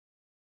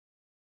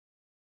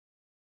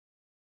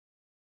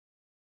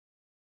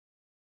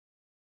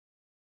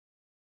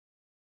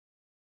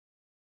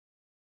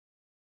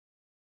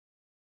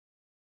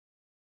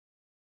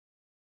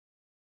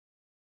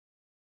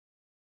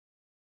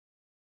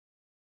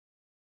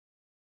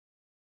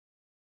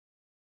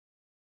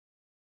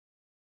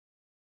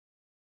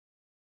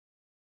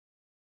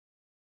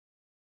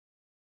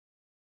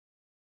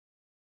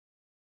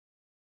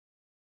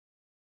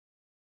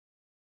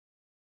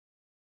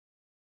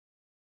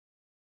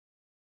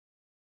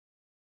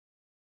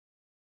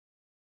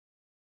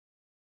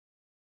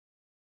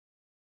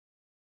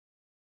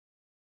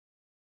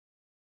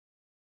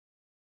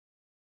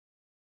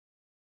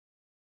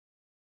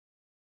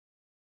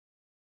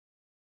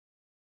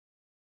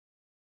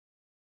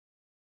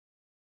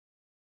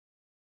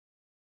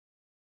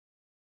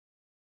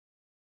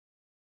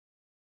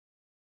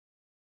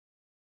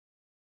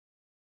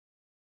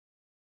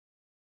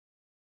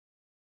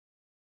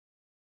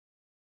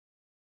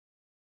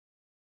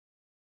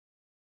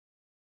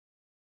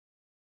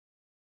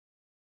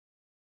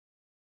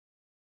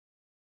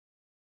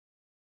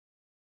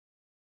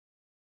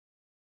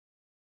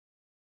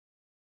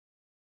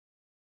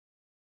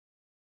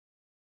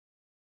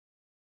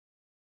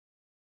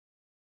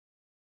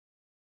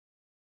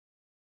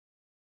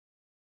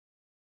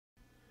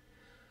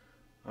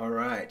All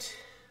right,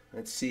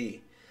 let's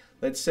see.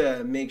 Let's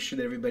make sure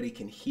that everybody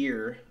can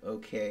hear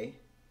okay.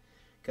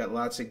 Got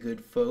lots of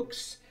good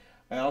folks.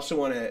 I also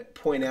want to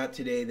point out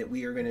today that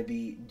we are going to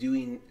be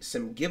doing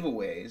some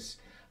giveaways.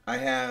 I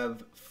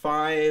have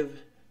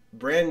 5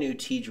 brand new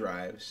T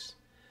drives.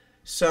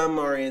 Some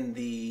are in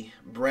the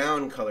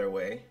brown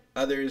colorway,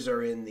 others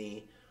are in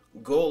the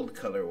gold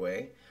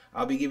colorway.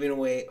 I'll be giving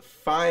away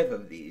 5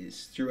 of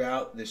these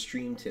throughout the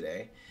stream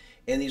today,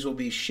 and these will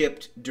be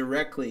shipped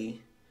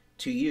directly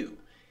to you.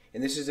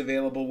 And this is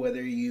available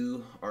whether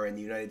you are in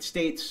the United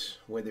States,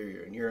 whether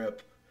you're in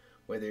Europe,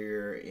 whether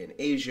you're in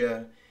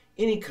Asia,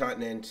 any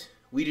continent.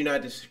 We do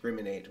not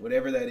discriminate.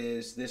 Whatever that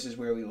is, this is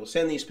where we will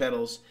send these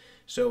pedals.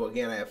 So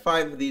again, I have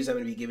 5 of these I'm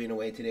going to be giving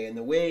away today. And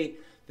the way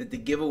that the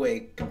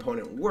giveaway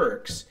component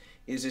works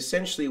is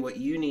essentially what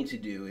you need to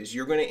do is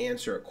you're going to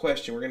answer a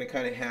question. We're going to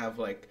kind of have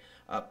like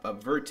a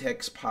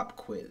Vertex pop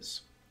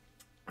quiz.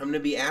 I'm going to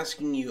be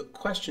asking you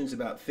questions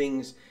about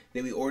things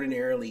that we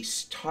ordinarily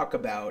talk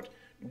about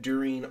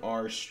during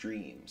our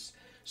streams.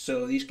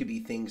 So these could be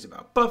things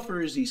about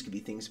buffers, these could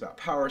be things about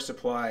power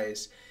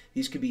supplies,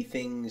 these could be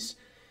things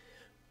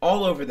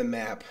all over the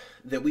map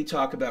that we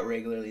talk about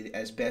regularly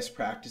as best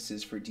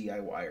practices for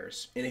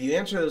DIYers. And if you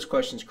answer those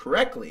questions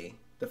correctly,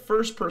 the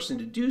first person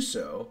to do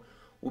so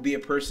will be a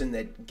person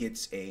that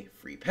gets a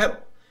free pedal.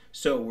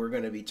 So we're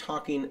going to be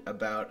talking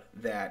about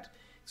that.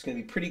 It's going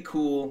to be pretty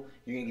cool.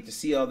 You're going to get to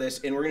see all this,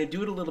 and we're going to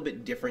do it a little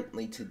bit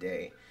differently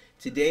today.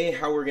 Today,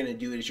 how we're going to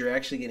do it is you're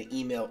actually going to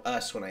email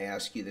us when I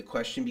ask you the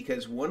question,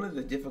 because one of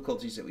the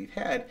difficulties that we've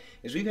had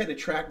is we've had to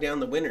track down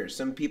the winners.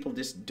 Some people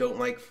just don't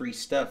like free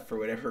stuff for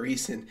whatever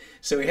reason.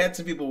 So we had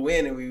some people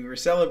win, and we were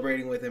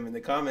celebrating with them in the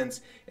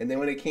comments, and then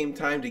when it came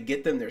time to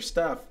get them their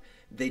stuff,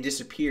 they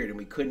disappeared, and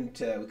we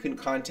couldn't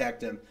contact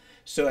them.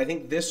 So I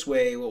think this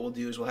way what we'll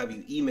do is we'll have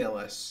you email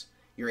us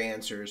your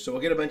answers. So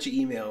we'll get a bunch of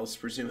emails,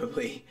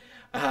 presumably,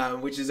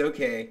 which is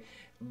okay.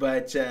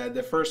 But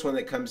the first one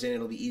that comes in,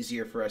 it'll be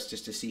easier for us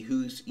just to see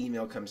whose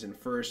email comes in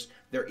first.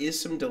 There is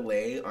some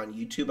delay on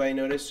YouTube, I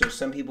noticed, so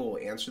some people will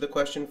answer the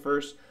question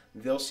first.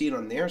 They'll see it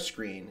on their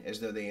screen as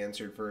though they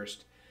answered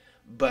first.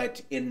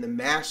 But in the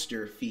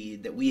master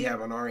feed that we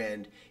have on our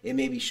end, it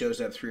maybe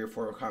shows up 3 or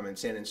 4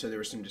 comments in, and so there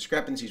were some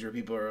discrepancies where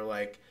people are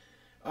like,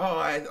 oh,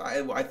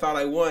 I thought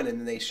I won, and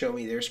then they show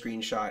me their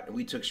screenshot, and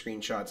we took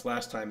screenshots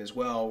last time as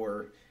well,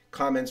 where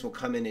comments will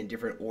come in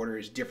different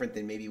orders, different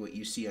than maybe what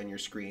you see on your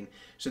screen.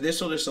 So this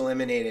will just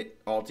eliminate it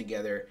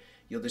altogether.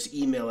 You'll just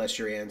email us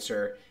your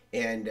answer,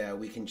 and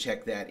we can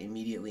check that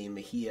immediately, and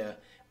Mahia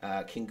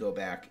can go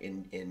back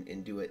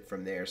and do it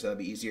from there. So that'll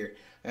be easier.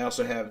 I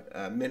also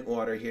have mint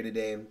water here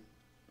today.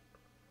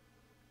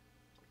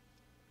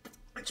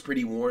 It's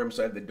pretty warm,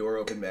 so I have the door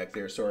open back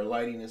there. So our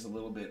lighting is a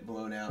little bit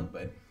blown out,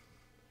 but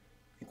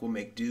I think we'll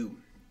make do.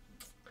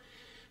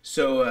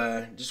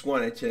 So just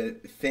wanted to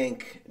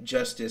thank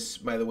Justice,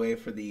 by the way,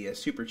 for the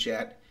super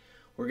chat.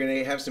 We're going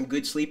to have some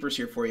good sleepers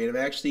here for you, and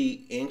I'm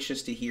actually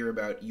anxious to hear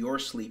about your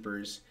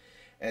sleepers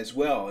as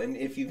well. And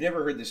if you've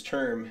never heard this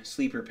term,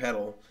 sleeper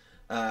pedal,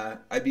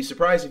 I'd be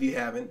surprised if you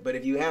haven't, but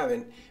if you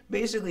haven't,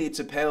 basically it's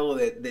a pedal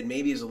that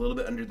maybe is a little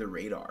bit under the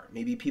radar.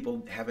 Maybe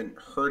people haven't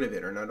heard of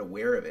it or not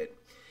aware of it.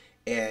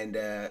 And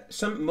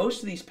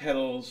most of these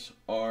pedals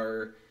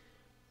are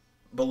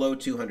below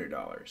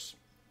 $200.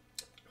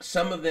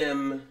 Some of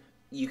them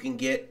you can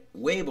get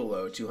way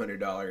below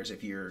 $200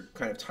 if you're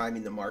kind of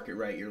timing the market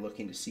right. You're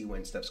looking to see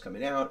when stuff's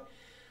coming out.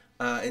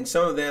 And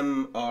some of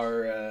them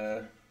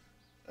are,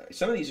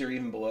 some of these are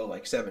even below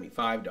like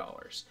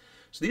 $75.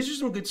 So these are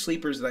some good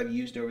sleepers that I've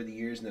used over the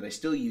years and that I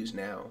still use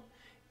now.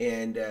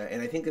 And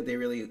I think that they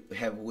really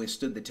have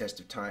withstood the test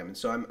of time. And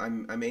so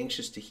I'm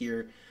anxious to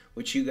hear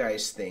what you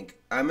guys think.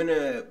 I'm going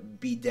to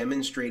be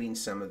demonstrating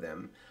some of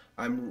them.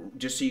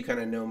 Just so you kind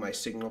of know my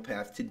signal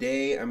path.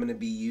 Today I'm going to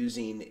be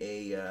using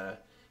a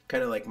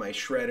kind of like my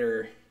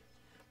shredder,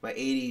 my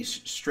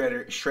 80s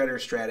shredder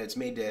Strata. It's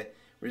made to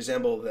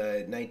resemble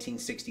the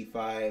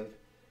 1965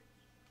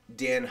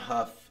 Dan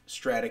Huff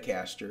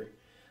Stratocaster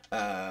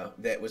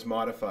that was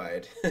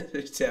modified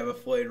to have a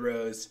Floyd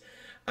Rose.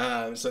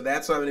 So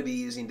that's what I'm going to be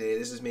using today.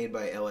 This is made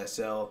by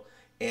LSL,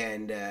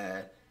 and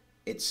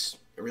it's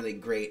a really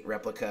great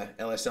replica.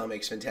 LSL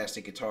makes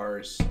fantastic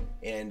guitars,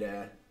 and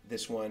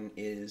this one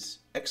is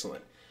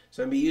excellent.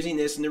 So I'm going to be using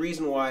this, and the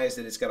reason why is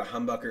that it's got a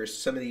humbucker.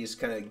 Some of these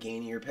kind of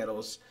gainier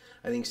pedals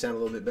I think sound a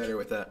little bit better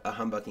with a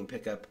humbucking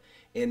pickup.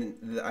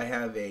 And I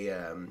have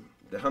the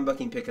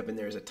humbucking pickup in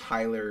there is a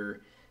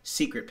Tyler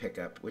Secret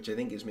pickup, which I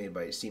think is made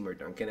by Seymour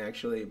Duncan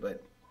actually,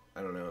 but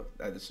I don't know.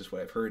 This is what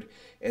I've heard.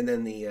 And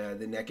then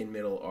the neck and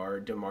middle are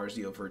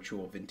DiMarzio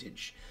Virtual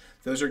Vintage.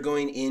 Those are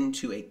going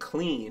into a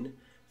clean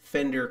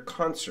Fender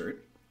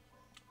Concert,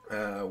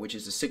 which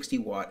is a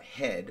 60-watt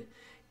head.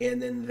 And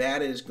then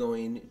that is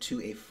going to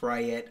a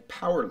Fryette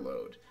power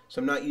load. So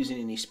I'm not using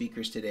any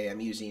speakers today.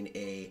 I'm using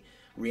a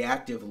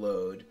reactive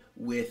load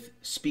with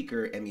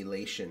speaker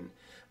emulation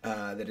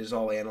that is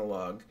all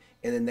analog.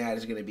 And then that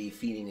is going to be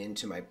feeding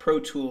into my Pro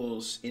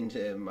Tools,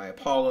 into my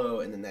Apollo,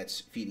 and then that's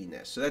feeding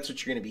this. So that's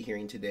what you're going to be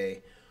hearing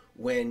today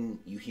when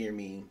you hear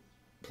me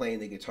playing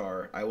the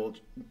guitar. I will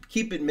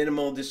keep it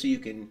minimal just so you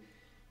can,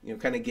 you know,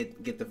 kind of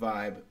get the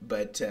vibe.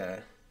 But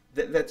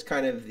that's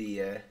kind of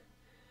the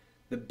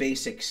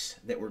basics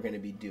that we're going to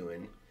be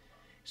doing.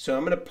 So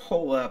I'm going to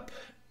pull up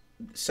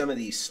some of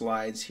these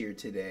slides here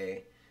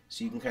today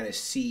so you can kind of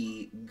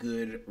see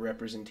good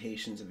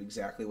representations of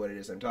exactly what it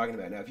is I'm talking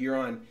about. Now, if you're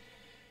on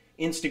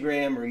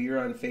Instagram or you're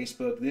on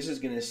Facebook, this is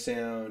going to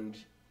sound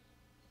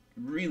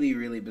really,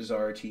 really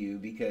bizarre to you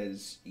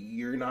because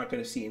you're not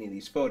going to see any of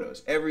these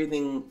photos.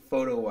 Everything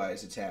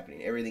photo-wise that's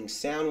happening, everything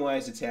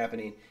sound-wise that's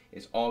happening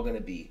is all going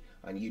to be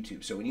on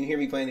YouTube. So when you hear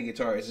me playing the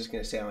guitar, it's just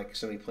going to sound like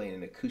somebody playing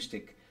an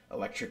acoustic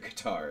electric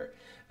guitar.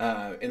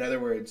 In other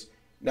words,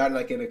 not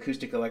like an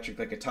acoustic electric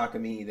like a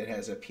Takamine that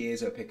has a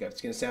piezo pickup. It's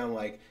going to sound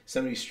like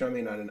somebody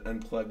strumming on an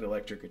unplugged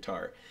electric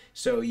guitar.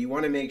 So you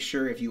want to make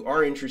sure, if you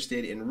are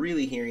interested in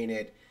really hearing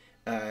it,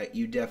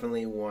 you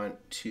definitely want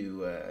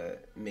to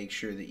make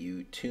sure that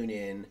you tune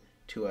in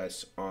to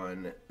us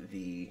on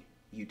the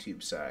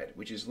YouTube side,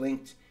 which is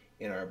linked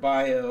in our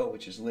bio,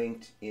 which is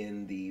linked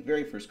in the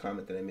very first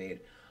comment that I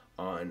made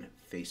on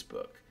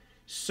Facebook.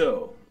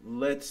 So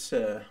let's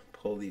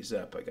pull these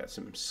up. I got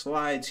some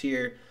slides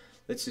here.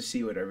 Let's just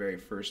see what our very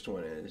first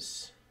one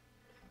is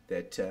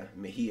that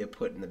Mejia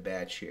put in the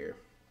batch here.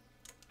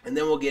 And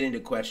then we'll get into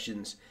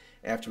questions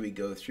after we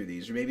go through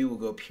these. Or maybe we'll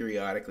go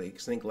periodically,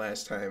 because I think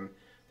last time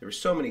there were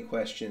so many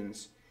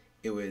questions,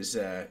 it was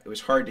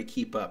hard to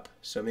keep up.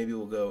 So maybe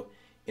we'll go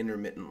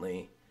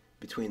intermittently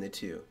between the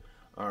two.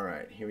 All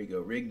right, here we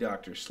go. Rig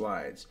Doctor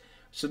slides.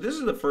 So this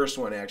is the first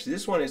one, actually.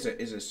 This one is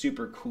a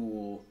super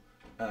cool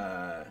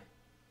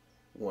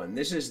one.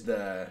 This is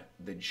the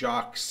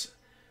Jacques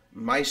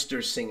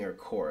Meistersinger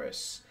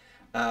chorus.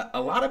 A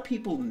lot of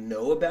people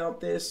know about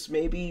this,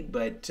 maybe,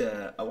 but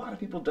a lot of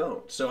people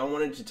don't. So I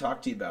wanted to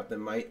talk to you about the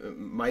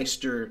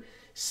Meistersinger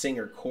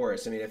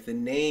chorus. I mean, if the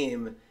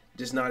name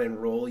does not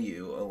enroll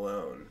you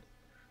alone,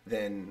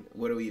 then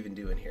what are we even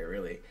doing here,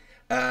 really?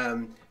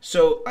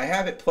 So I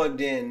have it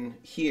plugged in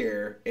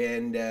here,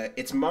 and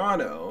it's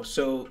mono.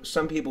 So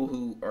some people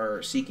who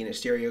are seeking a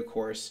stereo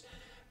course,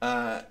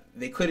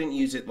 they couldn't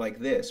use it like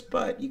this,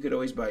 but you could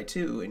always buy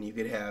two, and you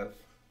could have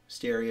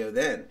stereo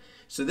then.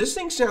 So this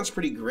thing sounds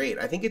pretty great.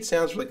 I think it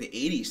sounds like the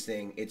 80s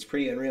thing. It's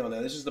pretty unreal.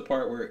 Now this is the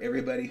part where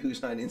everybody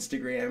who's on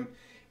Instagram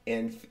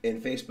and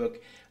Facebook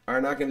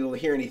are not going to be able to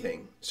hear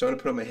anything. So I'm going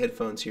to put on my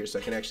headphones here so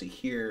I can actually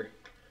hear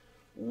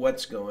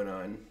what's going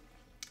on.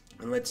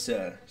 And let's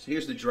so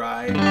here's the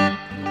drive.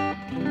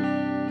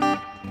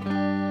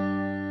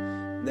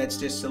 That's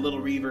just a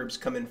little reverbs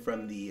coming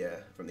from the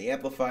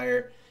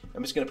amplifier.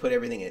 I'm just going to put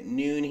everything at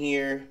noon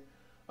here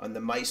on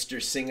the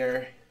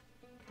Meistersinger.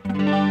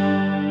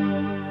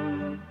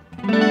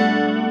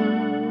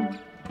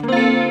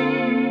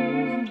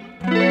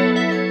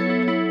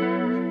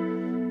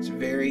 It's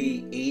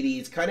very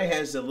 80s. Kind of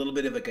has a little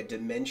bit of like a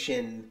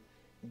Dimension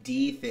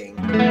D thing.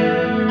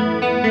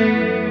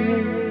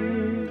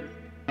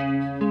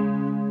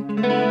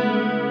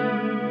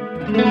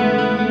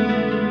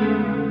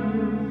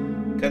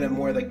 Kind of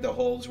more like the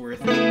Holdsworth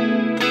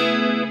thing.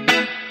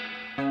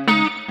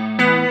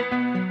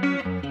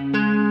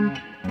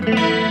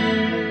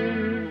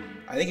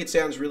 I think it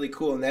sounds really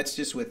cool, and that's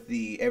just with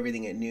the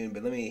everything at noon.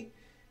 But let me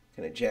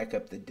kind of jack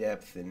up the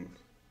depth and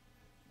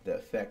the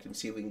effect and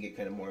see if we can get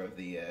kind of more of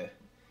the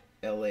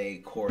LA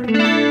chord,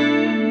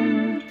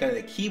 kind of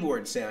the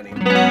keyboard sounding.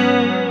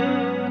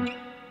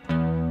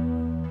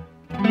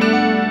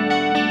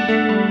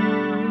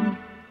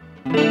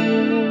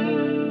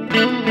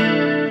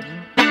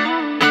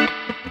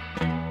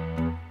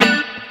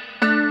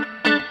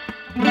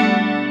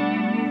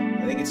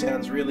 I think it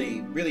sounds really,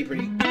 really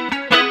pretty.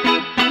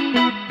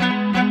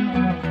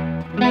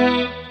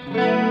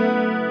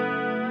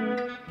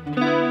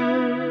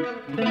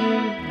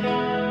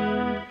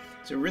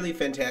 It's a really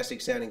fantastic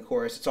sounding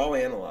chorus. It's all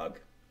analog,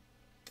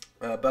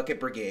 Bucket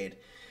Brigade,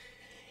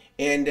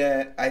 and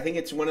I think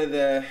it's one of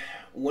the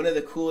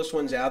coolest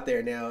ones out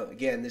there. Now,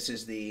 again, this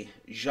is the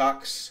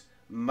Jacques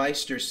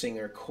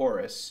Meistersinger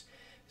chorus.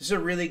 This is a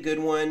really good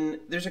one.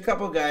 There's a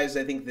couple guys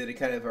I think that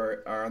kind of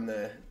are on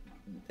the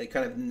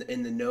kind of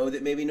in the know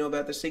that maybe know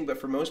about this thing, but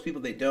for most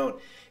people they don't.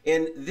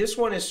 And this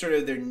one is sort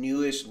of their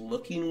newest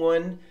looking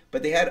one,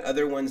 but they had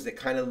other ones that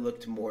kind of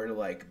looked more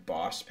like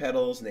Boss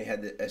pedals, and they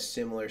had a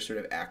similar sort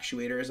of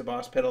actuator as a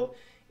Boss pedal.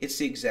 It's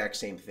the exact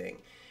same thing.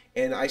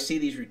 And I see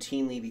these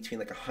routinely between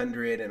like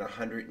 $100 and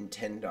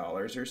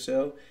 $110 or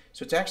so.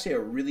 So it's actually a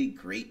really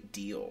great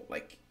deal.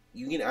 Like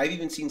I've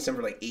even seen some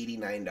for like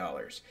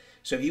 $89.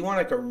 So if you want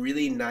like a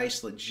really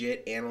nice,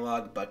 legit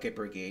analog Bucket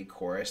Brigade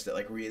chorus that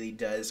like really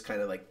does kind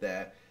of like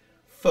the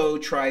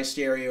faux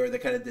tri-stereo or the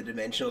kind of the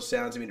dimensional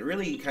sounds, I mean, it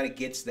really kind of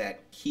gets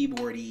that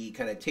keyboardy,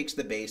 kind of takes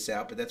the bass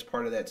out, but that's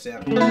part of that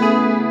sound.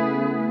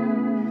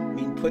 I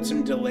mean, put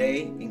some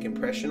delay and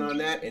compression on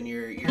that, and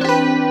you're in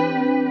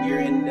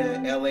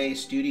LA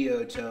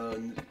studio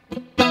tone.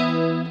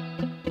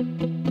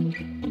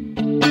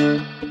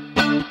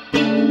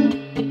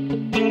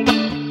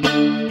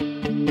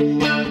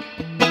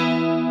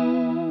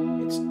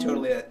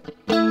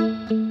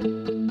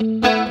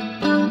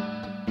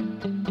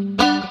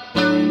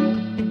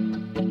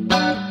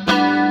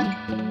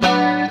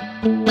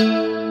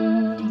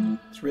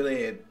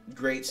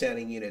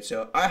 sounding unit.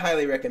 So I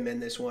highly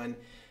recommend this one.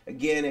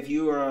 Again, if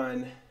you are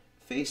on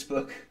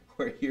Facebook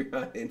or you're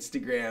on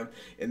Instagram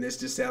and this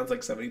just sounds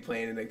like somebody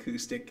playing an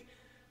acoustic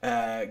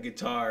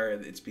guitar,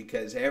 it's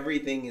because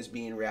everything is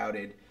being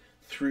routed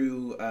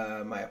through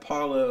my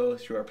Apollo,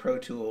 through our Pro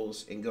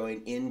Tools, and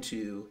going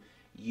into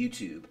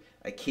YouTube.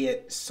 I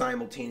can't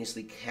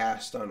simultaneously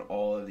cast on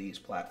all of these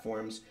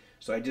platforms,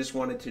 so I just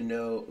wanted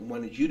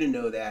you to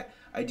know that.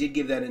 I did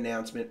give that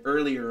announcement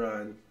earlier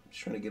on. I'm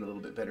just trying to get a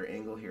little bit better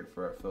angle here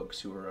for our folks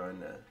who are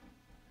on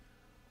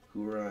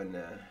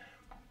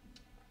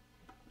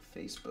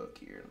Facebook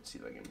here. Let's see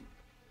if I can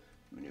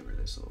maneuver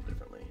this a little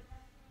differently.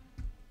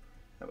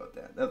 How about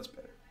that? That's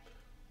better.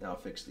 Now I'll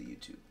fix the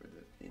YouTube or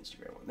the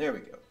Instagram one. There we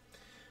go.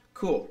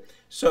 Cool.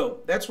 So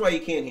that's why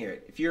you can't hear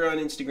it. If you're on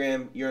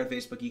Instagram, you're on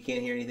Facebook, you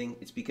can't hear anything,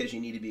 it's because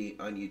you need to be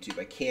on YouTube.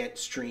 I can't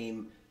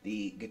stream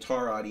the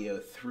guitar audio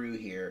through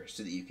here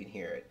so that you can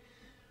hear it.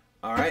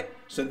 All right.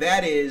 So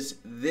that is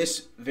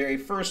this very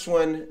first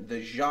one,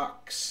 the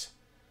Jacques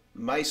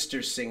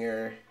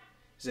Meistersinger.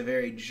 Is a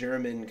very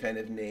German kind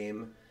of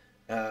name.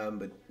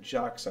 But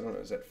Jacques, I don't know,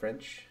 is that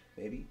French?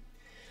 Maybe.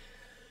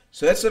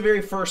 So that's the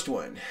very first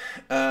one.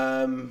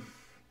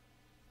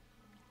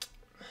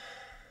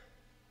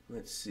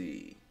 Let's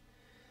see.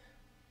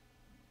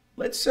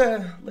 Let's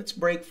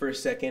break for a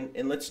second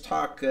and let's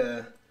talk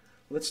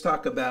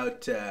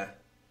about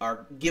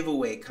our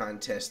giveaway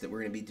contest that we're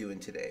going to be doing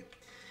today.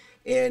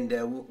 And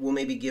we'll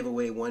maybe give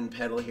away one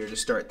pedal here to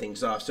start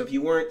things off. So if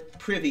you weren't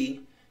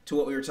privy to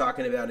what we were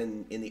talking about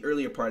in the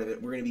earlier part of it,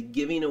 we're going to be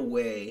giving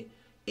away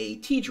a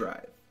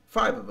T-Drive.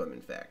 5 of them,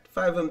 in fact.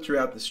 5 of them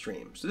throughout the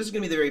stream. So this is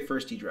going to be the very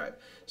first T-Drive.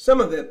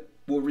 Some of it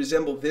will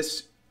resemble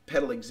this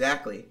pedal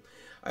exactly.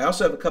 I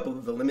also have a couple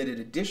of the limited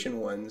edition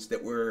ones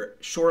that were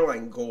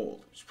Shoreline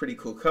Gold. It's a pretty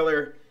cool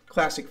color,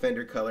 classic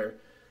Fender color.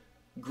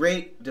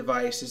 Great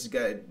device. This has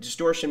got a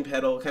distortion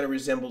pedal, kind of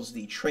resembles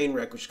the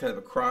Trainwreck, which is kind of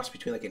a cross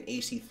between like an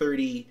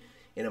AC30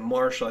 and a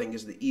Marshall, I think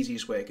is the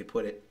easiest way I could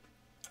put it.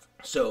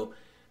 So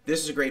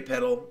this is a great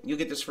pedal. You'll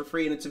get this for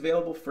free, and it's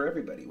available for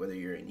everybody, whether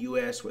you're in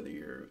US, whether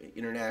you're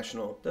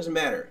international. Doesn't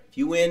matter. If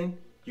you win,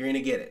 you're going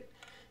to get it.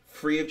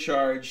 Free of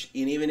charge,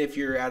 and even if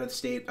you're out of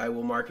state, I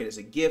will mark it as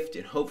a gift,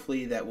 and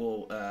hopefully that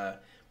will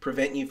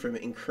prevent you from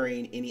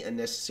incurring any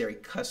unnecessary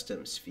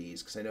customs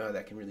fees, because I know how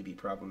that can really be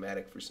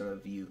problematic for some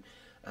of you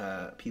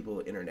people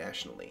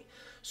internationally.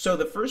 So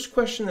the first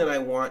question that I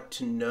want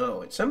to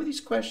know, and some of these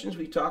questions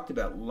we've talked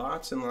about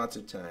lots and lots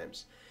of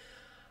times,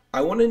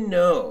 I want to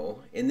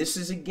know, and this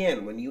is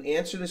again, when you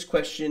answer this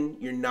question,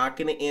 you're not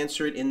going to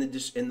answer it in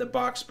the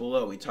box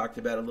below. We talked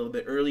about it a little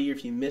bit earlier.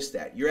 If you missed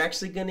that, you're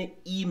actually going to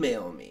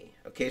email me.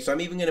 Okay, so I'm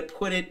even going to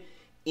put it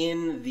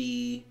in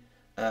the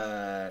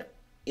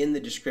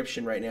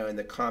description right now in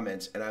the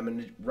comments, and I'm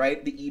going to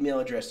write the email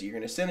address that you're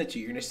going to send it to.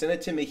 You're going to send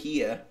it to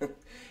Mejia,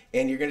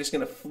 and you're just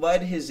going to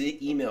flood his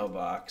email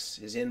box,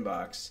 his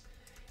inbox.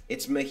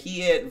 It's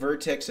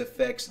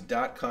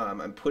Mejia@vertexeffects.com.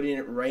 I'm putting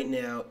it right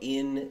now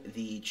in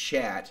the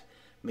chat.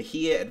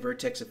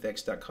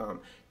 Mejia@vertexeffects.com.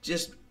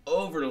 Just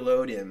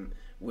overload him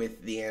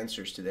with the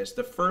answers to this.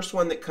 The first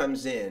one that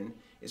comes in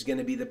is going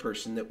to be the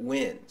person that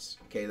wins.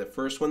 Okay, the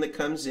first one that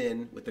comes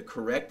in with the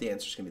correct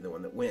answer is going to be the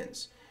one that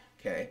wins.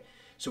 Okay,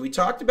 so we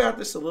talked about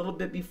this a little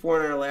bit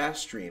before in our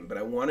last stream, but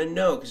I want to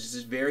know, because this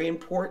is very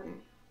important,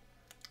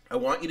 I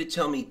want you to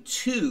tell me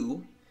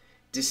 2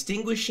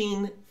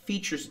 distinguishing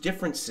features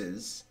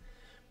differences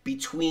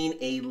between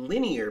a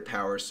linear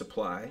power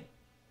supply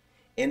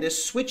and a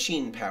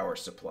switching power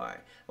supply.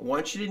 I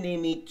want you to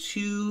name me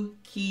 2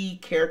 key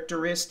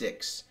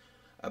characteristics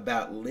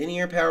about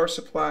linear power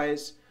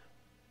supplies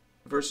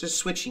versus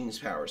switching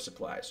power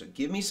supplies. So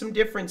give me some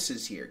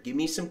differences here. Give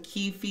me some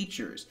key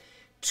features.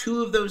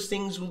 2 of those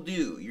things will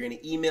do. You're going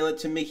to email it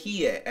to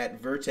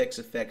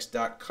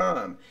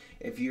Mejia@vertexeffects.com.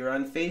 If you're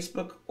on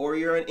Facebook or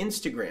you're on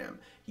Instagram,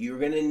 you're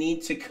going to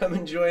need to come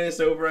and join us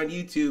over on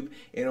YouTube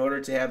in order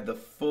to have the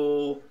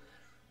full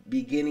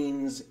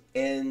beginnings,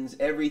 ends,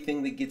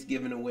 everything that gets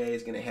given away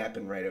is going to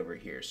happen right over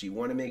here. So you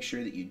want to make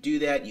sure that you do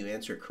that, you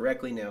answer it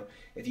correctly. Now,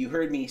 if you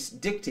heard me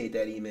dictate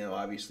that email,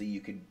 obviously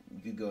you could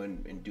go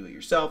and do it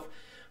yourself.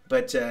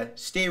 But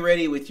stay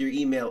ready with your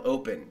email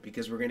open,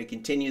 because we're going to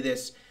continue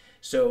this.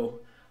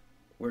 So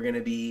we're going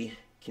to be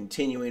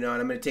continuing on.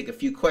 I'm going to take a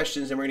few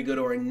questions, and we're going to go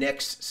to our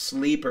next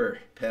sleeper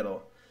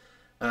pedal.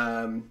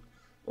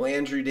 Well,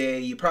 Andrew Day,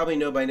 you probably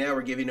know by now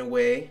we're giving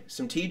away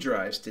some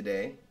T-Drives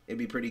today. It'd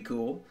be pretty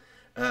cool.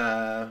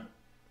 A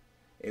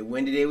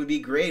win today would be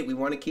great. We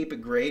want to keep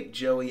it great.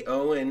 Joey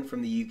Owen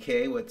from the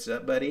UK, what's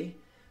up, buddy?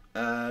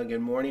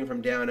 Good morning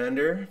from down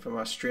under, from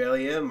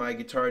Australia. My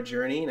Guitar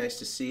Journey, nice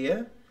to see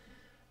you.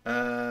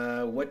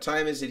 What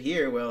time is it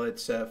here? Well,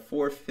 it's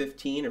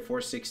 4:15 or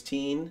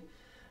 4:16.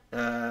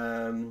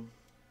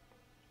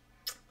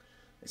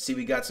 Let's see,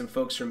 we got some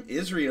folks from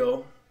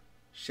Israel.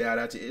 Shout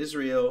out to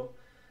Israel.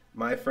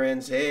 My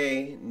friends,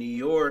 hey, New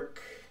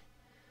York,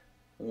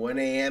 1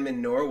 a.m.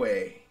 in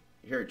Norway.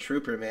 You're a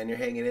trooper, man. You're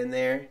hanging in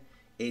there.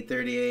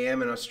 8:30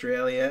 a.m. in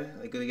Australia.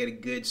 Like, we got a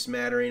good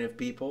smattering of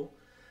people.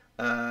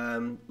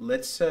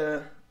 Let's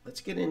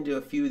let's get into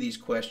a few of these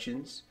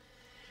questions.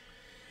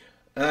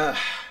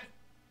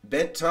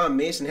 Bent Tom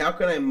Mason, how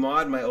can I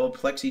mod my old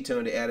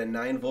Plexitone to add a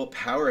 9-volt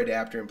power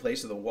adapter in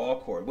place of the wall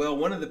cord? Well,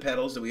 one of the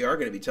pedals that we are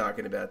going to be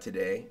talking about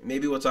today,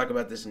 maybe we'll talk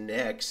about this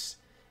next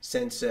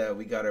since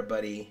we got our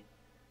buddy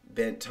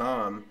Bent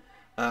Tom,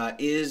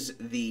 is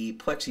the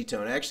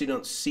Plexitone. I actually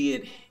don't see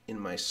it in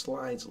my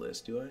slides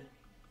list, do I?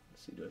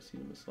 Let's see, do I see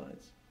it in my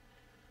slides?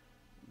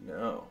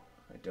 No,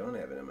 I don't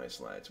have it in my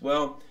slides.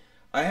 Well,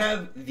 I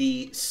have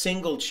the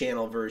single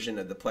channel version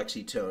of the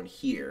Plexitone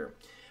here.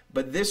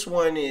 But this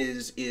one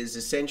is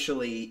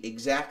essentially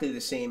exactly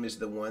the same as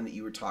the one that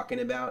you were talking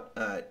about,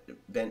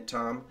 Bent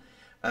Tom.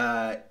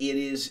 It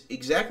is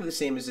exactly the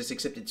same as this,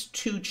 except it's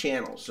 2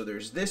 channels. So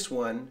there's this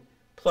one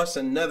plus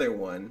another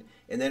one,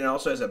 and then it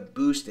also has a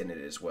boost in it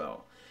as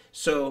well.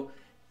 So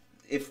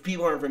if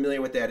people aren't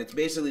familiar with that, it's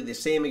basically the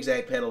same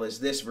exact pedal as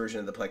this version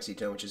of the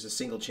Plexitone, which is a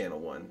single channel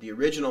one. The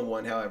original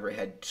one, however,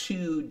 had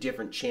 2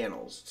 different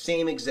channels.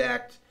 Same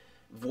exact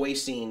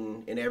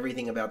voicing and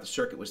everything about the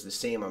circuit was the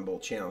same on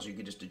both channels. You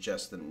could just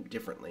adjust them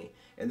differently.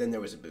 And then there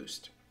was a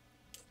boost.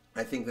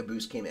 I think the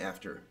boost came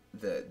after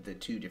the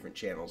 2 different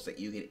channels that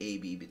you could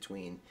A/B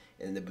between,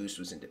 and the boost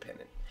was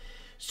independent.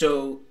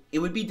 So it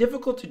would be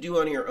difficult to do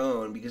on your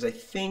own because I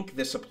think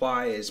the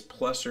supply is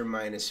plus or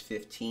minus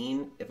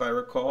 15, if I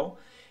recall.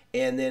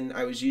 And then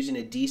I was using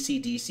a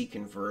DC-DC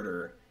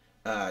converter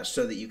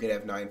so that you could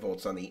have 9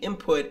 volts on the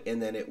input,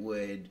 and then it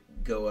would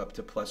go up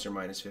to plus or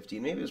minus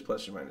 15. Maybe it was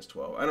plus or minus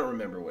 12. I don't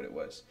remember what it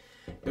was.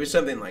 It was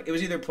something like, it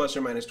was either plus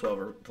or minus 12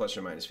 or plus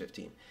or minus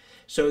 15.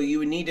 So you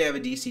would need to have a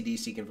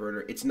DC-DC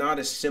converter. It's not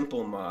a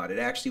simple mod. It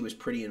actually was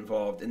pretty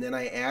involved. And then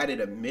I added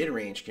a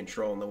mid-range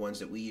control in the ones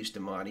that we used to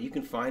mod. You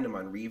can find them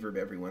on Reverb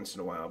every once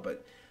in a while,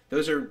 but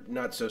those are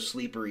not so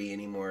sleepery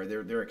anymore.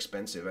 They're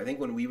expensive. I think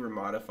when we were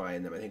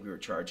modifying them, I think we were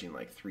charging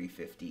like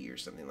 $350 or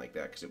something like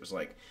that, because it was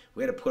like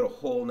we had to put a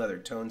whole nother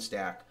tone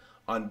stack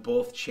on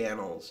both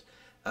channels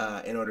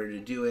in order to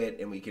do it,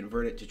 and we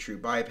convert it to true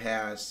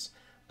bypass,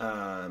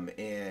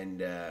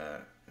 and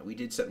we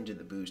did something to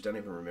the boost. I don't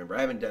even remember. I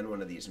haven't done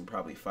one of these in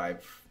probably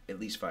at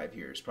least 5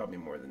 years, probably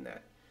more than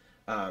that.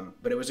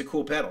 But it was a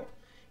cool pedal.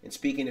 And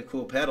speaking of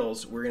cool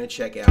pedals, we're going to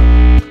check out,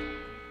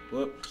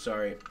 whoop,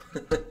 sorry.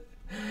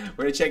 We're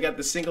going to check out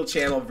the single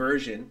channel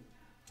version,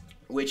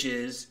 which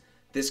is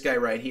this guy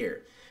right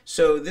here.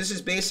 So this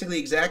is basically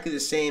exactly the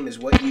same as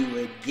what you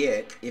would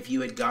get if you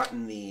had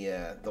gotten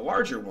the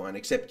larger one,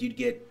 except you'd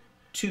get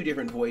 2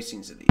 different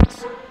voicings of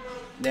these.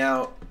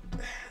 Now,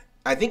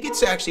 I think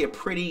it's actually a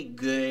pretty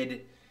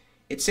good,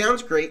 it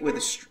sounds great with a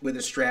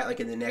Strat,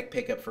 like in the neck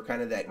pickup for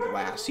kind of that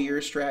glassier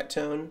Strat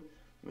tone.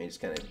 Let me just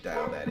kind of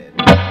dial that in.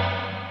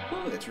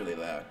 Ooh, that's really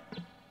loud.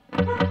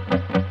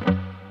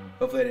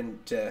 Hopefully I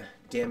didn't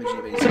damage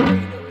anybody's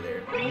hearing over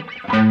there.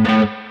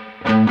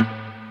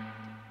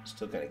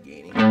 Still kind of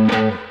gaining.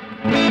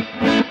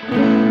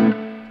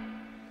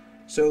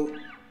 So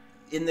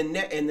in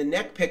the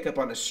neck pickup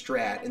on a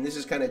Strat, and this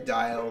is kind of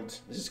dialed,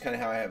 this is kind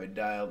of how I have it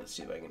dialed. Let's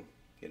see if I can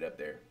get up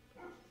there.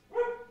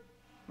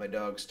 My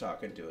dog's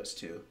talking to us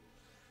too.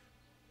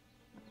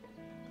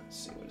 Let's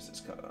see, what is this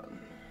caught on?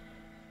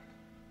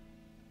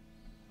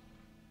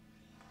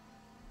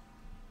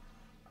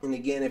 And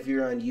again, if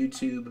you're on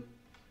YouTube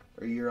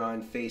or you're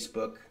on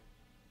Facebook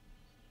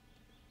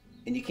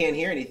and you can't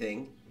hear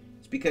anything,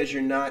 it's because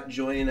you're not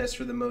joining us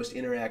for the most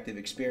interactive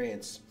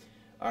experience.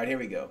 All right, here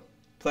we go.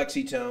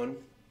 Plexitone.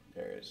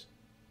 There it is.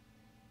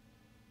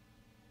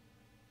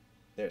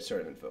 There, it's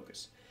sort of in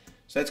focus.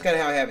 So that's kind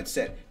of how I have it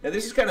set. Now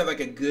this is kind of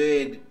like a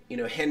good, you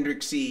know,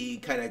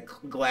 Hendrixy kind of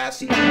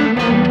glassy.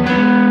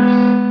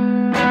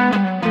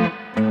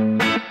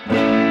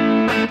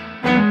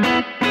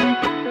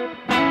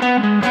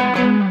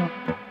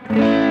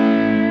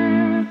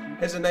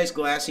 Has a nice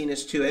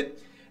glassiness to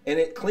it, and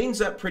it cleans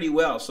up pretty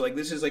well. So like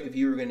this is like if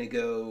you were going to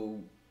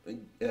go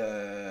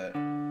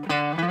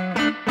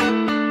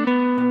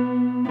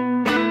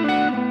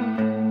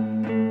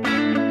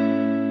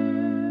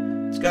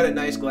it's got a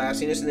nice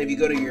glassiness, and if you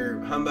go to your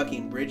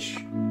humbucking bridge,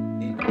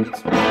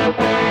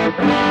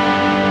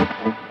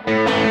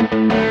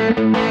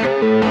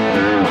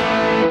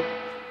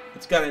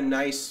 it's got a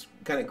nice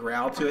kind of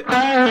growl to it.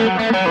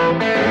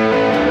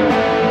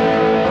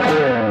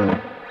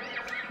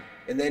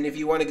 And then if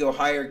you want to go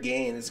higher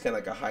gain, it's kind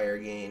of like a higher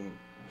gain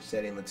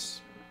setting. I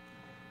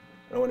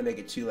don't want to make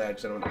it too loud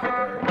because I don't want to clip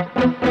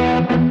our...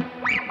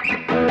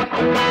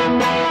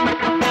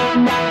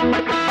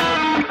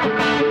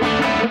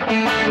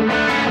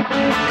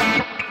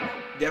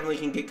 Definitely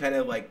can get kind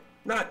of like,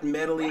 not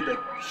metally, but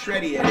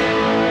shreddy at it.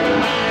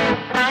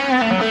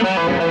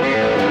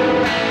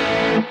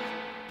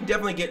 Can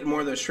definitely get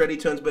more of those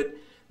shreddy tones, but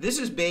this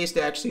is based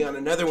actually on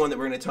another one that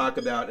we're going to talk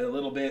about in a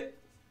little bit,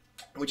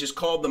 which is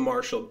called the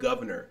Marshall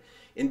Guv'nor.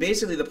 And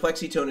basically the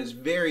Plexitone is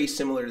very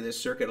similar to this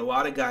circuit. A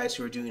lot of guys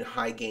who are doing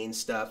high gain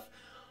stuff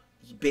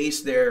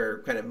base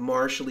their kind of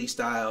Marshall-y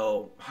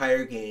style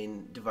higher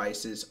gain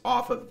devices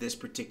off of this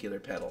particular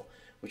pedal,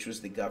 which was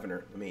the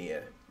Guv'nor. Let me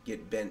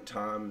get Bent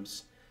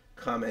Tom's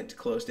comment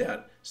closed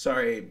out.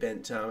 Sorry,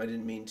 Ben Tom, I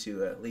didn't mean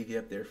to leave you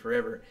up there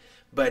forever.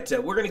 But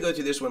we're going to go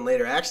through this one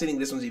later. I actually think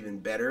this one's even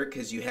better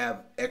because you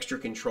have extra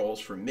controls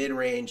for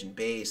mid-range and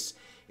bass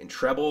and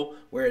treble,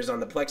 whereas on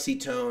the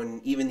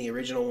Plexitone, even the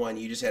original one,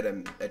 you just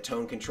had a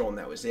tone control and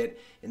that was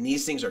it. And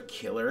these things are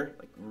killer,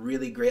 like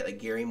really great. Like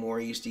Gary Moore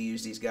used to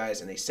use these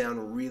guys, and they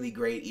sound really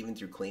great even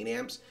through clean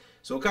amps.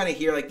 So we'll kind of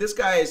hear, like, this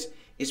guy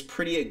is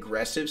pretty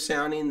aggressive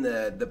sounding,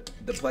 the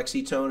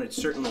Plexitone. It's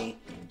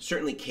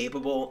certainly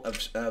capable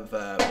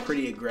of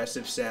pretty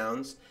aggressive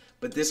sounds.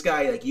 But this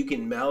guy, like, you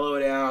can mellow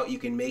it out, you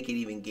can make it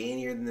even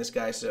gainier than this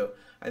guy. So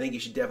I think you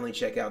should definitely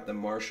check out the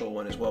Marshall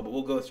one as well. But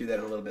we'll go through that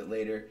in a little bit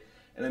later.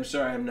 And I'm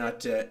sorry I'm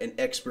not an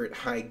expert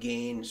high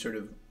gain, sort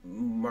of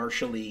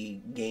Marshall-y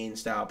gain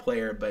style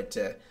player, but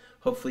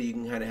hopefully you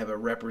can kind of have a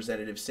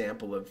representative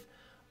sample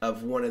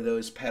of one of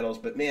those pedals.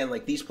 But man,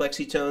 like these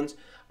Plexitones,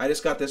 I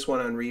just got this one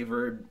on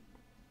Reverb.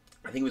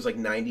 I think it was like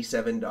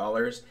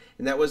 $97,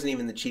 and that wasn't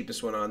even the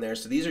cheapest one on there.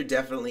 So these are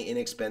definitely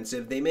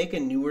inexpensive. They make a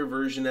newer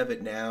version of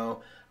it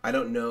now. I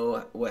don't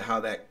know how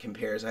that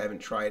compares. I haven't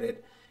tried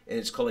it, and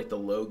it's called like the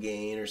low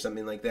gain or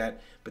something like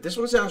that. But this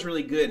one sounds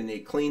really good, and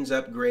it cleans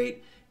up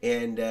great.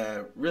 And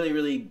really,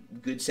 really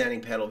good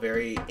sounding pedal,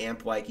 very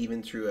amp-like,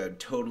 even through a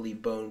totally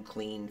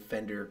bone-clean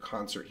Fender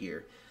concert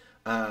here.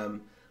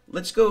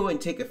 Let's go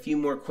and take a few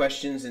more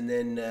questions, and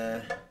then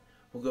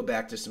we'll go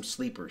back to some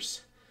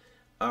sleepers.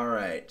 All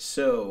right,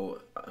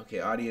 so,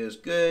 okay, audio's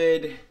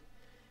good.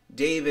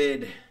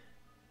 David,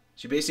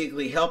 so you're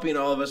basically helping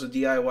all of us with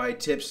DIY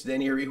tips,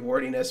 then you're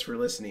rewarding us for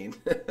listening.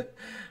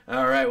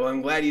 All right, well,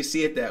 I'm glad you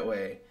see it that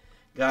way.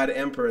 God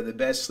Emperor, the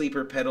best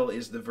sleeper pedal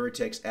is the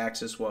Vertex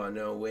Axis Wah.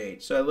 No,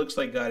 wait. So it looks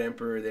like God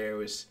Emperor there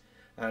was,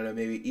 I don't know,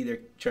 maybe either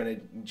trying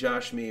to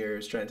josh me or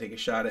was trying to take a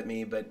shot at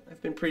me, but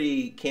I've been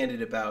pretty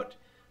candid about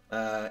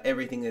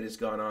everything that has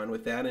gone on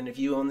with that. And if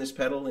you own this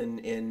pedal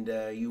and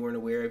you weren't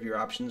aware of your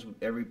options,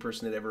 every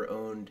person that ever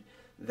owned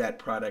that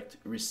product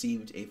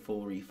received a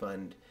full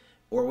refund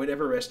or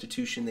whatever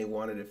restitution they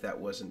wanted if that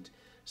wasn't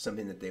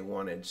something that they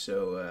wanted.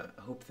 So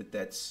I hope that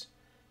that's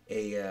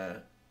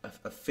a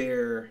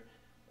fair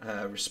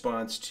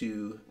response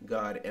to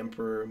God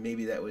Emperor.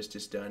 Maybe that was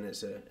just done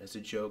as a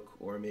joke,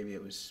 or maybe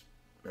it was,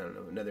 I don't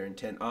know, another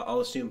intent.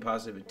 I'll assume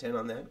positive intent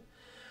on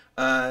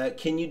that.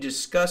 Can you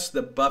discuss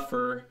the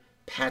buffer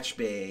patch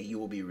bay you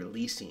will be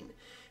releasing?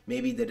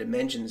 Maybe the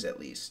dimensions at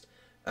least.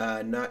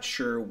 Not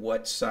sure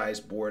what size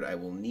board I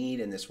will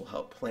need, and this will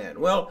help plan.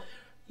 Well,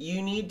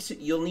 you'll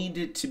need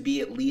it to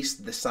be at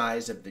least the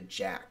size of the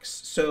jacks.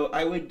 So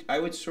I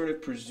would sort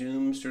of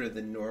presume sort of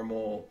the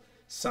normal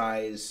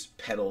size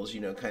pedals,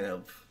 you know, kind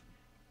of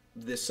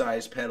this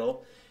size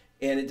pedal,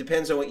 and it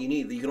depends on what you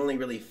need. You can only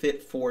really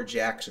fit 4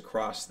 jacks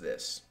across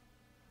this.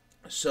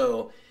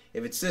 So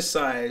if it's this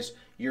size,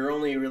 you're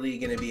only really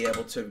going to be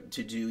able to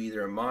do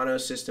either a mono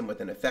system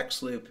with an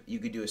effects loop. You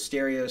could do a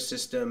stereo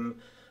system,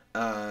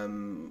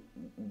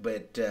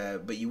 but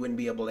you wouldn't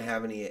be able to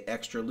have any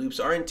extra loops.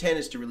 Our intent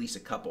is to release a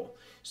couple.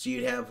 So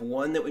you'd have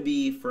one that would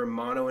be for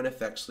mono and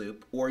effects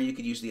loop, or you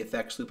could use the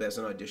effects loop as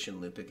an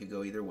audition loop. It could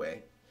go either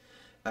way.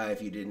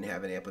 If you didn't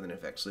have an amp with an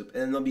effects loop.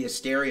 And then there'll be a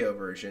stereo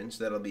version,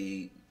 so that'll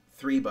be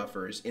 3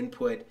 buffers,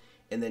 input,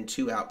 and then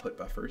 2 output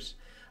buffers.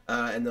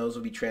 And those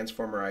will be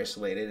transformer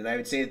isolated. And I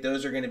would say that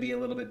those are going to be a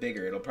little bit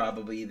bigger. It'll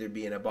probably either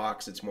be in a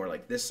box that's more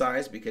like this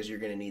size because you're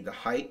going to need the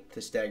height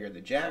to stagger the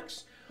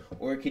jacks,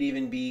 or it could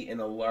even be in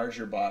a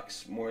larger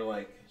box, more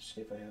like, let's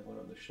see if I have one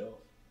on the shelf,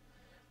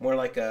 more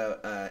like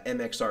a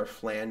MXR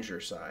flanger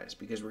size,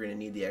 because we're going to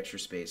need the extra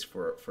space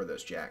for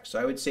those jacks.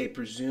 So I would say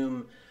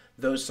presume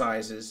those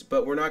sizes,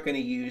 but we're not going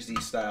to use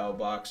these style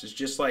boxes.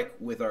 Just like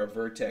with our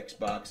Vertex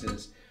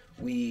boxes,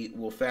 we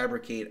will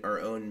fabricate our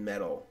own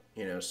metal,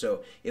 you know,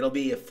 so it'll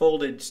be a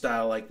folded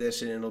style like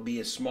this, and it'll be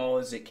as small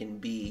as it can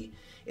be,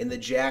 and the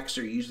jacks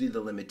are usually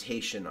the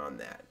limitation on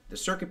that. The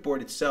circuit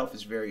board itself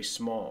is very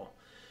small,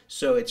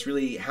 so it's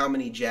really how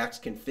many jacks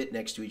can fit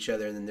next to each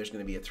other, and then there's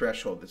going to be a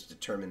threshold that's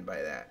determined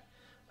by that.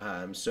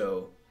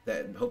 So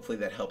that hopefully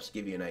that helps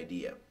give you an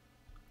idea.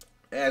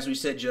 As we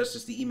said,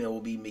 Justice, the email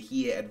will be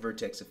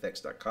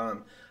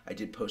mejia@vertexeffects.com. I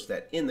did post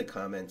that in the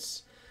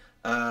comments.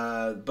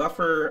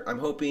 Buffer, I'm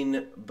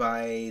hoping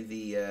by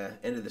the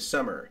end of the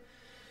summer.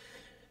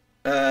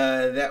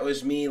 That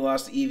was me,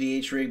 lost the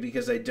EVH rig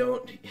because I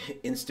don't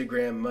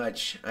Instagram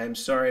much. I'm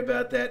sorry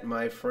about that,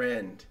 my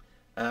friend.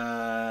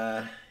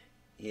 Yeah,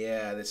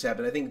 that's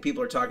happened. I think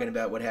people are talking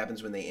about what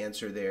happens when they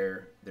answer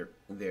their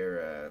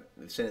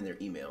send in their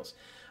emails.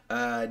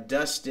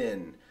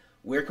 Dustin,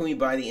 where can we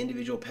buy the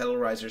individual pedal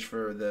risers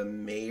for the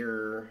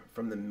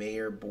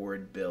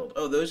Meisterboard build?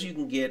 Oh, those you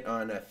can get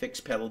on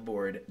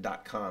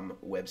fixpedalboard.com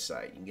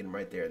website. You can get them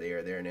right there. They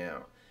are there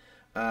now.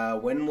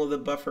 When will the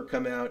buffer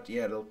come out?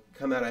 Yeah, it'll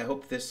come out, I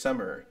hope, this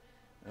summer.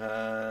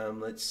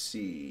 Let's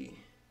see.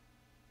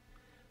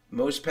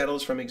 Most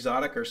pedals from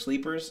Exotic are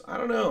sleepers? I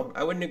don't know.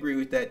 I wouldn't agree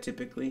with that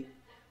typically,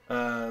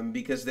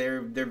 because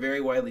they're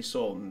very widely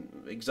sold.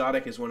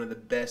 Exotic is one of the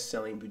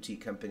best-selling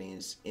boutique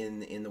companies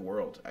in the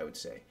world, I would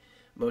say.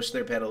 Most of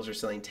their pedals are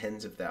selling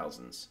tens of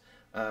thousands.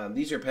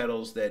 These are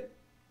pedals that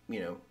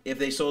if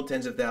they sold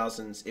tens of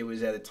thousands, it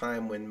was at a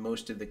time when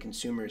most of the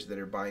consumers that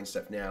are buying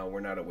stuff now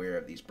were not aware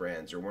of these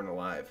brands or weren't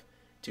alive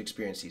to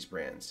experience these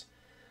brands.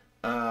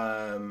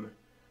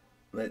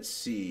 Let's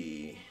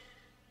see.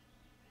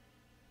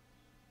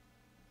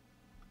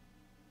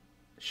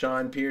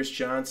 Sean Pierce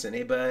Johnson,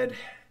 hey bud.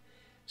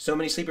 So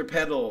many sleeper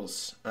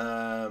pedals.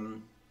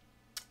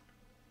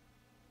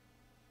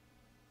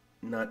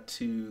 Not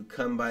to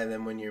come by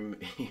them when you're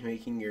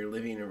making your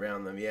living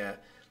around them. Yeah,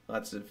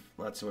 lots of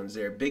ones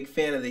there. Big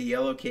fan of the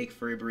yellow cake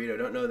furry burrito.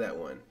 Don't know that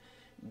one.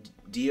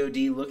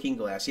 DOD Looking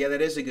Glass. Yeah,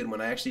 that is a good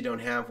one. I actually don't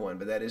have one,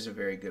 but that is a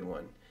very good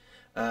one.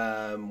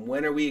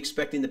 When are we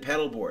expecting the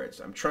pedal boards?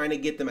 I'm trying to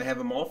get them. I have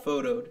them all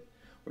photoed.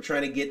 We're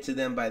trying to get to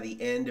them by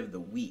the end of the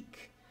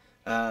week.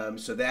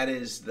 So that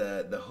is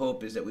the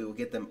hope, is that we will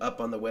get them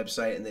up on the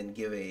website and then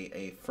give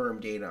a firm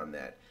date on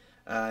that.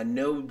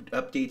 No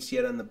updates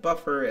yet on the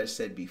buffer, as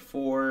said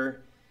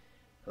before.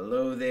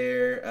 Hello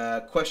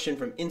there. Question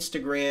from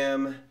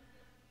Instagram.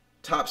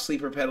 Top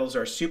sleeper pedals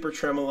are Super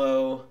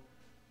Tremolo,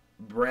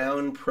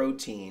 Brown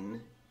Protein,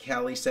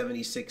 Cali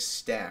 76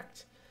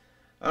 stacked.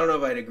 I don't know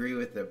if I'd agree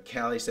with the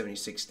Cali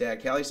 76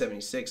 stacked. Cali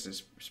 76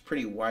 is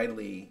pretty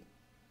widely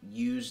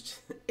used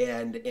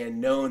and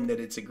known that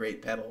it's a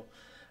great pedal.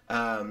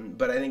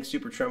 But I think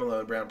Super Tremolo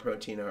and Brown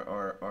Protein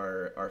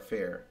are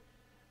fair.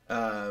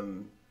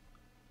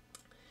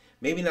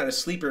 Maybe not a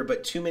sleeper, but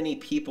not too many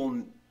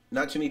people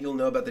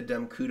know about the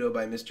Dumb Kudo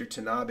by Mr.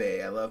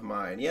 Tanabe. I love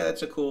mine. Yeah,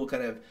 that's a cool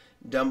kind of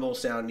Dumble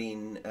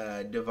sounding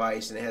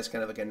device, and it has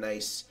kind of like a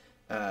nice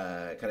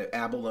kind of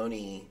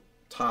abalone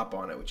top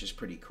on it, which is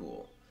pretty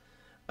cool.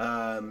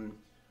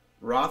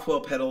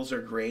 Rothwell pedals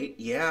are great.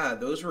 Yeah,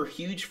 those were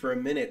huge for a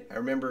minute. I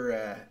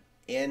remember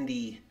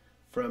Andy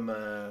from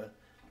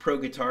Pro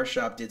Guitar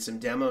Shop did some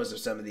demos of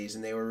some of these,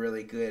 and they were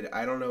really good.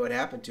 I don't know what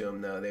happened to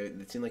them, though.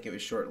 It seemed like it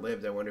was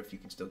short-lived. I wonder if you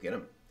can still get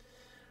them.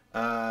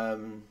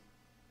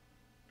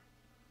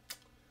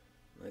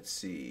 Let's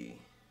see.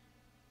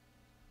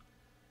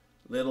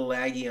 Little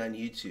laggy on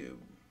YouTube.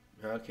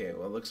 Okay,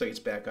 well, it looks like it's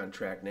back on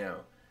track now.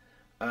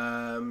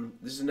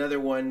 This is another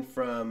one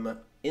from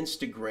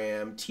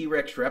Instagram.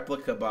 T-Rex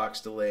replica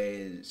box delay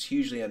is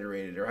hugely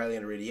underrated or highly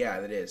underrated. Yeah,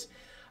 that is.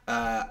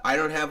 I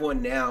don't have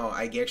one now.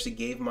 I actually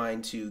gave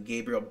mine to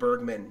Gabriel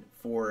Bergman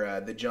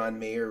for the John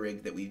Mayer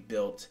rig that we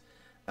built.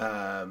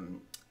 And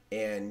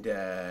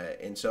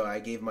so I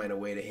gave mine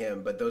away to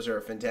him. But those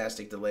are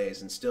fantastic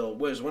delays, and still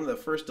was one of the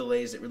first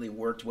delays that really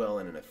worked well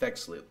in an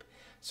effects loop.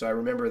 So I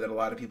remember that a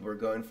lot of people were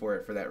going for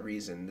it for that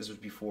reason. This was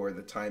before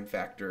the time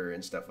factor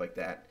and stuff like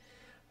that.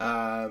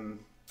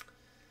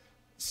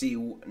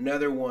 See,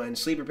 another one.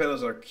 Sleeper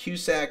pedals are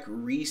Cusack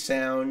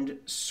Resound,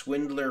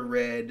 Swindler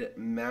Red,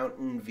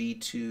 Mountain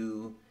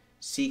V2,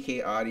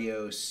 CK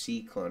Audio,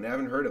 C-Clone. I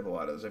haven't heard of a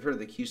lot of those. I've heard of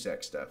the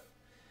Cusack stuff.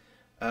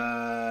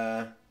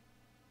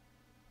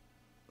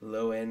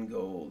 Low End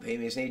Gold. Hey,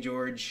 Mason. Hey,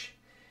 George.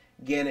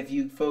 Again, if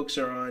you folks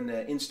are on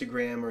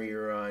Instagram or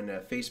you're on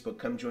Facebook,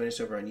 come join us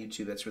over on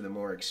YouTube. That's where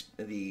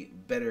the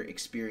better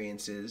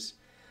experience is.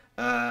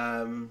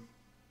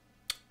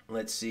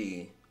 Let's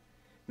see.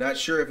 Not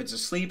sure if it's a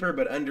sleeper,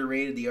 but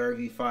underrated. The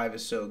RV5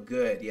 is so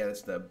good. Yeah,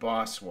 that's the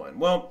Boss one.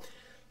 Well,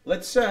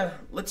 let's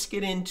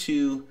get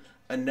into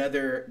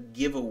another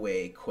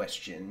giveaway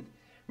question.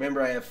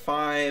 Remember, I have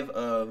 5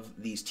 of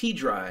these T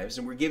drives,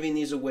 and we're giving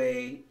these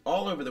away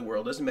all over the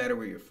world. Doesn't matter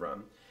where you're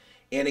from.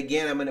 And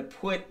again, I'm going to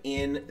put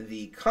in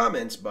the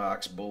comments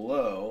box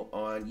below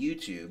on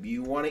YouTube.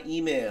 You want to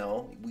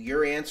email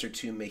your answer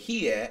to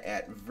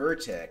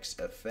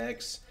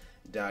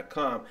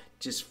Mejia@vertexeffects.com.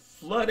 Just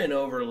flood and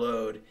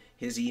overload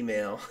his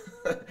email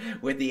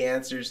with the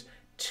answers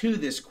to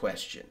this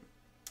question.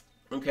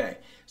 Okay,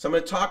 so I'm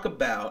going to talk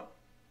about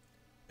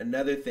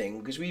another thing,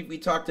 because we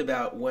talked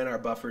about when our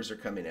buffers are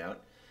coming out.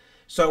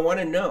 So I want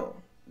to know,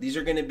 these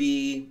are going to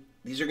be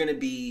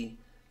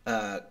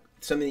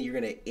something that you're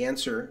going to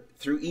answer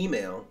through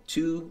email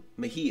to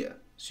Mejia.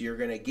 So you're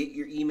going to get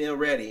your email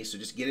ready. So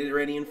just get it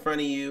ready in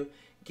front of you.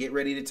 Get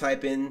ready to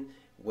type in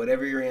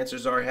whatever your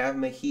answers are. Have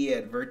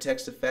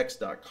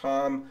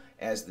Mejia@vertexeffects.com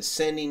as the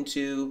sending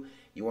to.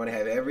 You want to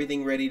have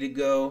everything ready to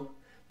go.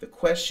 The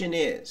question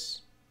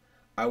is,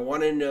 I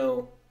want to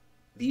know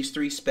these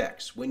 3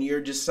 specs. When you're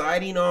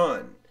deciding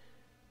on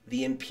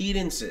the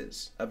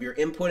impedances of your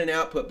input and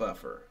output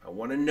buffer, I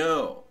want to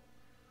know,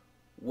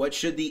 what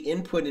should the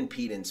input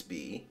impedance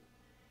be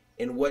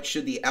and what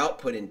should the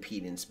output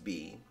impedance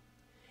be?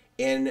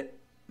 And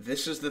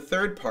this is the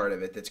third part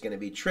of it that's going to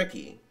be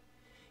tricky,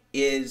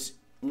 is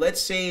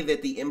let's say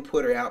that the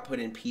input or output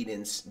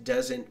impedance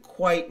doesn't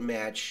quite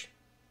match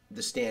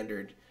the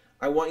standard.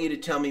 I want you to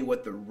tell me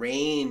what the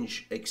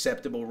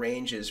acceptable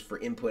range is for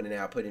input and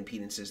output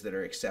impedances that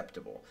are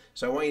acceptable.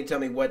 So I want you to tell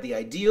me what the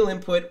ideal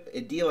input,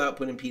 ideal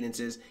output impedance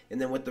is,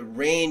 and then what the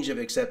range of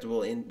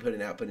acceptable input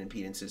and output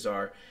impedances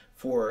are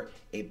for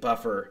a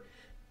buffer.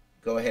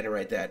 Go ahead and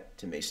write that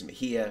to Mason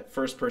Mejia.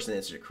 First person to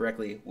answer it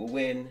correctly will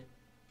win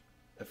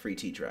a free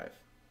T drive.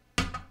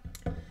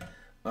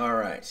 All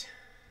right.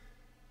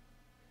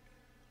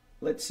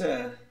 Let's,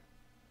 while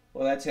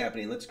that's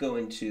happening, let's go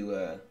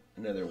into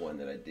another one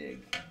that I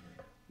dig.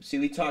 See,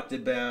 we talked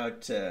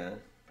about,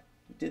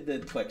 we did the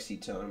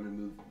Plexitone. I'm going to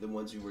move the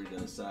ones we've already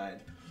done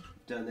aside.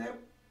 Done that.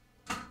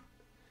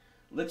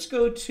 Let's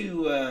go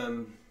to, I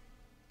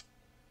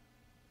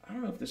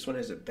don't know if this one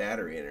has a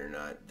battery in it or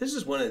not. This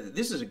is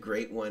this is a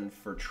great one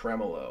for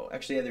tremolo.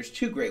 Actually, yeah, there's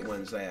two great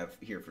ones I have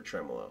here for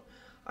tremolo.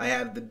 I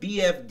have the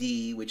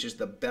BFD, which is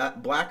the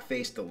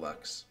Blackface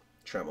Deluxe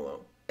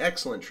tremolo.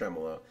 Excellent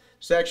tremolo.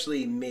 It's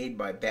actually made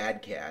by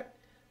Bad Cat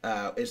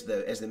as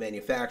the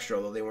manufacturer,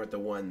 although they weren't the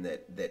one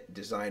that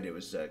designed it. It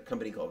was a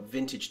company called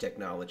Vintage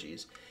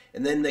Technologies.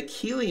 And then the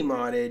Keeley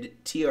modded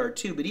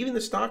TR2, but even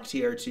the stock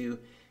TR2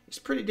 is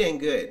pretty dang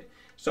good.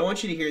 So I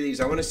want you to hear these.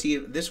 I want to see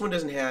if this one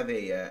doesn't have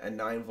a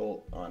 9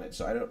 volt on it,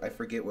 so I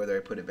forget whether I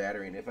put a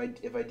battery in. If I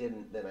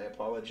didn't, then I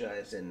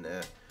apologize, and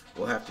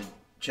we'll have to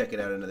check it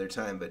out another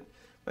time. But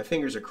my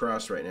fingers are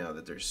crossed right now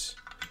that there's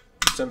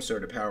some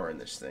sort of power in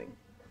this thing.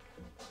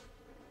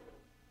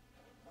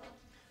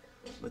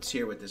 Let's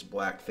hear what this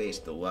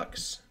Blackface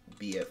Deluxe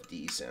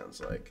BFD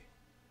sounds like.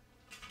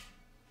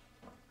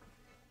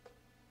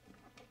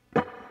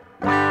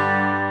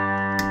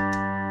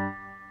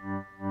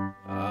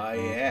 Oh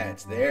yeah,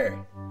 it's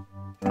there.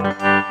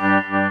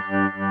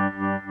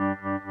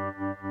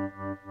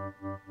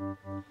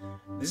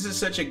 This is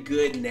such a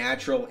good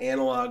natural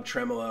analog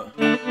tremolo.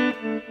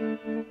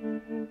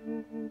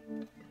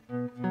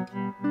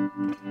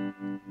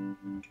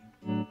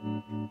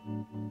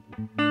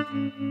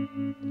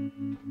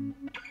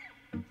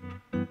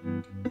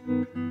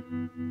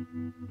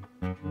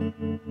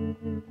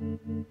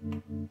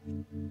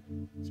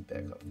 Let's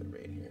back off the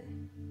rate here.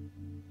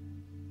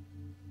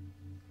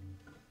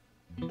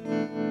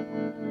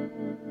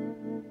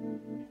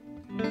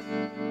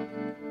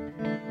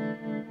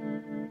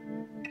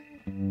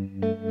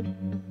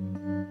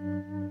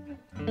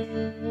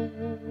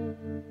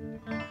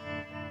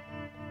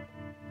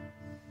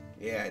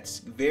 Yeah, it's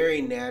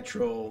very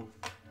natural.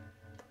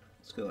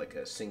 Let's go like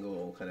a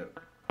single kind of.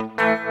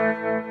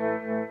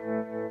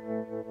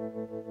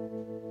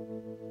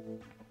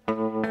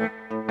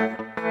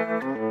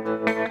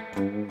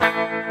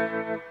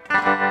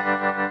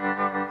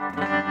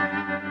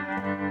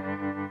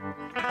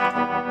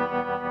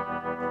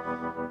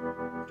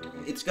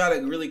 It's got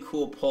a really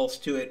cool pulse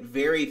to it,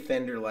 very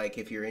Fender-like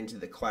if you're into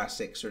the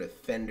classic sort of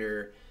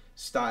Fender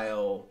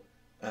style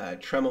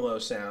tremolo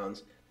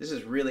sounds. This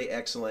is really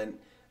excellent.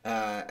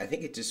 I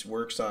think it just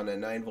works on a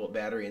 9 volt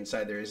battery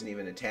inside. There isn't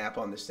even a tap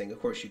on this thing. Of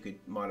course, you could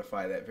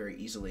modify that very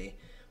easily.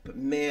 But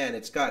man,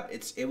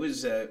 it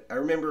was. I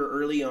remember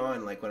early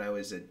on, like when I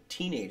was a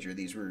teenager,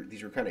 these were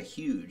kind of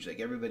huge. Like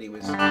everybody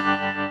was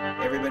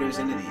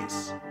into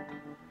these.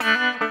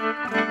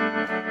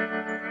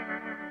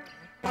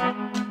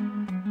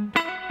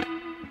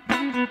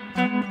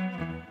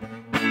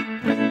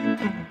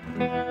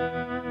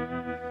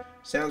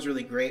 Sounds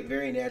really great,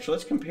 very natural.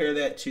 Let's compare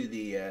that to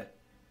the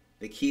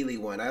Keeley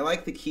one. I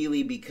like the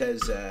Keeley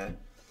because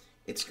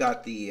it's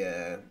got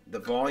the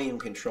volume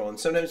control, and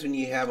sometimes when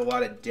you have a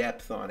lot of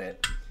depth on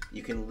it,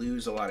 you can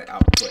lose a lot of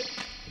output.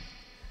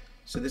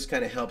 So this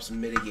kind of helps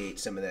mitigate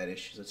some of that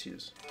issue. Let's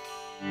use.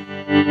 You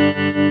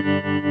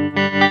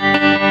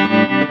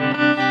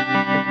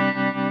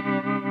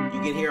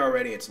can hear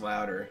already it's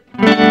louder.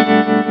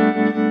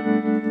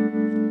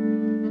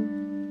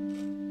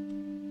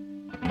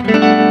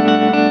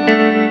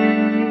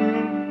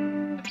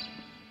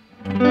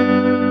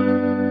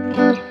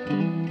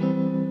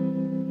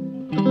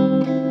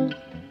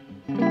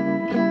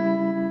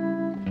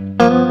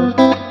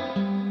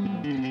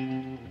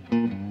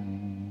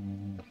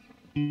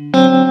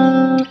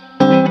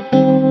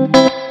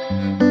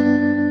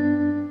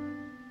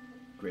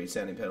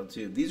 Sounding pedal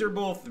tube. These are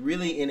both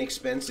really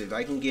inexpensive.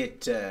 I can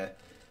get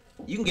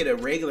you can get a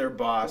regular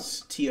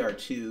Boss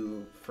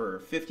TR2 for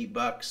 50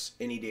 bucks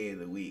any day of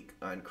the week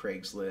on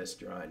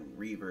Craigslist or on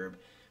Reverb.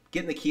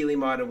 Getting the Keeley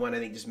modded one I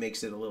think just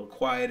makes it a little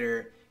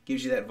quieter,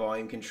 gives you that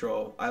volume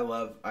control. I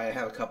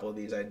have a couple of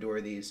these, I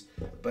adore these,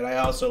 but I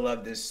also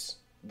love this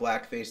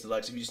Blackface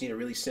Deluxe. If you just need a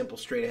really simple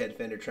straight ahead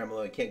Fender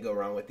tremolo, you can't go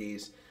wrong with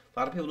these. A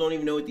lot of people don't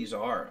even know what these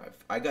are.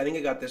 I think I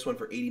got this one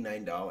for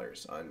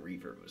 $89 on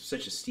Reverb. It was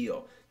such a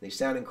steal. They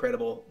sound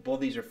incredible. Both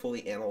these are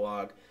fully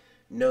analog.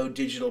 No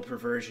digital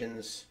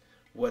perversions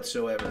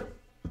whatsoever.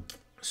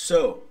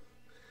 So,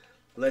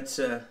 let's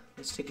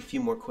take a few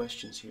more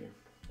questions here.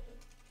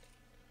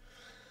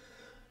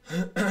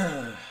 And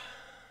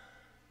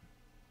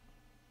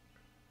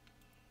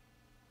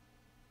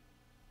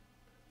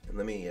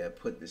let me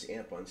put this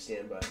amp on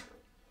standby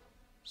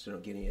so I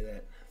don't get any of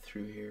that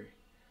through here.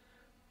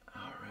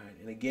 All right,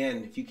 and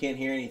again, if you can't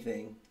hear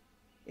anything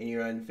and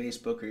you're on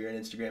Facebook or you're on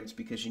Instagram, it's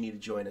because you need to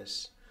join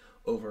us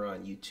over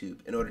on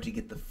YouTube in order to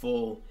get the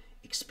full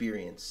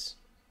experience.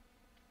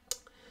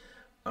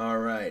 All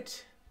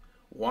right,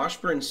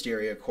 Washburn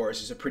stereo, of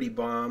course, is a pretty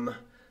bomb.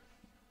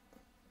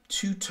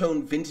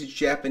 Two-tone vintage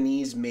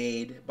Japanese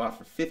made, bought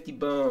for 50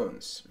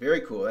 bones.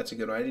 Very cool, that's a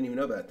good one. I didn't even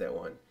know about that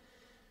one.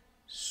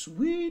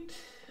 Sweet.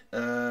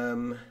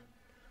 Let's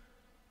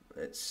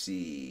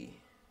see.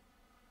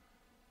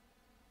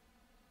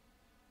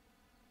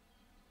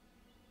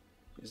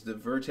 Is the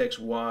Vertex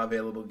wah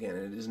available again?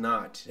 It is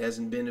not. It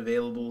hasn't been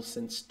available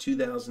since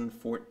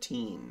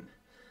 2014.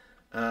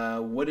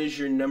 What is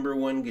your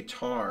 #1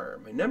 guitar?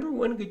 My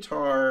 #1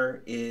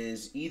 guitar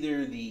is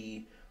either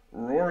the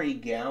Rory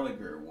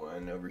Gallagher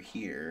one over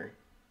here.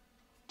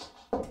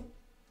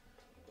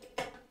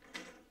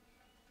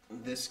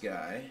 This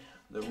guy,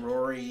 the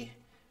Rory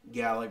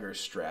Gallagher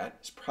Strat,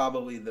 is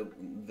probably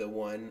the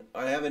one.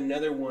 I have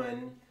another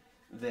one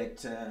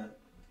that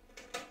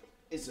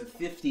is a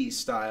 50s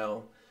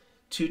style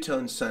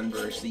two-tone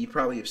sunburst that you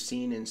probably have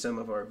seen in some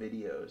of our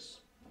videos.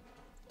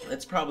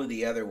 That's probably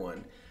the other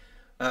one.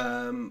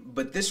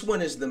 But this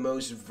one is the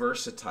most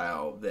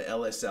versatile, the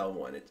LSL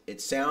one.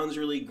 It sounds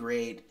really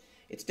great.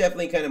 It's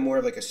definitely kind of more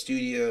of like a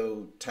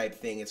studio type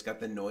thing. It's got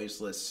the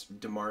noiseless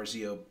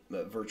DiMarzio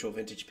virtual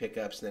vintage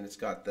pickups, and then it's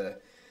got the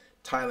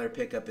Tyler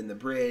pickup in the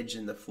bridge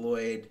and the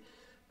Floyd.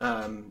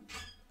 I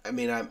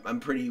mean,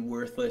 I'm pretty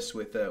worthless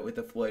with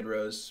the Floyd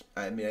Rose.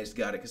 I mean, I just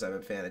got it because I'm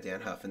a fan of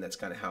Dan Huff, and that's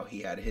kind of how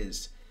he had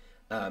his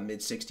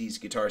mid-60s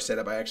guitar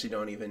setup. I actually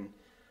don't even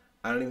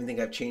think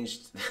I've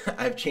changed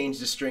I've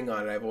changed the string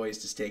on it. I've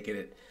always just taken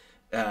it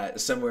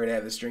somewhere to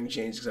have the string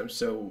changed because I'm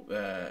so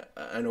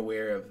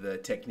unaware of the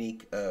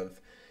technique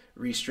of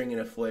restringing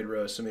a Floyd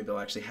Rose. So maybe I'll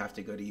actually have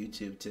to go to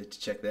YouTube to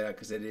check that out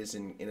because it is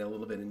in a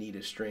little bit of need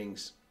of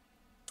strings.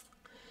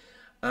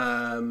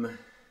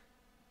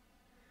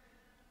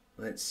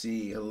 Let's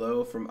see.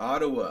 Hello from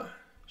Ottawa,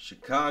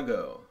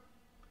 Chicago.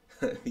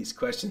 These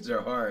questions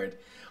are hard.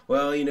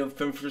 Well, you know,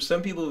 for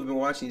some people who've been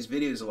watching these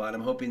videos a lot,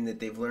 I'm hoping that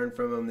they've learned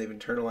from them, they've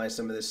internalized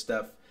some of this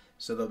stuff,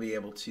 so they'll be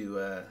able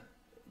to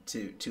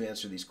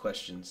answer these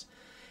questions.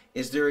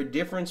 Is there a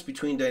difference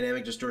between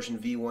dynamic distortion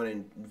V1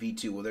 and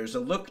V2? Well, there's a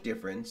look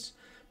difference,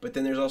 but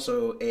then there's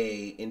also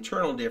a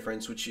internal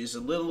difference, which is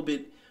a little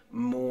bit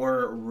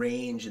more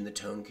range in the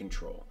tone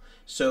control.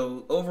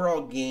 So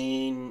overall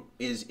gain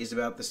is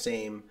about the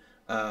same,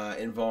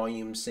 and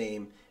volume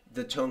same.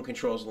 The tone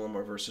control is a little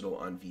more versatile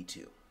on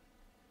V2,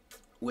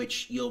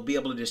 which you'll be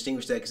able to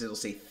distinguish that because it'll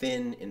say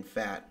thin and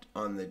fat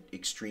on the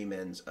extreme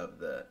ends of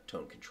the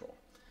tone control.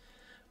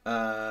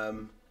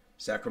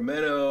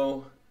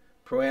 Sacramento,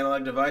 Pro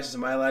Analog Devices,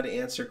 am I allowed to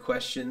answer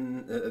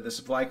the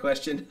supply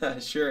question?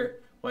 Sure,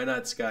 why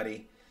not,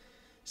 Scotty?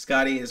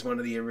 Scotty is one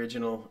of the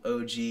original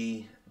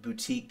OG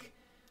boutique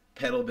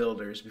pedal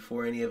builders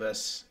before any of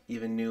us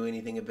even knew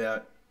anything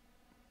about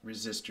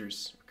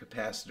resistors,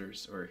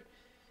 capacitors, or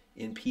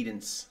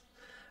impedance.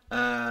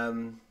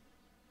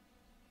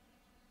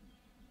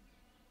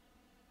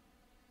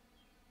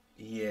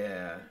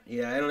 Yeah,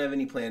 I don't have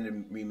any plan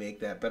to remake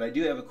that, but I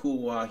do have a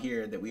cool wah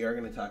here that we are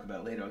going to talk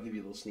about later. I'll give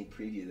you a little sneak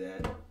preview of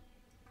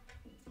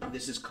that.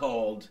 This is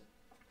called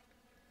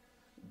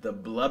the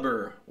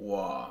Blubber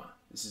wah.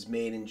 This is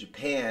made in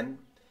Japan.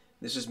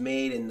 This was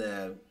made in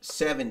the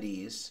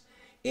 70s,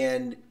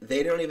 and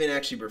they don't even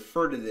actually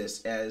refer to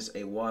this as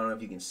a wah. I don't know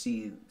if you can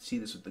see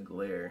this with the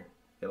glare.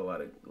 Got a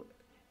lot of.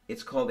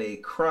 It's called a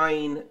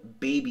crying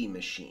baby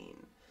machine.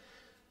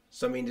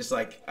 So I mean,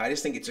 I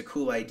just think it's a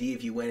cool idea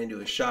if you went into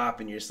a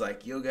shop and you're just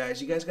like, yo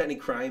guys, you guys got any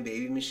crying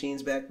baby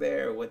machines back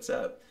there? Or what's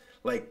up?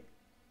 Like,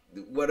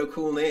 what a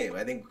cool name.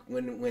 I think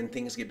when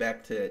things get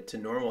back to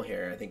normal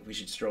here, I think we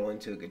should stroll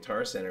into a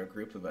Guitar Center, a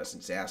group of us,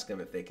 and just ask them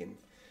if they can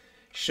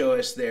show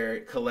us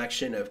their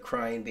collection of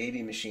crying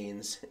baby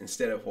machines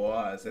instead of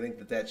wahs. I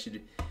think that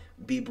should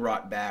be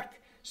brought back.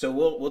 So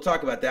we'll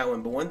talk about that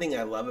one. But one thing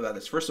I love about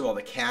this, first of all,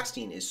 the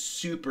casting is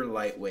super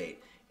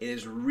lightweight. It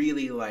is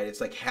really light.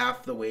 It's like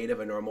half the weight of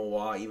a normal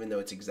wah, even though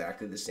it's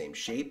exactly the same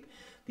shape.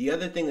 The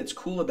other thing that's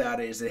cool about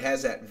it is it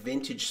has that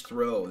vintage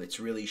throw that's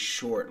really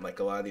short, like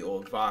a lot of the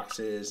old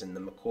Voxes and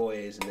the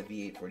McCoys and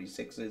the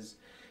V846s.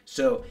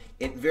 So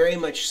it very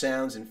much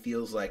sounds and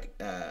feels like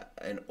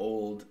an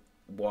old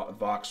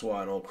Vox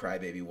wah, an old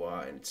Crybaby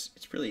wah, and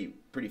it's pretty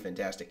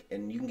fantastic.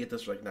 And you can get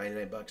those for like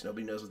 99 bucks.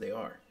 Nobody knows what they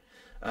are.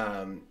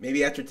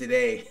 Maybe after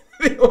today,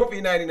 they won't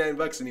be 99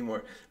 bucks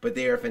anymore, but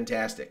they are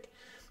fantastic.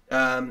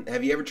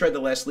 Have you ever tried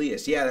the Les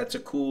Leas? Yeah, that's a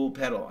cool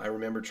pedal. I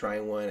remember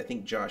trying one. I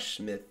think Josh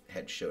Smith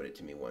had showed it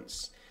to me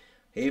once.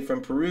 Hey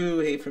from Peru.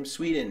 Hey from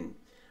Sweden.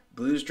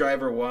 Blues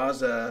Driver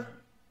Waza,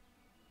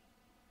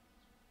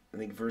 I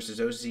think,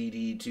 versus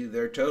OCD2.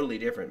 They're totally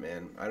different,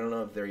 man. I don't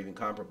know if they're even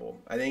comparable.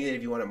 I think that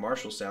if you want a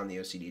Marshall sound, the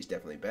OCD is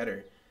definitely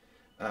better.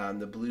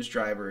 The Blues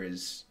Driver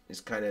is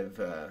kind of...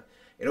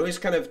 it always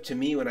kind of, to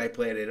me, when I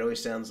play it, it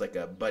always sounds like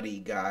a Buddy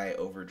Guy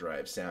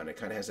Overdrive sound. It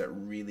kind of has that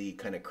really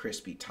kind of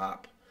crispy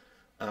top.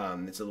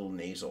 It's a little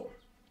nasal,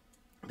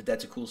 but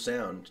that's a cool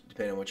sound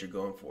depending on what you're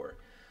going for.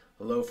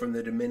 Hello from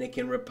the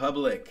Dominican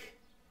Republic.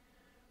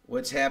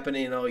 What's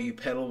happening, all you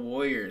pedal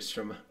warriors?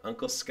 From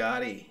Uncle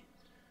Scotty.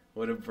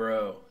 What a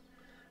bro.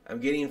 I'm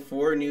getting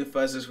 4 new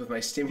fuzzes with my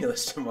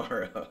stimulus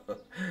tomorrow.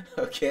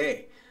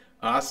 Okay,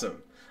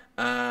 awesome.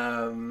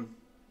 Oh,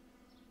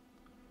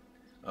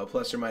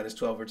 plus or minus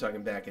 12, we're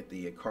talking back at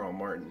the Carl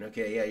Martin.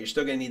 Okay, yeah, you're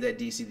still going to need that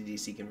DC to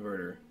DC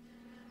converter.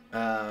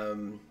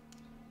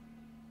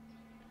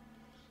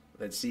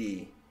 Let's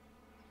see.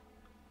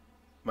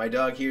 My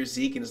dog hears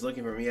Zeke and is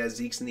looking for me. Yeah,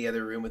 Zeke's in the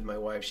other room with my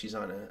wife. She's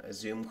on a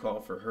Zoom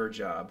call for her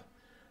job.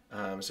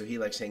 So he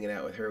likes hanging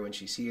out with her when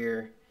she's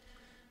here.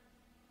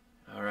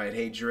 All right.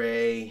 Hey,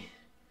 Dre.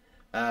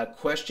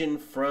 Question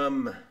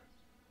from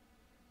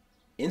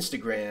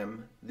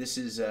Instagram. This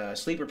is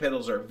sleeper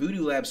pedals are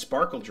Voodoo Lab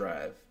Sparkle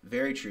Drive.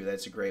 Very true.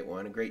 That's a great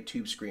one. A great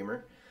tube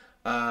screamer.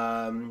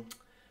 Ibanez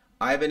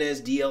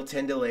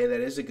DL10 delay.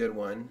 That is a good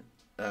one.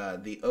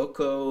 The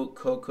Oko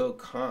Coco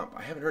Comp.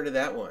 I haven't heard of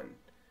that one.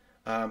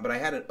 But I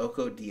had an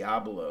Oko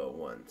Diablo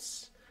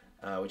once,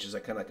 which is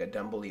kind of like a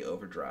Dumbley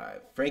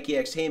overdrive. Frankie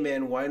X, hey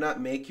man, why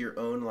not make your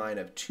own line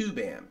of tube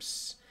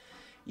amps?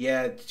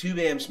 Yeah, tube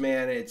amps,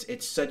 man,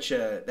 it's such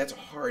that's a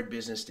hard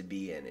business to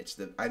be in.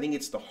 I think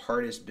it's the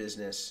hardest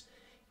business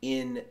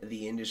in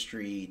the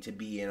industry to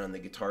be in on the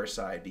guitar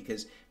side,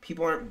 because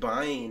people aren't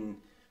buying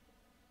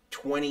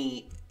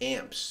 20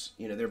 amps.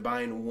 You know, they're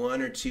buying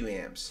 1 or 2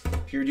 amps.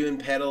 If you're doing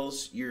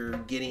pedals, you're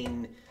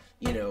getting,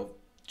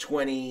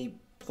 20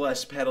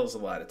 plus pedals a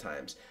lot of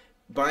times.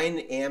 Buying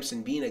amps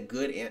and being a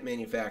good amp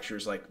manufacturer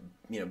is like,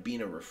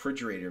 being a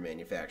refrigerator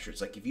manufacturer.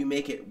 It's like if you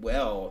make it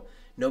well,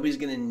 nobody's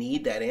going to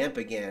need that amp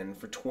again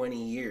for 20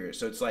 years.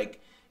 So it's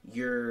like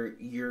you're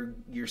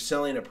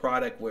selling a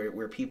product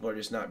where people are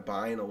just not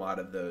buying a lot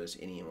of those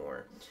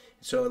anymore.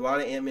 So a lot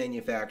of amp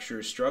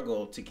manufacturers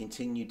struggle to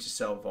continue to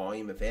sell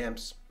volume of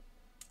amps.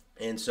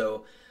 And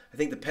so I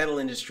think the pedal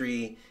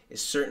industry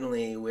is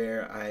certainly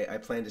where I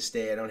plan to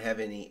stay. I don't have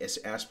any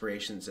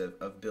aspirations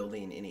of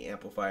building any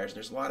amplifiers. And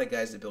there's a lot of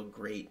guys that build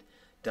great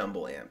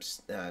Dumble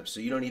amps. So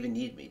you don't even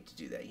need me to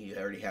do that. You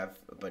already have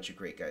a bunch of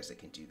great guys that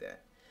can do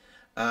that.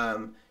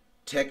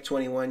 Tech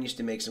 21 used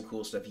to make some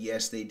cool stuff.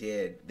 Yes, they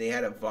did. They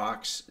had a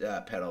Vox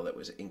pedal that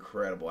was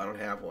incredible. I don't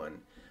have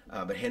one.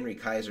 But Henry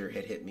Kaiser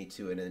had hit me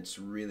to it, and it's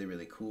really,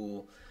 really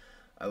cool.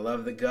 I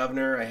love the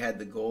Guv'nor. I had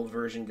the gold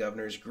version.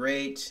 Guv'nor's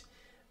great.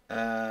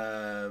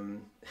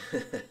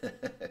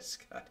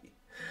 Scotty.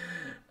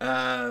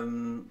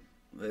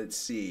 Let's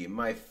see.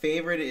 My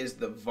favorite is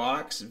the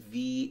Vox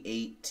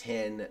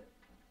V810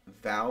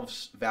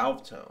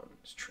 valve tone.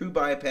 It's true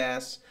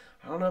bypass.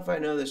 I don't know if I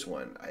know this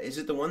one. Is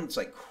it the one that's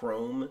like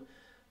chrome?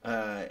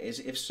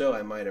 If so,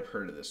 I might have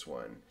heard of this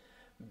one.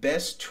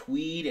 Best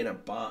tweed in a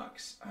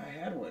box. I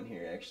had one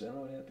here actually. I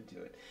don't know what happened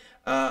to it.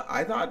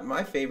 I thought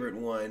my favorite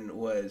one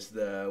was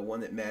the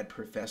one that Mad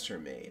Professor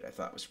made. I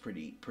thought was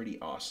pretty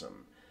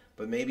awesome.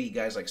 But maybe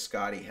guys like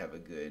Scotty have a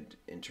good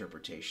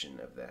interpretation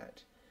of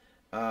that.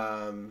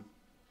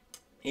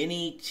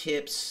 Any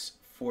tips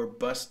for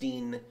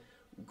busting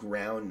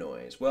ground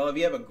noise? Well, if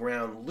you have a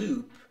ground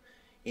loop,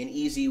 an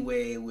easy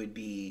way would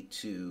be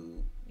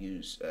to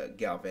use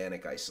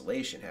galvanic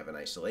isolation, have an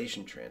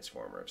isolation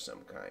transformer of some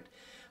kind.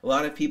 A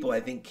lot of people,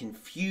 I think,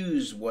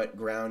 confuse what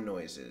ground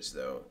noise is,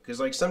 though. Because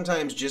like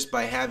sometimes just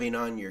by having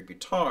on your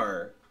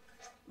guitar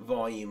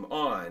volume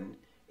on,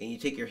 and you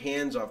take your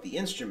hands off the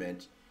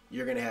instrument,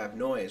 you're going to have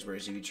noise,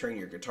 whereas if you turn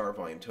your guitar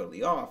volume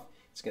totally off,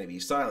 it's going to be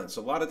silent.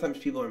 So a lot of times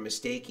people are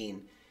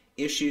mistaking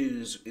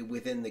issues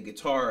within the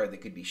guitar that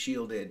could be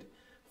shielded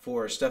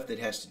for stuff that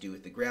has to do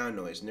with the ground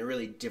noise, and they're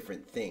really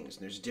different things.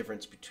 And there's a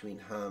difference between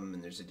hum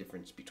and there's a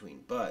difference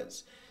between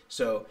buzz.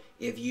 So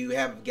if you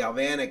have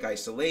galvanic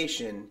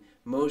isolation,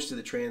 most of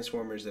the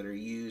transformers that are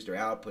used are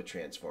output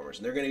transformers,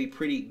 and they're going to be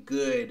pretty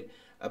good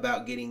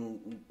about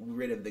getting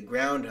rid of the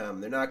ground hum.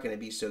 They're not going to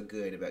be so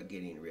good about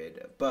getting rid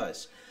of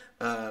buzz.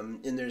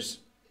 And there's,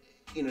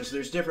 so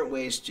there's different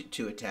ways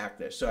to attack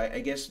this. So I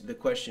guess the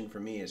question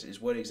for me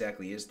is what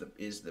exactly is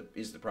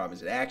the problem?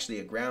 Is it actually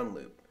a ground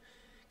loop?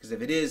 Because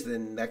if it is,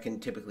 then that can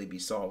typically be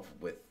solved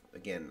with,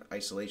 again,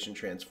 isolation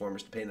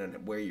transformers, depending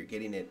on where you're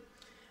getting it.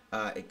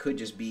 It could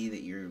just be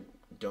that you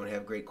don't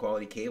have great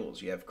quality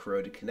cables. You have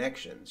corroded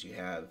connections. You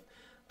have,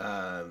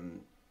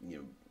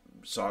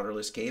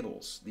 solderless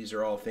cables. These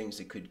are all things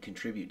that could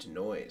contribute to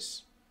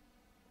noise.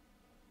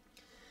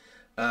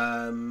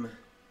 Can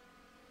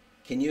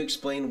you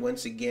explain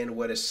once again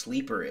what a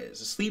sleeper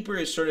is? A sleeper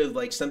is sort of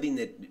like something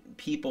that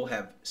people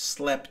have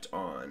slept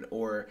on,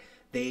 or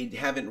they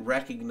haven't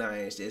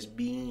recognized as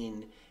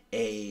being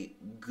a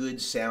good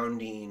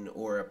sounding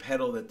or a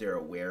pedal that they're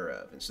aware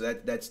of. And so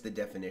that's the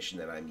definition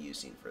that I'm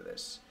using for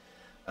this.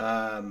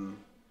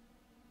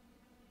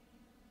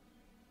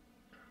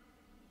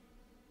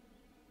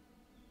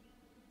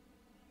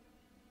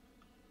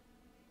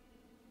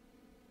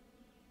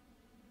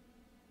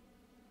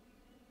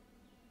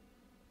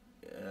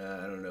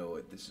 I don't know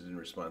what this is in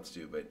response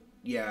to, but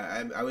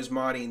yeah, I was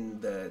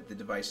modding the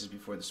devices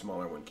before the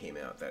smaller one came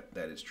out.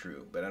 That is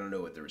true, but I don't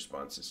know what the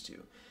response is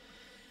to.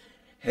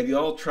 Have you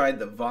all tried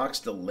the Vox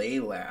Delay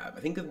Lab?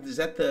 I think is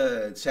that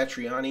the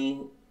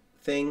Satriani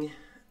thing?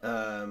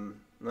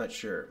 Not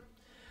sure.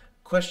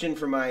 Question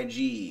from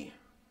IG.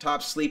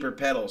 Top sleeper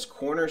pedals,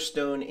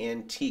 Cornerstone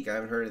Antique. I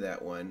haven't heard of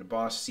that one.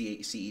 Boss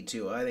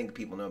CE2. I think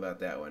people know about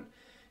that one.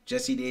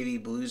 Jesse Davey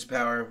Blues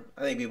Power.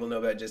 I think people know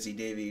about Jesse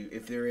Davey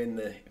if they're in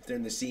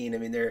the scene. I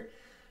mean,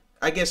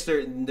 I guess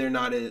they're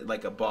not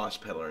like a Boss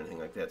pedal or anything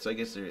like that. So I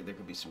guess there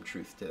could be some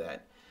truth to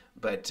that.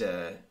 But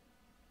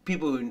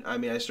people who,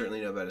 I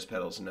certainly know about his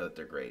pedals and know that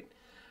they're great.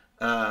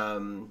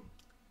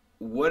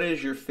 What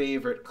is your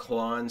favorite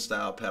Klon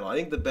style pedal? I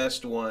think the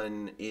best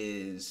one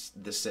is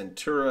the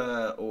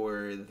Centura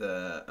or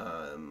the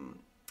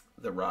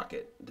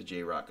Rocket, the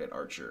J Rocket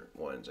Archer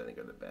ones. I think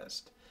are the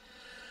best.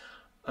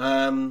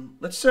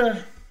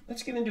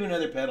 Let's get into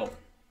another pedal.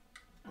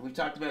 We've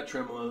talked about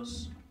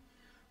tremolos.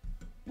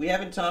 We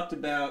haven't talked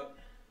about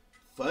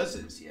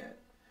fuzzes yet.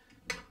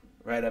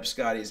 Right up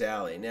Scotty's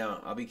alley.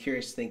 Now, I'll be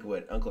curious to think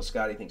what Uncle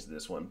Scotty thinks of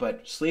this one.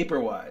 But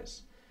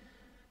sleeper-wise,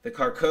 the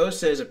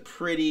Carcosa is a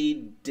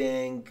pretty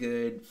dang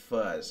good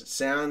fuzz. It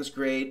sounds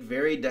great,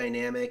 very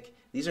dynamic.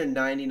 These are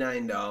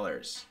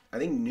 $99. I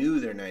think new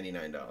they're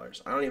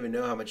 $99. I don't even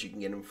know how much you can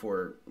get them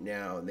for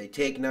now. They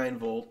take 9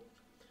 volt,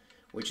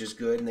 which is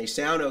good, and they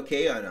sound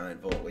okay on 9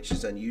 volt, which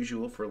is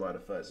unusual for a lot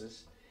of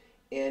fuzzes.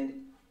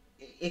 And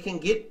it can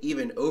get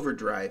even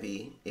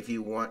overdrivey if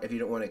you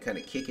don't want to kind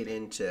of kick it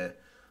into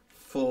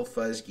full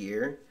fuzz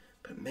gear.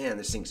 But man,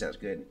 this thing sounds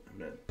good. I'm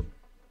gonna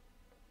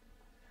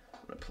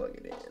plug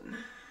it in.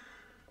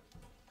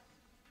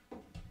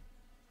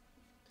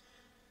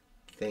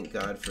 Thank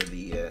God for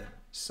the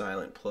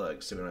silent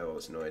plug, so we don't have all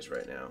this noise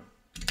right now.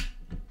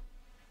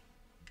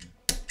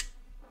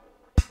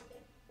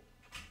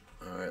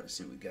 All right, let's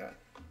see what we got.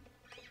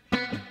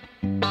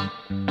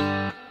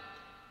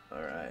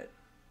 All right.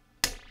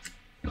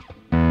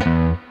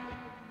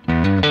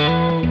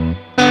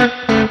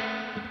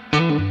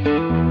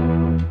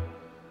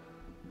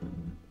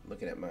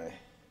 Looking at my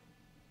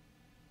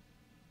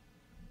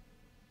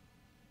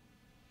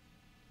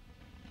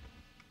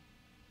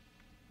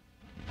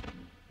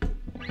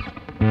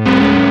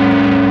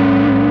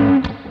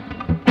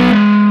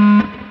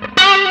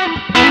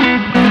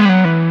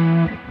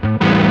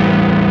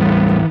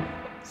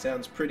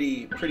sounds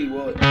pretty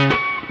well.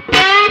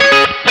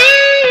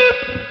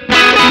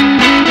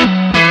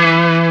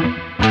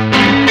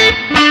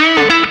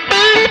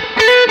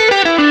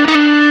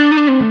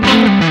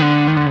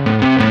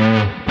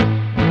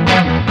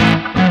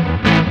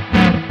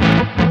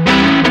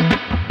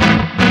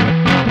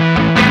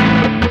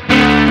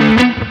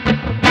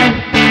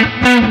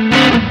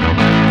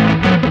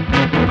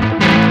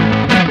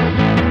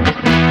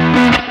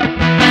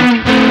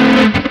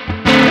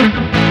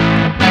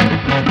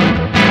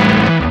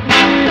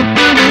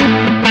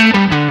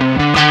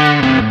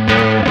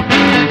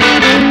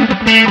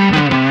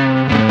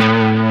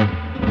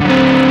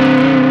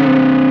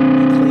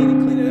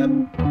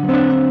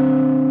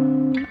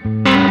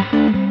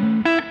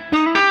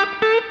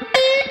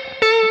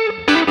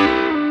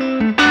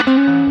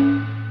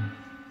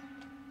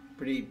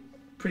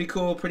 Pretty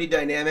cool, pretty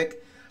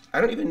dynamic. I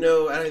don't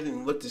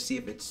even look to see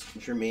if it's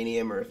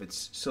germanium or if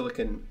it's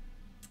silicon,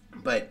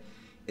 but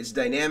it's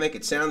dynamic.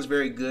 It sounds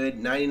very good.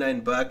 99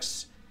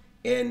 bucks,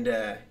 and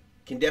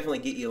can definitely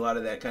get you a lot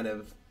of that kind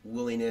of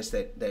woolliness,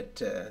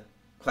 that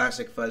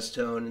classic fuzz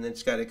tone. And then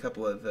it's got a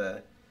couple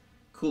of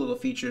cool little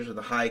features with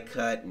a high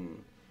cut,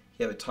 and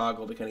you have a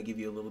toggle to kind of give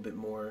you a little bit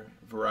more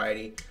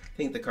variety. I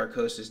think the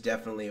Carcosa is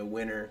definitely a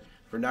winner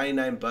for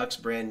 99 bucks,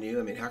 brand new.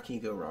 I mean, how can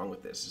you go wrong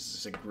with this? This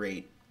is a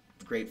great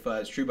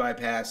fuzz. True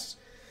bypass.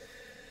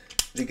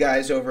 The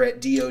guys over at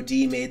DOD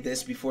made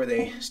this before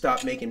they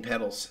stopped making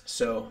pedals.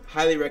 So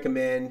highly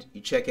recommend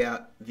you check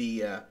out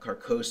the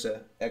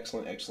Carcosa.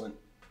 Excellent.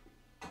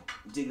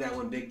 Dig that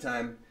one big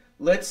time.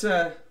 Let's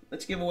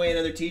give away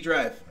another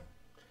T-Drive.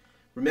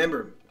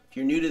 Remember, if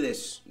you're new to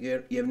this,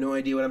 you have no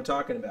idea what I'm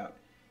talking about.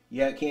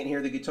 You can't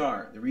hear the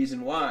guitar. The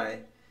reason why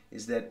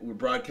is that we're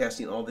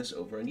broadcasting all this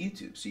over on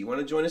YouTube. So you want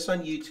to join us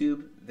on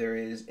YouTube, there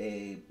is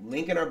a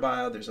link in our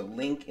bio, there's a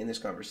link in this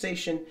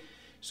conversation.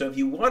 So if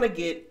you want to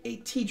get a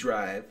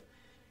T-Drive,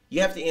 you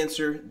have to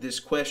answer this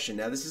question.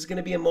 Now this is going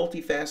to be a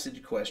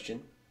multifaceted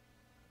question,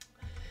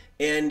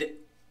 and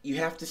you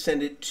have to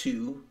send it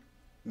to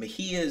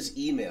Mejia's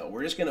email.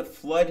 We're just going to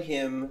flood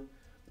him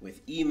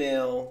with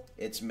email.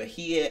 It's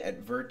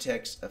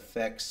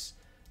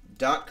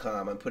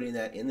mejia@vertexeffects.com. I'm putting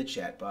that in the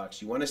chat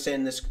box. You want to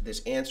send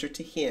this answer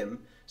to him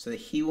so that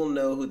he will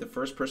know who the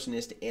first person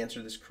is to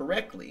answer this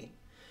correctly.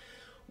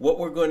 What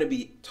we're going to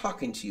be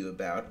talking to you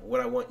about, what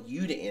I want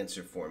you to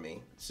answer for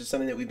me. This is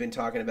something that we've been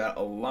talking about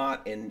a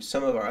lot in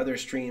some of our other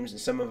streams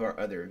and some of our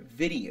other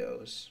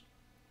videos.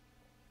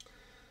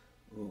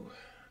 Ooh,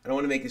 I don't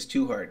want to make this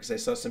too hard because I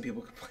saw some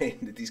people complain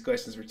that these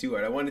questions were too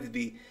hard. I want it to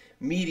be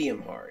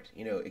medium hard,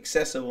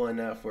 accessible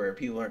enough where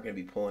people aren't going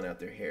to be pulling out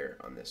their hair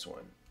on this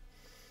one.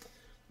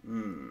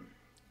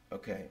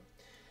 Okay.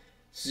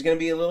 This is going to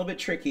be a little bit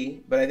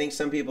tricky, but I think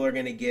some people are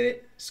going to get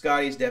it.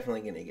 Scotty's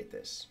definitely going to get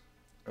this.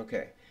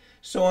 Okay.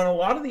 So on a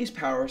lot of these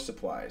power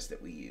supplies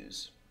that we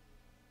use,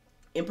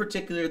 in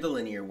particular the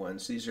linear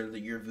ones, these are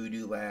your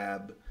Voodoo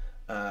Lab,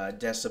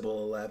 Decibel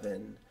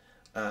 11,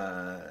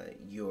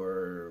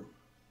 your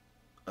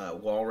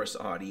Walrus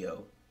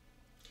Audio.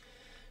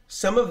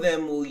 Some of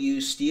them will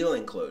use steel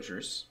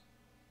enclosures.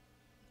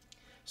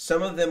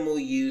 Some of them will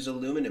use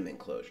aluminum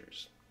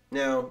enclosures.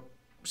 Now,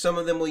 some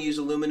of them will use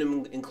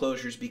aluminum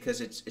enclosures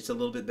because it's a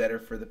little bit better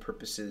for the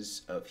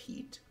purposes of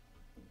heat.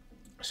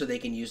 So they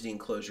can use the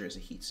enclosure as a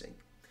heat sink.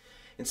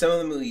 And some of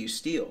them will use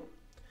steel.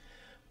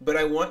 But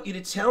I want you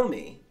to tell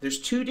me, there's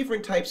two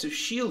different types of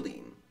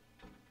shielding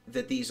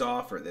that these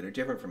offer that are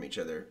different from each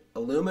other.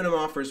 Aluminum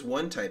offers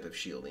one type of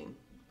shielding.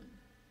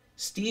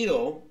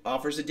 Steel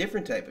offers a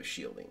different type of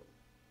shielding.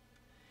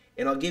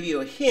 And I'll give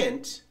you a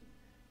hint.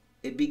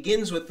 It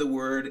begins with the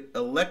word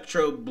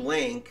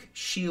electroblank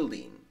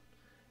shielding.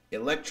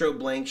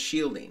 Electroblank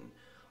shielding.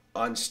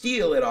 On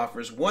steel, it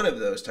offers one of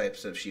those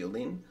types of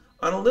shielding.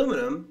 On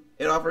aluminum,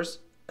 it offers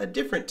a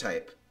different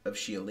type of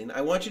shielding.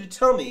 I want you to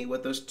tell me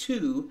what those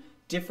two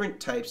different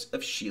types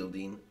of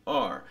shielding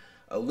are.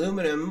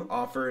 Aluminum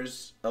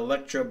offers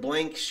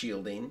electroblank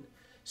shielding.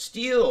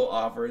 Steel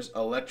offers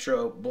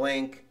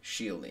electroblank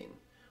shielding.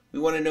 We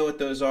want to know what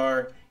those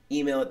are.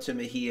 Email it to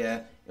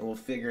Mejia, and we'll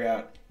figure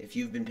out if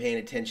you've been paying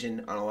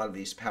attention on a lot of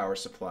these power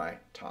supply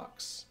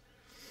talks.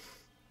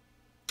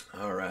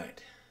 All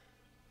right.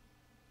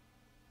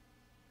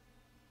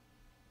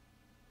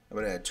 I'm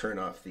going to turn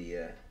off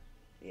the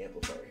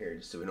amplifier here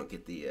just so we don't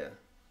get the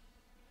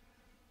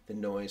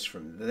noise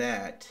from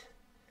that.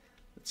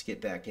 Let's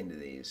get back into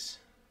these.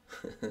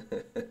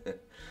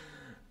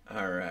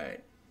 All right.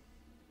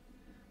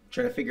 I'm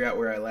trying to figure out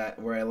where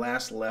I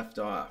last left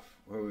off.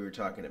 What we were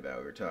talking about.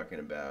 We were talking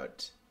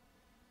about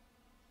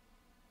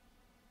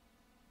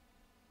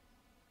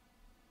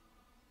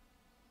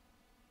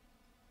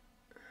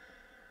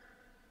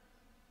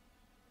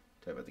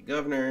the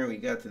Guv'nor. We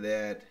got to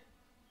that.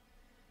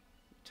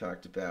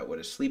 Talked about what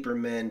a sleeper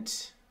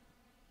meant.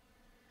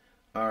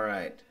 All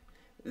right.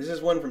 This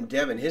is one from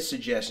Devin. His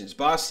suggestions.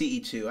 Boss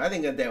CE2. I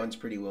think that one's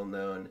pretty well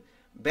known.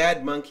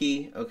 Bad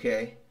Monkey.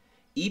 Okay.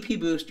 EP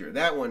Booster.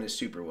 That one is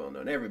super well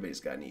known. Everybody's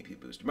got an EP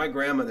Booster. My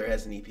grandmother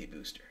has an EP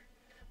Booster.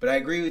 But I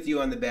agree with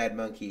you on the Bad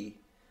Monkey.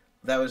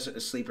 That was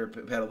a sleeper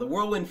pedal. The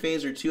Whirlwind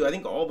Phaser too. I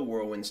think all the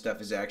Whirlwind stuff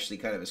is actually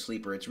kind of a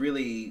sleeper. It's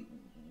really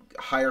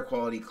higher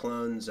quality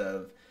clones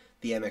of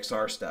the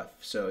MXR stuff.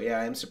 So yeah,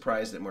 I'm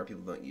surprised that more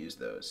people don't use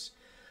those.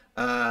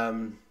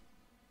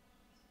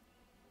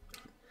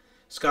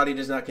 Scotty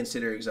does not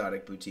consider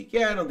Exotic boutique.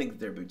 Yeah, I don't think that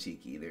they're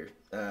boutique either.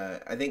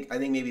 I think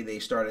maybe they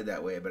started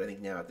that way, but I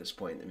think now at this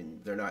point, I mean,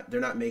 they're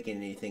not making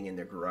anything in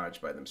their garage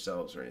by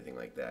themselves or anything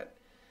like that.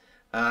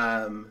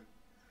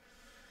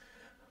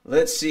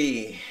 Let's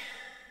see.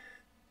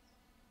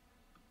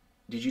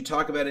 Did you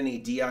talk about any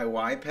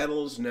DIY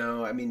pedals?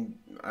 No, I mean,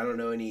 I don't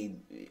know any.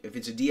 If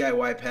it's a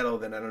DIY pedal,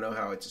 then I don't know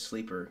how it's a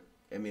sleeper.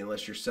 I mean,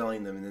 unless you're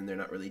selling them and then they're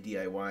not really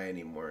DIY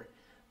anymore.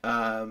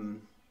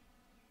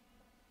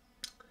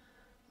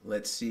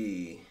 Let's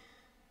see.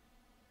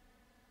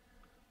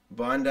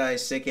 Bondi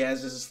Sick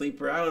As is a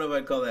sleeper. I don't know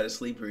if I'd call that a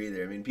sleeper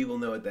either. I mean, people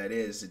know what that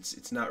is.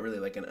 It's not really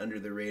like an under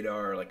the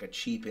radar or like a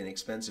cheap and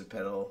expensive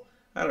pedal.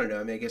 I don't know.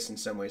 I mean, I guess in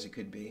some ways it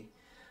could be.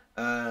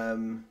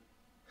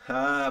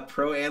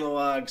 Pro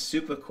Analog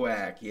Super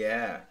Quack.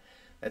 Yeah,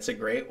 that's a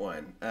great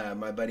one.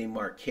 My buddy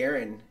Mark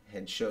Karen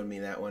had showed me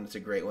that one. It's a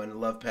great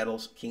one. Love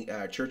Pedals,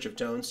 Church of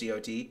Tone,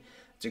 COT.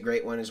 It's a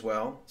great one as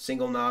well.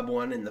 Single knob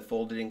one and the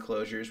folded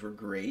enclosures were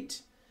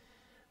great.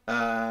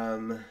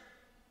 I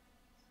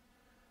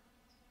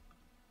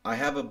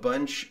have a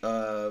bunch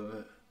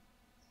of,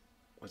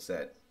 what's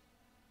that?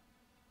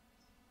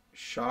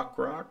 Shock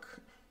Rock?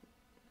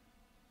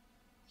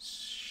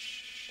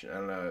 I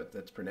don't know if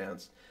that's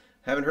pronounced.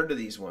 Haven't heard of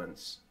these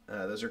ones.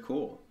 Those are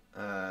cool.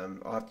 I'll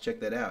have to check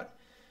that out.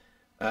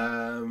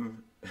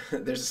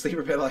 There's a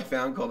sleeper pedal I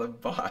found called a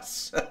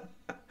Boss.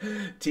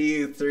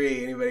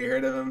 TU3. Anybody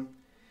heard of them?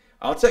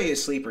 I'll tell you a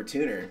sleeper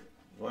tuner.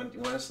 You want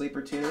a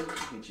sleeper tuner?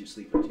 I'll get you a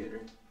sleeper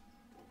tuner.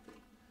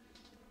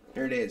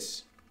 Here it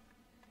is.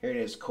 Here it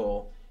is,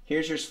 Cole.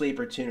 Here's your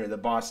sleeper tuner, the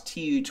Boss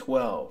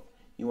TU12.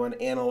 You want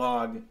an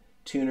analog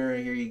tuner?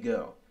 Here you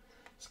go.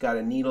 It's got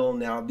a needle.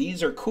 Now,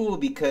 these are cool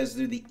because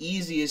they're the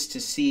easiest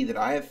to see that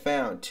I have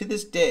found to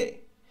this day.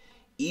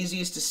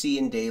 Easiest to see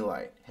in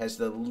daylight. Has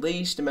the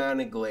least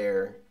amount of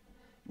glare.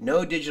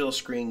 No digital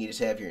screen. You just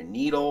have your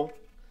needle.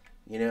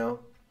 You know,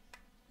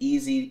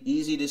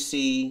 easy to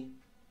see.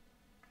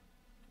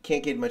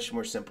 Can't get much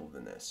more simple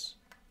than this.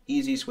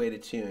 Easiest way to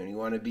tune. You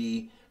want to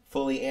be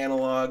fully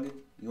analog.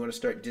 You want to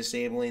start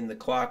disabling the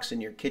clocks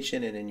in your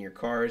kitchen and in your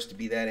cars to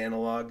be that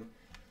analog.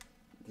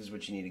 This is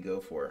what you need to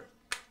go for.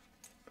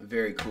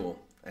 Very cool.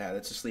 Yeah,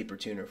 that's a sleeper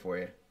tuner for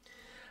you.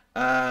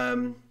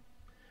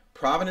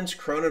 Providence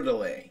chrono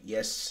delay.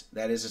 Yes,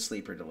 that is a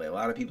sleeper delay. A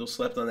lot of people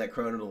slept on that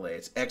chrono delay.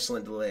 It's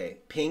excellent delay.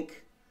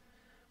 Pink,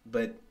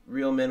 but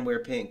real men wear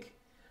pink.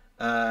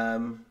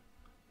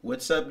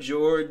 What's up,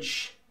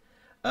 George?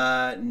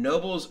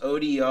 Noble's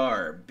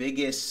ODR,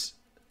 biggest,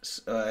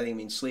 I think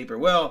means sleeper.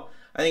 Well,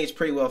 I think it's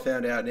pretty well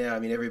found out now. I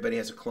mean, everybody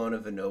has a clone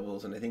of the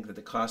Nobles, and I think that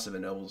the cost of a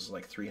Nobles is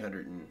like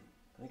 300 and,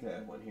 I think I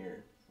have one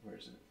here. Where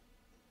is it?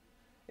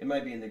 It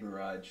might be in the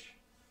garage.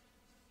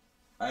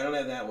 I don't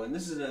have that one.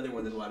 This is another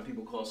one that a lot of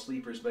people call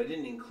sleepers, but I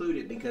didn't include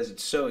it because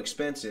it's so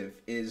expensive,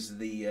 is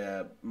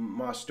the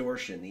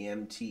Mostortion, the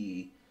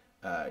MT,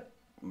 what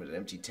is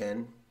it,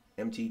 MT10?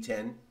 MT10.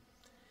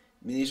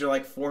 I mean, these are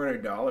like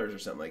 $400 or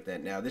something like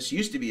that now. This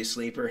used to be a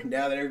sleeper.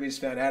 Now that everybody's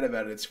found out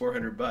about it, it's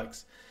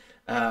 $400.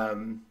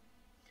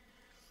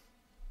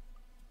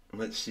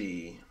 Let's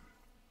see.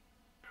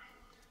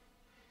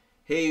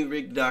 Hey,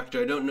 Rig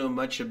Doctor, I don't know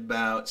much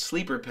about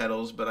sleeper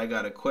pedals, but I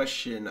got a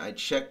question. I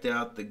checked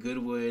out the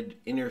Goodwood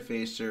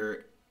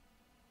interfacer.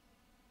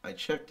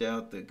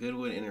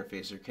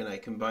 Can I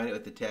combine it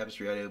with the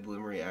Tapestry Audio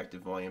Bloomery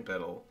active volume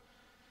pedal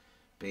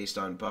based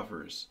on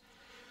buffers?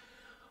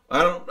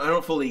 I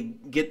don't fully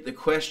get the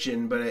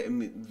question, but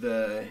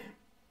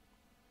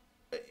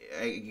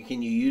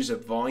can you use a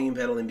volume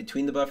pedal in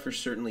between the buffers?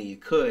 Certainly you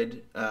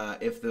could. I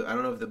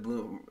don't know if the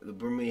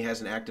Bloomery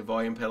has an active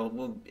volume pedal.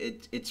 Well,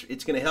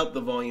 it's going to help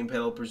the volume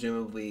pedal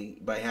presumably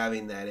by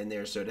having that in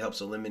there, so it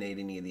helps eliminate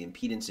any of the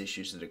impedance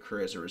issues that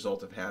occur as a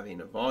result of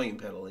having a volume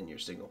pedal in your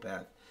signal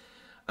path.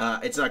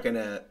 It's not going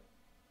to.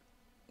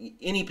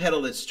 Any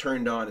pedal that's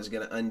turned on is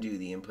going to undo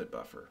the input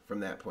buffer from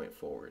that point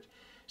forward.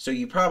 So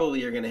you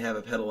probably are going to have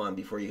a pedal on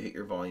before you hit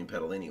your volume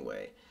pedal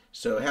anyway.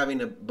 So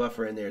having a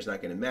buffer in there is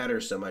not going to matter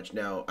so much.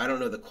 Now, I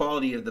don't know the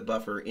quality of the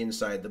buffer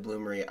inside the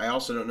Bloomery. I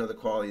also don't know the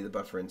quality of the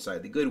buffer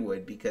inside the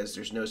Goodwood because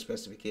there's no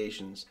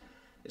specifications.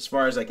 As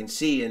far as I can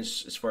see, and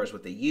as far as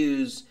what they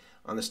use,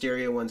 on the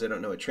stereo ones, I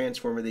don't know what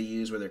transformer they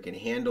use, whether it can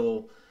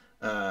handle,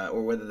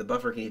 or whether the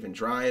buffer can even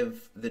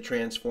drive the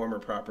transformer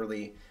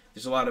properly.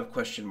 There's a lot of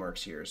question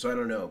marks here, so I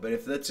don't know. But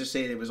if let's just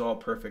say it was all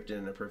perfect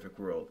and in a perfect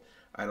world,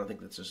 I don't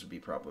think that this would be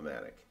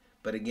problematic.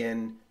 But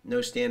again,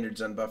 no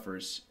standards on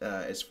buffers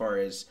as far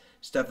as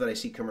stuff that I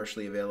see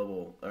commercially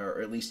available, or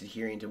at least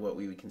adhering to what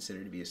we would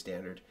consider to be a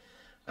standard.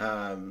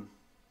 All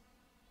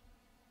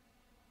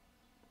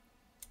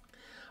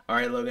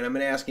right, Logan, I'm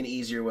going to ask an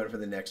easier one for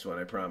the next one,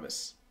 I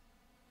promise.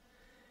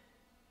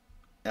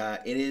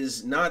 It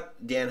is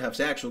not Dan Huff's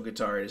actual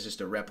guitar, it is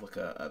just a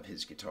replica of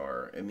his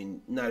guitar. I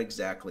mean, not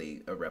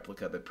exactly a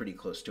replica, but pretty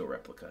close to a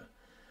replica.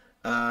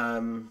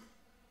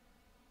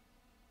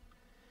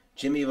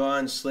 Jimmy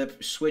Vaughn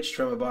switched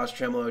from a Boss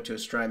Tremolo to a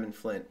Strymon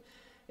Flint.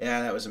 Yeah,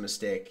 that was a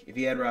mistake. If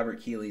he had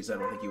Robert Keeley's, I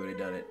don't think he would have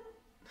done it.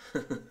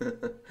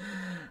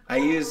 I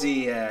use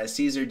the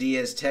Cesar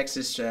Diaz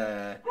Texas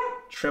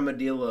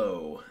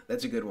Tremodillo.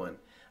 That's a good one.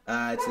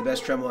 It's the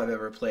best tremolo I've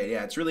ever played.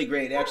 Yeah, it's really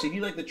great. Actually, if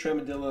you like the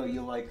Tremodillo,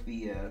 you'll like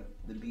the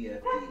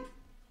BFD.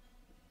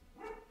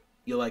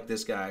 You'll like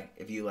this guy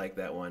if you like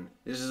that one.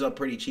 This is a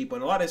pretty cheap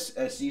one. A lot of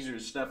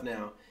Cesar's stuff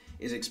now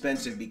is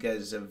expensive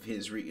because of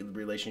his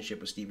relationship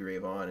with Stevie Ray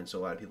Vaughan, and so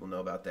a lot of people know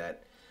about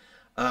that.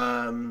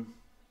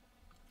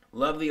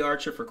 Love the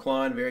Archer for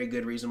Klon. Very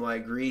good, reasonable. I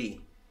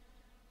agree.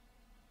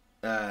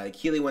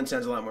 Keeley one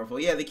sounds a lot more full.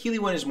 Yeah, the Keeley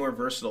one is more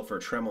versatile for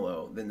a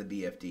tremolo than the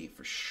BFD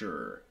for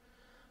sure.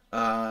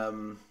 Are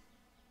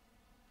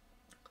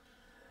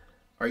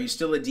you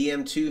still a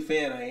DM2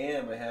 fan? I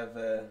am. I have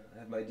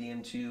my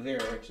DM2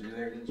 here. Actually,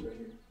 there it is right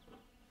here.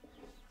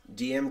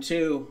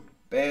 DM2,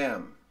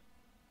 bam,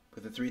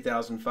 with a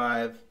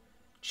 3005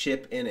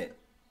 chip in it.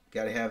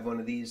 Got to have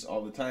one of these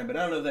all the time. But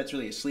I don't know if that's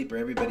really a sleeper.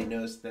 Everybody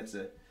knows that's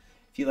a.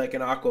 If you like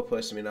an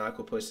Aquapus, I mean, an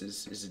Aquapus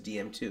is a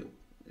DM2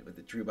 with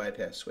a true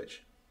bypass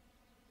switch.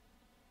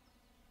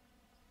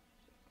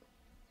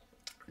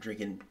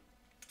 Drinking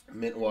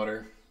mint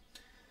water.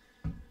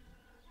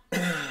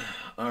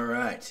 All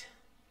right.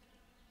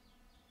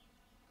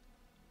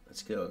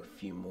 Let's go a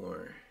few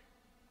more.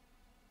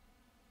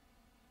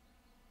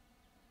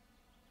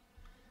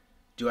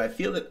 Do I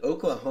feel that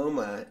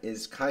Oklahoma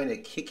is kind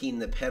of kicking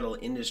the pedal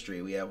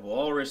industry? We have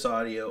Walrus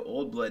Audio,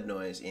 Old Blood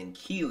Noise, and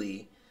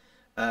Keeley.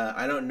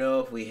 I don't know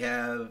if we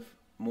have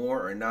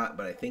more or not,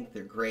 but I think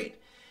they're great.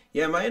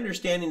 Yeah, my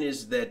understanding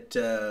is that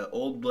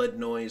Old Blood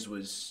Noise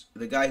was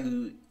the guy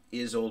who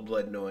is Old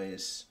Blood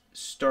Noise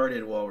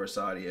started Walrus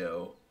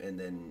Audio and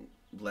then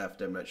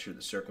left. I'm not sure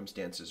the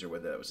circumstances or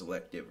whether that was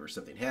elective or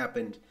something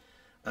happened.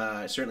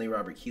 Certainly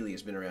Robert Keeley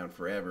has been around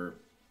forever.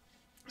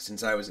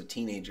 Since I was a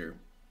teenager,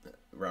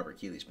 Robert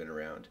Keeley's been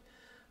around.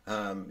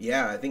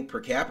 Yeah, I think per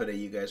capita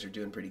you guys are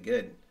doing pretty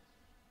good.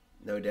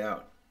 No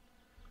doubt.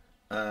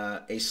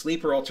 A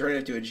sleeper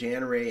alternative to a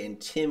Jan Ray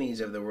and Timmy's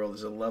of the world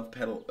is a Love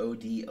Pedal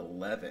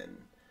OD11.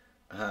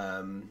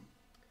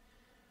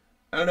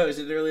 I don't know, is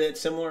it really that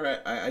similar?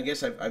 I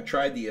guess I've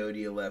tried the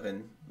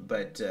OD11,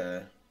 but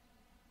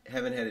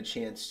haven't had a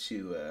chance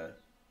to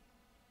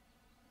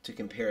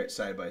compare it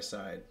side by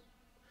side.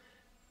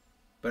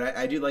 But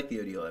I do like the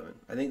OD11.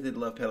 I think the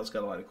Love Pedal's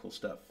got a lot of cool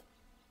stuff.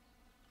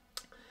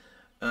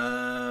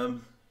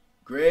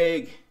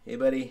 Greg, hey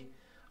buddy.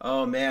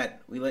 Oh,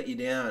 Matt, we let you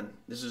down.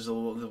 This was a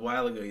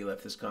while ago you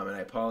left this comment. I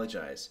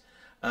apologize.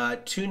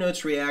 2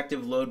 notes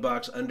reactive load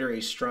box under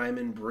a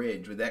Strymon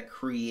bridge. Would that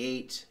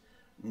create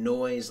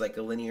noise like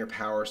a linear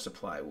power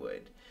supply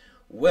would?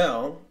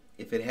 Well,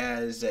 if it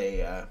has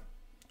a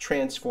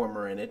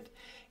transformer in it,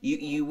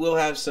 you will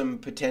have some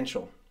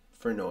potential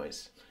for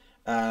noise.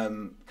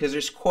 Because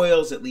there's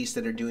coils at least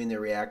that are doing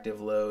the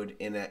reactive load,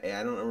 and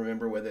I don't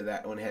remember whether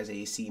that one has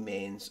AC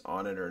mains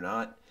on it or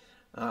not.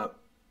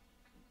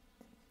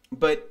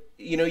 But,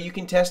 you know, you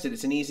can test it.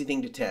 It's an easy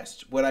thing to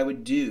test. What I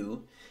would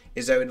do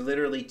is I would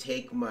literally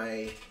take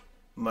my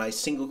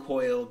single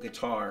coil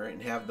guitar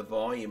and have the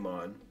volume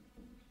on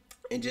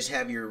and just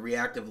have your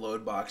reactive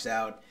load box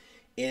out.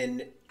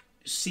 And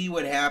see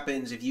what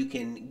happens if you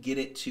can get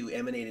it to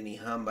emanate any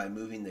hum by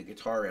moving the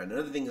guitar around.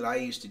 Another thing that I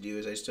used to do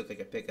is I just took like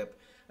a pickup.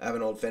 I have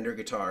an old Fender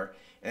guitar,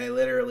 and I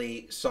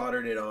literally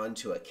soldered it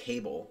onto a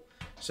cable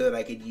so that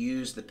I could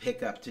use the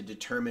pickup to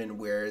determine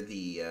where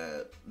the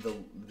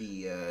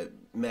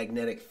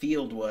magnetic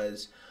field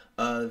was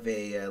of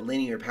a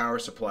linear power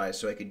supply,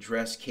 so I could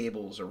dress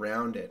cables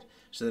around it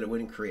so that it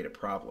wouldn't create a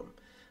problem.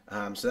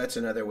 So that's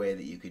another way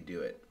that you could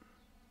do it.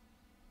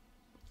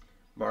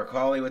 Mark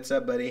Hawley, what's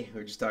up, buddy?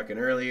 We were just talking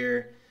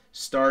earlier.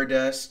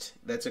 Stardust,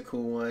 that's a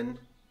cool one.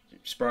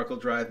 Sparkle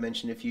Drive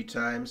mentioned a few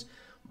times.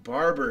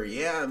 Barber,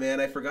 yeah, man,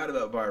 I forgot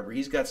about Barber.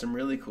 He's got some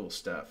really cool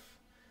stuff.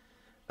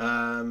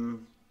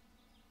 Fan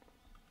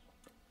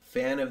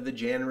of the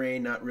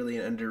Janray, not really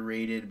an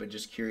underrated, but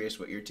just curious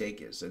what your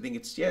take is. I think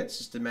it's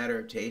just a matter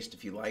of taste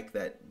if you like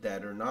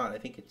that or not. I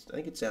think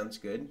it sounds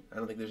good. I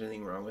don't think there's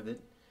anything wrong with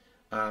it.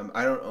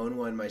 I don't own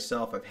one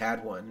myself. I've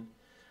had one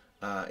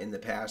in the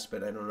past,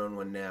 but I don't own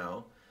one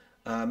now.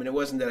 And it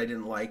wasn't that I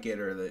didn't like it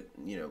or that,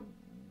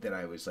 that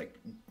I was like,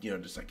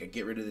 just like a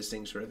get rid of this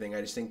thing sort of thing.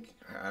 I just think,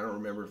 I don't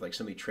remember if like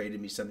somebody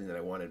traded me something that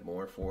I wanted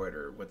more for it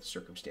or what the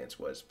circumstance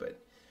was, but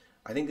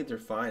I think that they're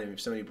fine. I mean,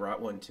 if somebody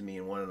brought one to me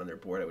and wanted it on their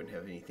board, I wouldn't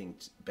have anything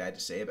bad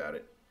to say about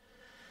it.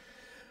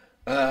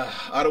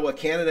 Ottawa,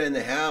 Canada in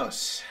the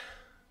house.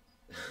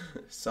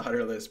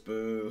 Solderless,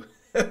 boo.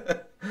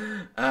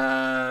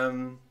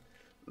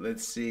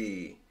 Let's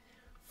see.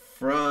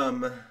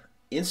 From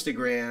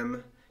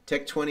Instagram,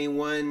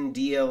 Tech21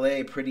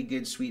 DLA, pretty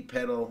good sweet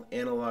pedal,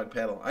 analog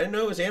pedal. I didn't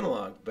know it was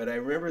analog, but I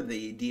remember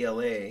the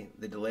DLA.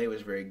 The delay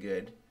was very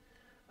good.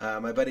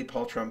 My buddy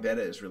Paul Trombetta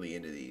is really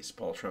into these.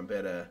 Paul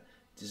Trombetta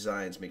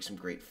designs make some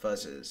great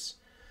fuzzes.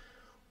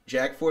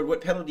 Jack Ford,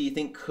 what pedal do you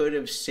think could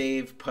have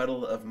saved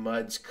Puddle of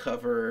Mud's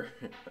cover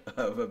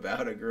of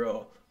About a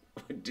Girl?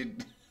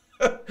 Did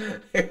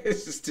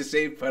it's just to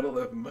save Puddle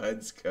of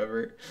Mud's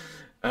cover?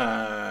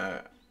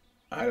 I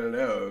don't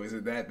know. Was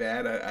it that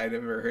bad? I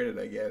never heard it,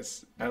 I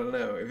guess. I don't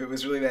know. If it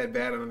was really that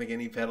bad, I don't think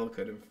any pedal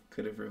could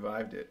have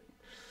revived it.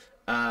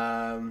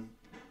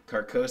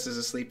 Carcosa's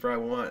a sleeper I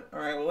want. All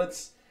right, well,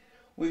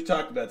 we've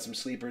talked about some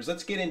sleepers.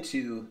 Let's get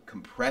into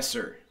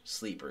compressor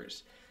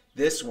sleepers.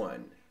 This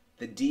one,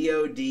 the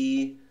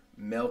DOD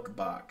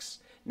Milkbox.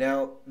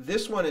 Now,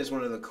 this one is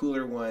one of the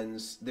cooler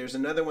ones. There's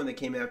another one that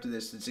came after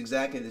this that's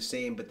exactly the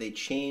same, but they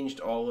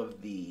changed all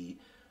of the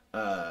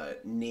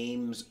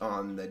names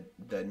on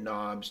the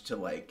knobs to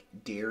like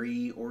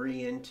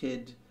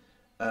dairy-oriented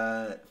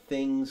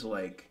things.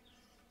 Like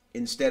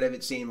instead of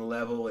it saying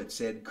level, it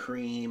said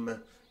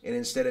cream. And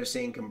instead of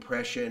saying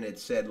compression, it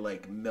said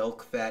like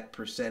milk fat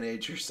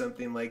percentage or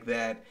something like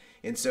that.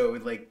 And so it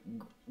would like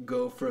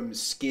go from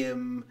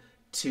skim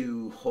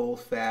to whole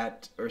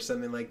fat or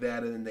something like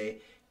that. And then they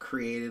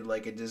created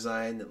like a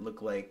design that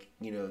looked like,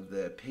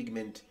 the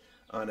pigment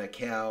on a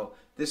cow.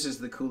 This is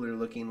the cooler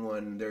looking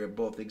one. They're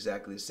both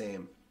exactly the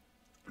same.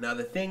 Now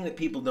the thing that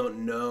people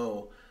don't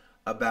know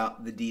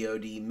about the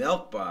DOD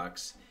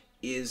Milkbox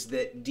is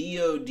that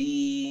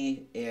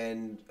DOD,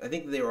 and I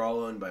think they were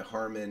all owned by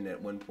Harman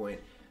at one point,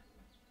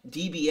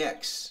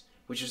 DBX,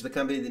 which is the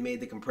company that made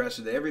the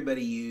compressor that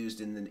everybody used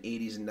in the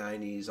 80s and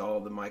 90s, all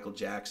the Michael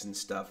Jackson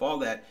stuff, all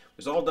that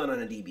was all done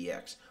on a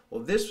DBX.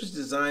 Well, this was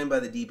designed by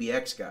the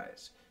DBX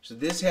guys. So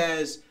this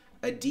has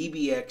a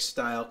DBX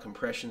style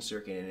compression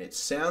circuit and it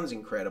sounds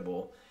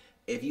incredible.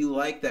 If you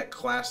like that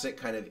classic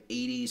kind of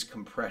 80s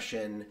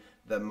compression,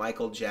 the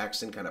Michael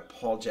Jackson kind of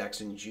Paul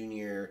Jackson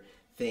Jr.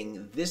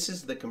 thing, this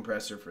is the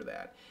compressor for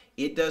that.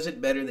 It does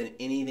it better than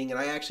anything, and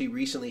I actually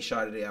recently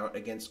shot it out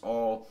against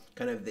all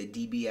kind of the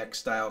DBX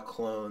style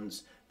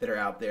clones that are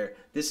out there.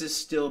 This is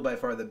still by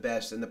far the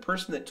best, and the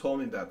person that told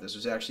me about this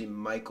was actually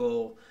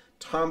Michael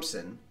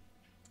Thompson,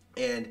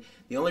 and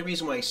the only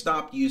reason why he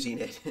stopped using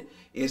it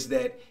is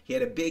that he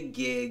had a big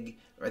gig,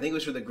 or I think it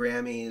was for the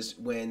Grammys,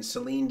 when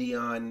Celine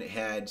Dion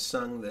had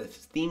sung the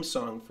theme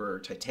song for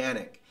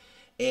Titanic,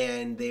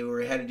 and they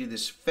had to do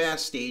this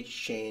fast stage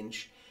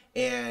change.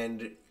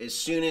 And as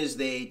soon as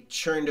they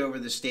churned over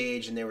the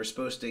stage and they were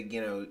supposed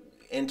to,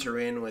 enter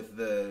in with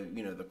the,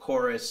 the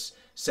chorus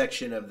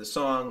section of the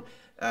song,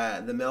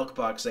 the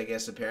Milkbox, I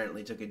guess,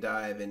 apparently took a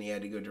dive and he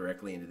had to go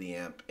directly into the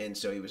amp. And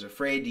so he was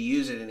afraid to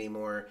use it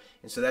anymore.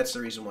 And so that's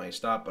the reason why he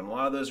stopped. On a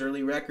lot of those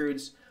early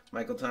records,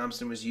 Michael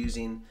Thompson was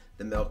using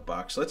the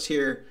Milkbox. Let's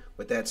hear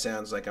what that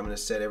sounds like. I'm going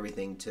to set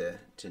everything to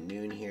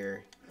noon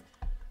here.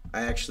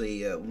 I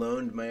actually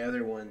loaned my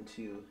other one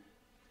to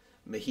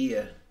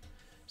Mejia.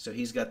 So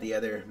he's got the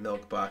other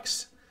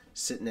Milkbox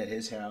sitting at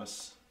his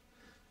house.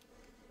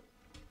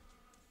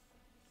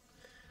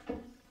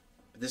 But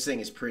this thing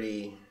is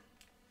pretty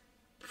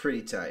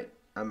tight.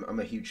 I'm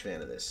a huge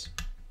fan of this.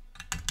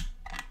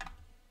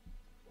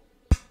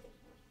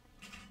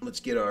 Let's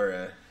get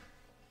our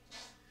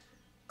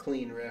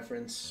clean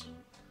reference.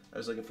 I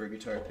was looking for a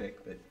guitar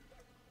pick, but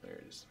there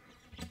it is.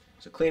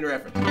 So clean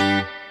reference.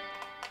 Got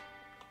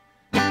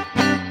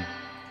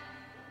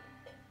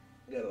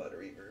a lot of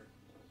reverb.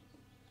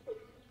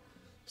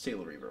 Let's take a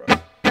little reverb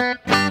off.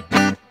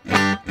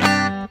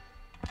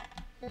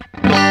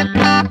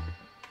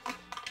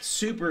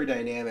 super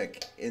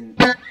dynamic in.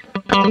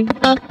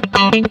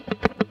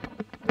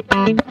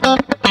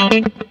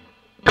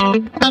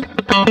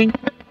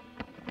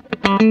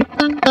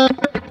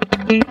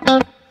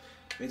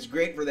 It's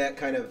great for that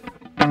kind of.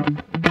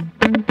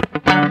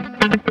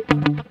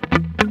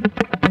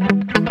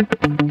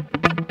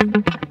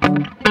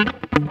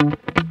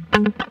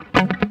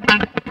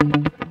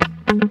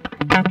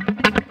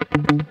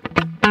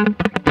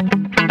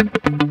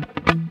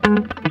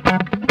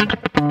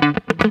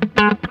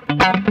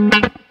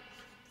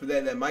 For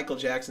that Michael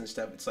Jackson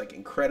stuff, it's like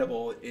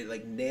incredible. It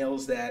like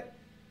nails that,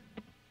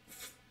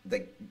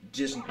 like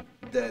just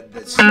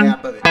the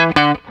snap of it.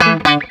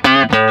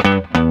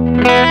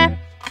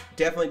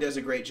 Definitely does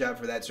a great job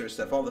for that sort of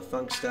stuff. All the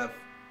funk stuff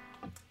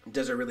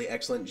does a really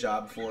excellent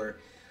job for.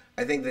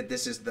 I think that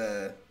this is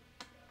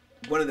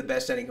one of the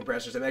best sounding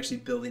compressors. I'm actually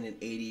building an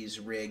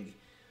 80s rig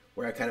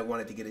where I kind of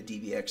wanted to get a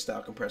DBX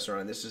style compressor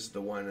on. This is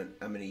the one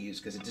I'm going to use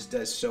because it just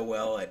does so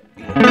well at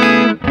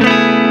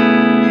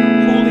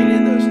holding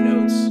in those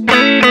notes.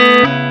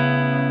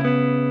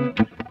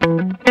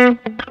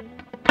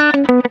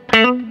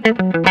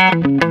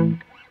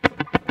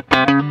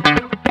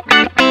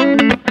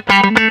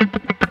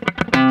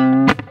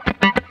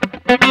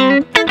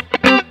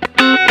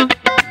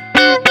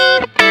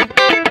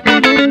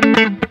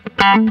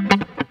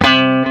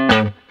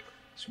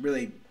 It's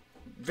really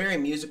very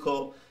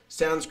musical.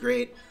 Sounds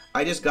great.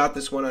 I just got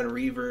this one on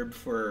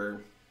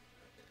Reverb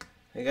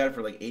I got it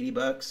for like 80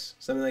 bucks,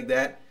 something like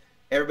that.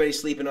 Everybody's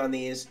sleeping on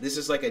these. This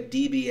is like a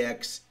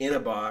DBX in a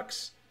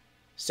box.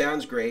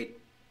 Sounds great.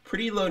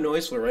 Pretty low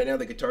noise floor. Right now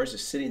the guitar's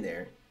just sitting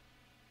there.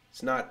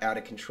 It's not out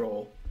of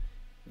control.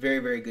 Very,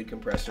 very good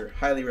compressor.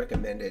 Highly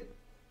recommend it.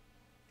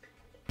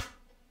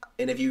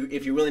 And if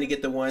you're willing to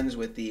get the ones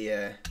with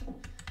the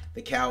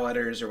cow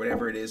udders or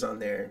whatever it is on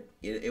there,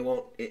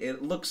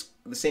 it looks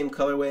the same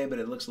colorway, but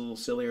it looks a little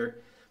sillier.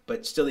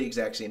 But still the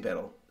exact same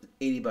pedal.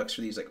 80 bucks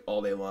for these like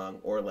all day long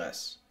or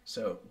less.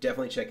 So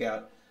definitely check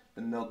out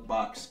the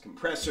Milkbox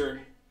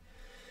Compressor.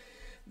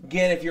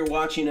 Again, if you're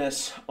watching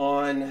us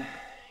on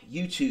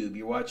YouTube,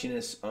 you're watching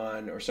us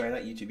on, or sorry,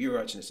 not YouTube, you're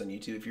watching us on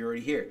YouTube if you're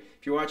already here.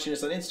 If you're watching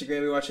us on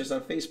Instagram, you're watching us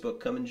on Facebook,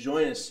 come and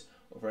join us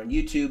over on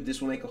YouTube.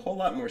 This will make a whole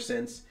lot more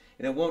sense,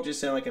 and it won't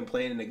just sound like I'm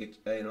playing an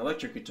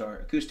electric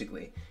guitar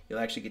acoustically. You'll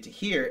actually get to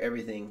hear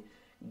everything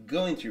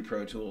going through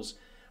Pro Tools.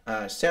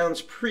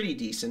 Sounds pretty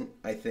decent,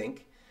 I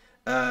think.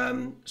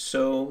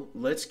 So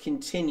let's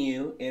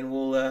continue, and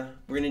we're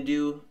going to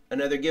do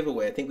another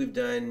giveaway. I think we've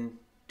done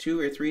 2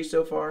 or 3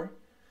 so far.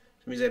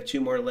 That means I have 2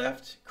 more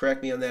left.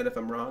 Correct me on that if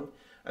I'm wrong.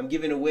 I'm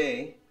giving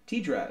away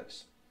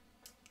T-drives.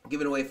 I'm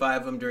giving away 5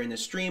 of them during the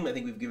stream. I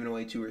think we've given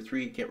away 2 or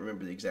 3. Can't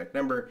remember the exact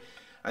number.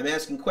 I'm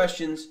asking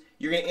questions.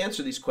 You're going to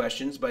answer these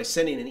questions by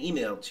sending an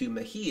email to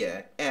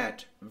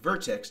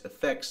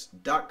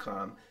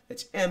mejia@vertexeffects.com.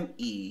 That's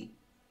MEJIA.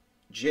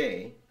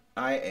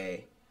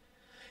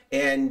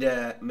 And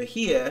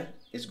Mejia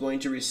is going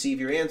to receive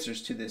your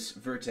answers to this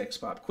Vertex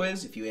Pop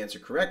quiz. If you answer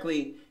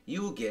correctly,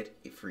 you will get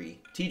a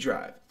free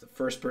T-drive. The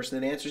first person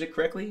that answers it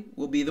correctly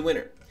will be the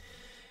winner.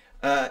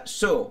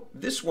 So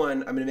this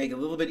one I'm going to make it a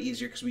little bit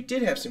easier because we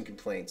did have some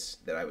complaints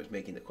that I was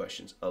making the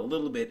questions a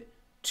little bit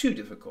too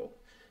difficult.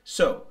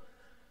 So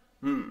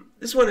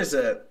this one is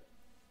a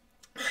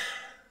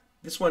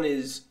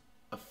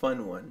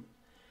fun one,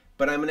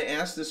 but I'm going to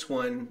ask this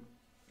one.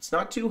 It's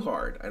not too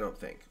hard, I don't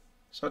think.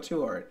 It's not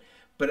too hard.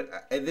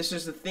 But this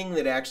is the thing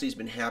that actually has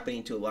been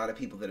happening to a lot of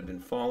people that have been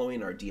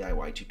following our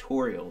DIY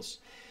tutorials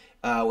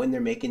when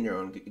they're making their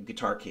own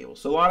guitar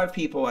cables. So a lot of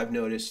people I've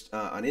noticed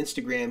on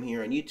Instagram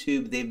here, on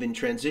YouTube, they've been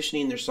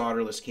transitioning their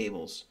solderless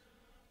cables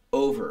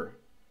over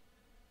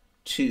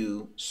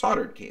to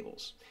soldered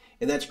cables.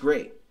 And that's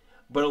great.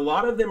 But a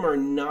lot of them are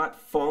not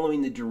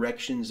following the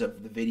directions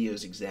of the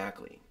videos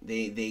exactly.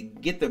 They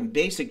get the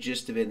basic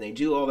gist of it and they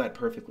do all that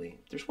perfectly.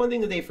 There's one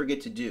thing that they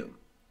forget to do.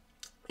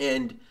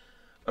 And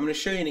I'm going to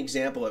show you an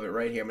example of it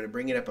right here. I'm going to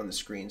bring it up on the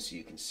screen so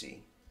you can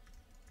see.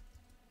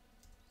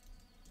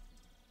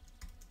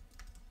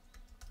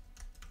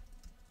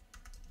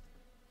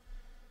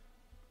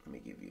 Let me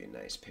give you a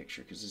nice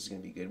picture because this is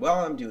going to be good.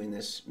 While I'm doing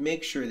this,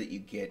 make sure that you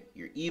get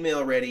your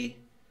email ready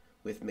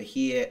with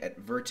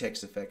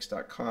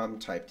mejia@vertexeffects.com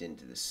typed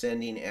into the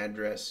sending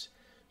address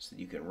so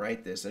that you can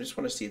write this. I just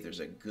want to see if there's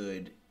a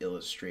good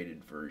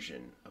illustrated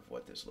version of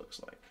what this looks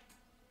like.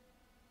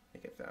 I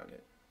think I found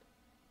it.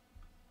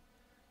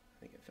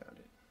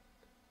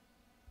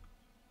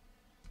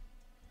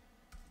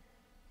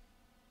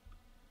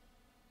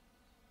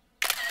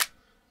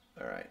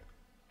 All right,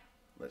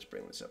 let's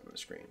bring this up on the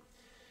screen.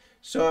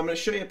 So I'm going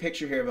to show you a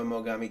picture here of a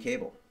Mogami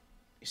cable.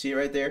 You see it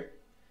right there?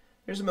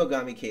 There's a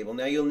Mogami cable.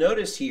 Now you'll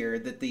notice here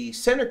that the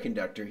center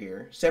conductor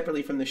here,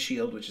 separately from the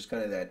shield, which is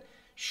kind of that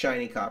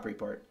shiny coppery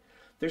part,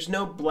 there's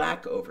no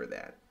black over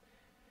that.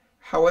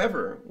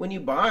 However, when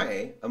you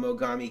buy a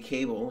Mogami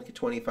cable, like a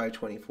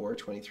 2524,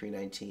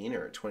 2319,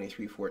 or a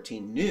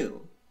 2314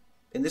 new,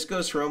 and this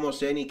goes for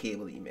almost any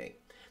cable that you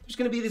make, there's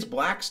going to be this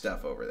black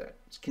stuff over that.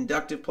 It's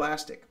conductive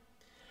plastic.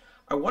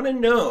 I want to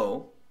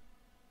know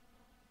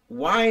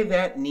why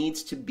that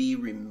needs to be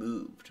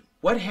removed.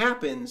 What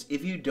happens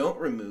if you don't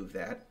remove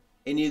that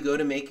and you go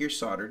to make your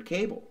soldered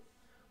cable?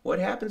 What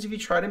happens if you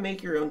try to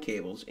make your own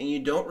cables and you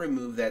don't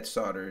remove that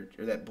soldered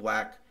or that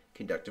black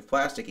conductive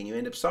plastic and you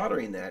end up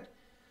soldering that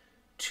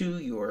to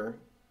your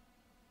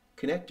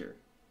connector?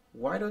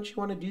 Why don't you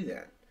want to do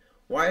that?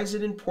 Why is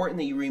it important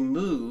that you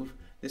remove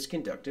this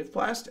conductive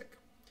plastic?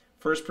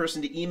 First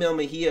person to email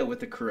Mejia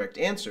with the correct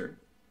answer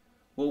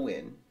will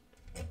win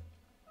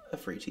a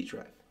free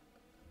T-drive.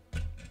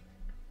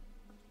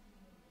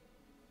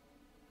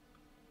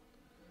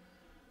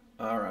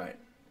 All right.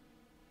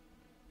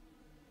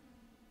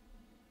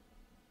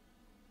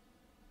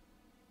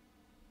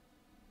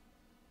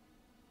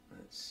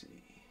 Let's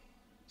see.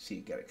 See,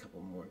 you got a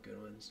couple more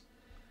good ones.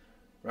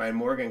 Ryan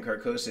Morgan,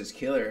 Carcosa's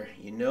killer.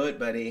 You know it,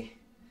 buddy.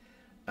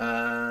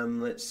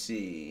 Let's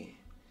see.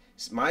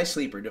 My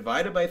Sleeper,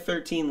 divided by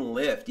 13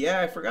 lift.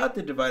 Yeah, I forgot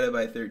that divided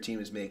by 13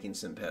 was making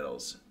some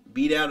pedals.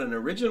 Beat out an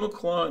original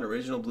claw and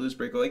original blues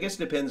break. Well, I guess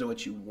it depends on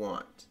what you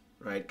want,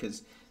 right?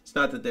 Because it's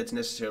not that that's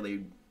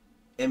necessarily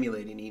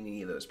emulating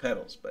any of those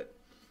pedals, but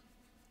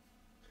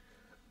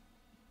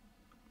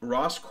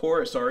Ross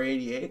Chorus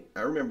R88,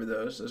 I remember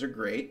those. Those are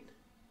great.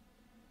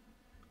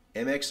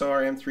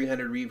 MXR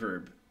M300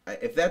 reverb.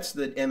 If that's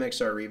the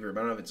MXR reverb, I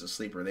don't know if it's a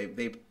sleeper.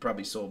 They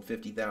probably sold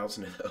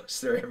 50,000 of those.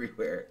 They're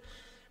everywhere.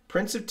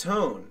 Prince of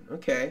Tone.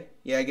 Okay,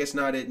 yeah, I guess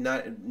not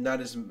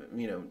as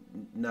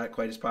not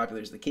quite as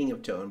popular as the King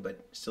of Tone, but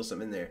still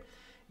some in there.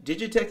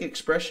 Digitech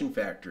Expression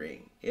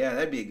Factory. Yeah,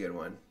 that'd be a good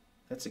one.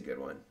 That's a good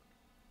one.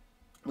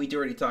 We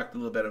already talked a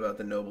little bit about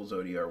the Nobles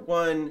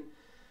ODR1.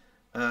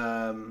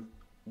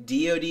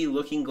 DOD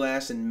Looking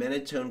Glass and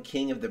Menatone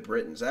King of the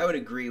Britons. I would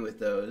agree with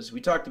those.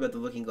 We talked about the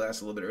Looking Glass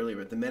a little bit earlier,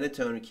 but the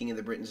Menatone King of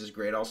the Britons is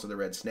great. Also the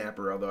Red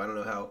Snapper, although I don't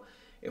know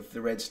if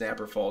the Red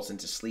Snapper falls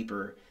into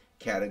sleeper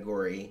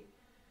category.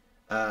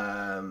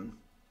 Dan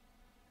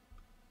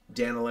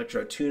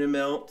Electro Tuna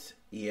Melt.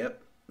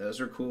 Yep,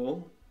 those are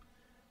cool.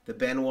 The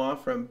Benoit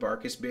from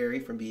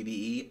Barkisberry from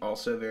BBE,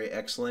 also very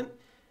excellent.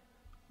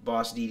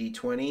 Boss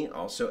DD20,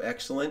 also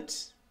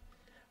excellent.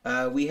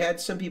 We had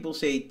some people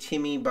say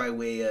Timmy by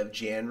way of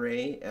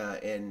Janray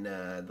and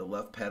the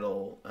Love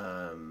Pedal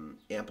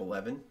Amp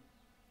 11.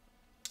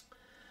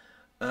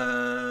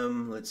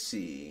 Let's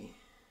see.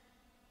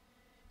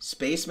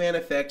 Spaceman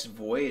Effects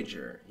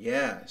Voyager.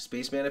 Yeah,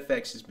 Spaceman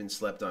Effects has been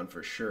slept on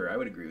for sure. I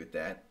would agree with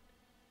that.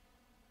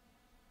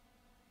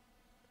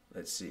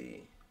 Let's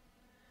see.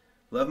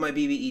 Love My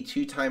BBE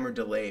 2-timer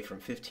delay from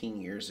 15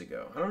 years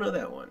ago. I don't know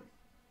that one.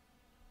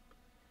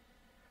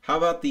 How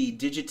about the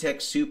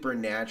Digitech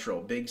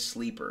Supernatural, big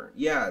sleeper?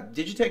 Yeah,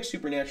 Digitech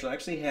Supernatural. I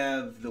actually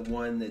have the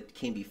one that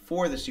came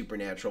before the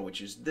Supernatural,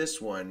 which is this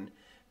one,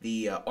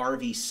 the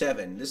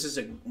RV7. This is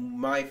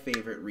my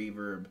favorite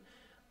reverb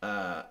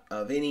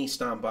of any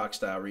Stompbox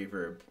style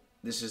reverb.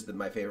 This is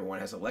my favorite one.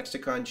 It has a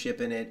Lexicon chip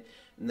in it.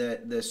 And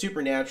the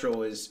Supernatural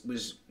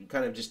was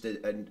kind of just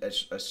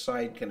a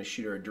side kind of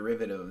shooter, a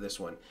derivative of this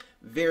one.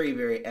 Very,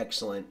 very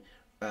excellent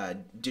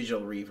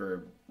digital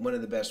reverb. One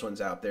of the best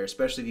ones out there,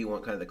 especially if you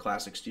want kind of the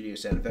classic studio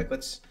sound. In fact,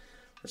 let's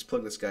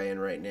plug this guy in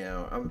right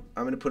now. I'm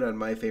going to put on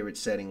my favorite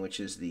setting, which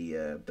is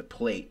the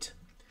plate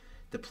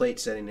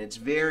setting. It's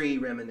very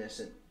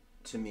reminiscent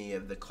to me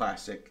of the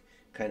classic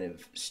kind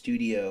of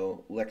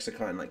studio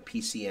Lexicon, like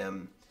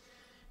PCM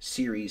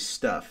series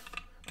stuff.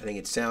 I think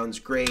it sounds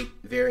great,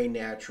 very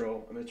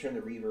natural. I'm going to turn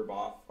the reverb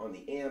off on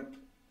the amp.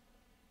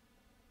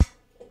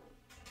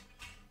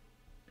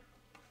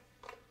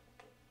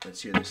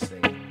 Let's hear this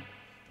thing.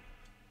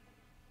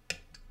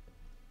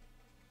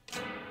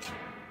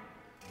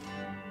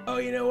 Oh,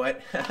 you know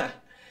what?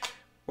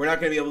 We're not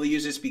going to be able to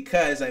use this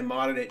because I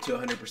modded it to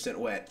 100%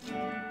 wet.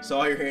 So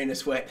all you're hearing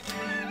is wet.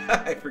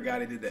 I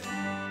forgot I did that.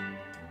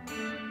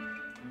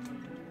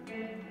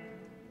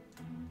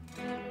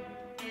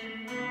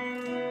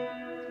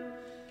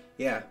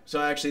 Yeah, so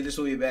actually this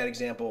will be a bad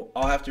example.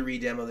 I'll have to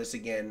re-demo this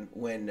again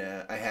when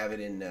I have it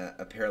in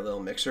a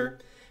parallel mixer,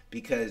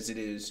 because it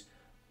is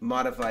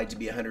modified to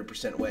be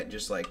 100% wet,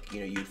 just like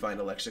you'd find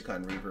a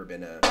Lexicon reverb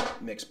in a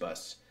mix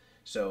bus.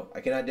 So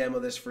I cannot demo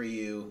this for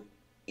you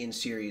in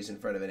series in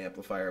front of an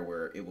amplifier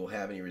where it will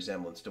have any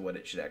resemblance to what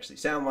it should actually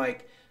sound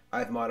like.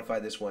 I've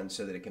modified this one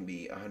so that it can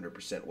be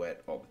 100%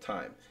 wet all the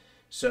time.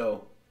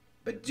 So,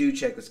 but do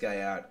check this guy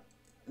out.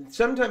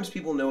 Sometimes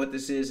people know what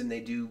this is and they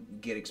do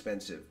get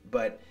expensive,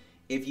 but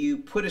if you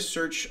put a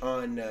search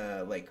on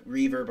like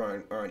reverb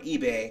or on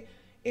eBay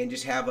and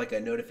just have like a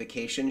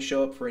notification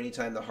show up for any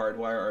time the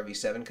Hardwire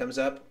RV7 comes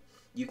up,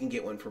 you can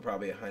get one for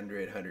probably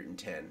 100,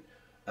 110.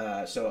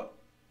 So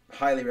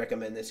highly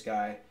recommend this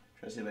guy. I'm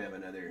trying to see if I have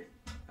another.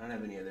 I don't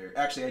have any other.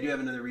 Actually, I do have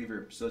another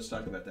reverb, so let's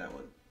talk about that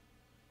one.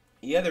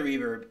 The other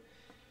reverb,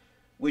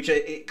 which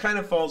it kind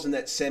of falls in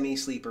that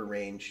semi-sleeper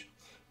range,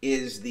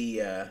 is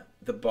the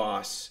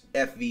Boss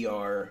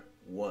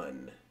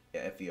FVR1.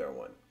 Yeah,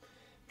 FVR1.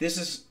 This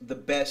is the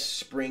best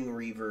spring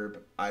reverb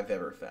I've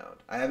ever found.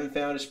 I haven't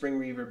found a spring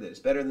reverb that is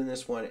better than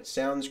this one. It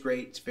sounds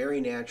great. It's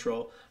very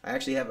natural. I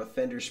actually have a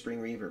Fender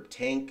spring reverb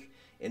tank,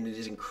 and it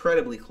is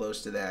incredibly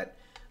close to that.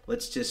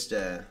 let's just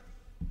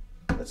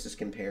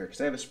compare,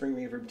 because I have a spring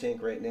reverb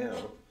tank right now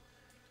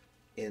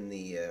in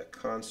the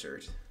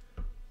concert.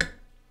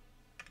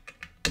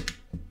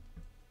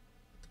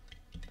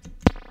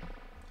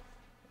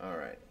 All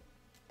right.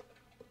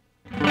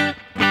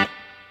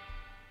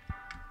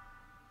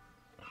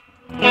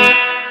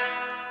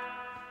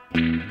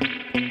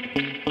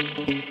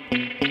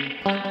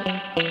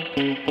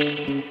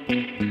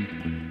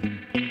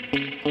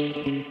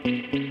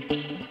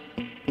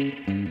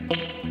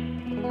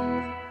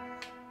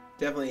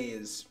 Definitely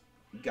is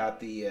got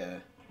the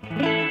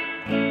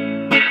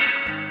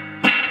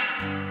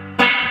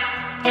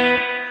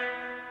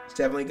it's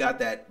definitely got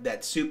that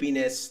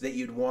soupiness that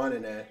you'd want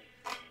in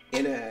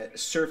a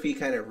surfy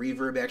kind of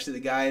reverb. Actually, the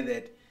guy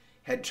that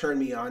had turned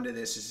me on to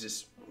this is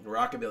this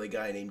rockabilly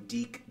guy named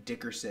Deke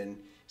Dickerson.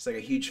 He's like a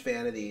huge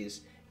fan of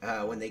these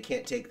when they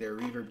can't take their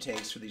reverb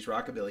tanks for these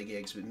rockabilly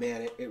gigs. But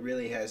man, it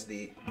really has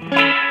the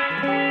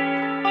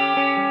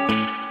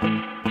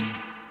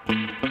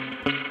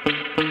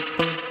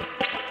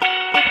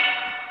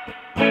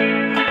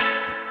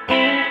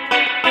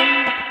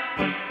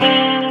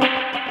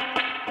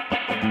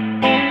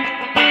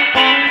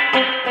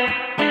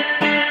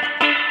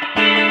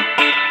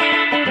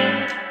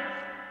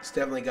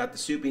definitely got the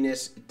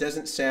soupiness. It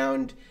doesn't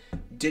sound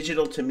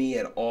digital to me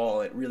at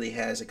all. It really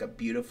has like a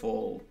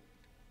beautiful,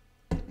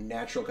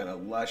 natural kind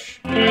of lush.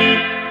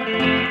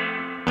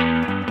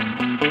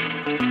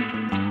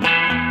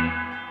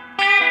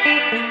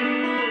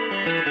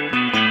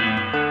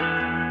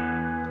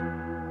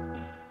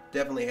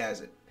 Definitely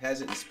has it.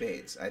 Has it in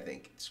spades, I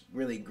think. It's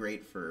really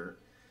great for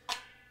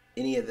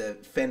any of the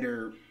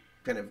Fender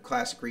kind of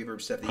classic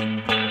reverb stuff.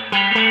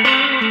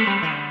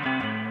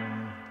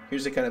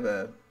 Here's a kind of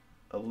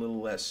a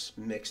little less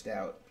mixed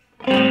out.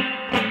 I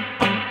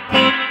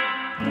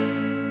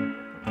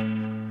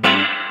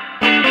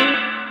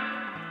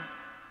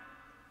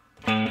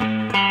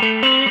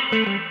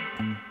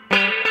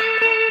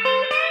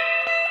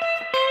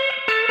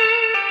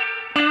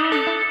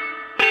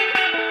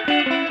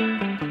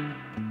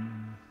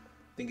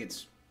think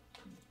it's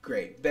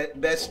great.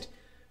 Best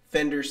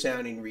Fender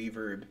sounding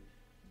reverb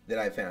that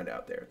I found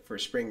out there for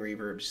spring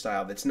reverb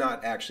style that's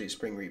not actually a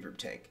spring reverb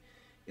tank.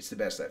 It's the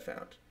best I've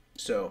found.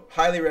 So,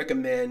 highly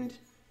recommend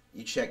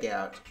you check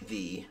out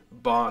the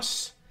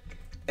Boss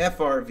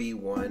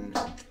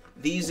FRV1.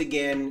 These,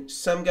 again,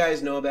 some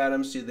guys know about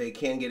them, so they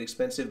can get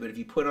expensive, but if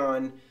you put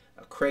on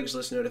a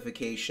Craigslist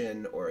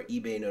notification or an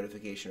eBay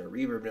notification or a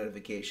reverb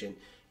notification,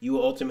 you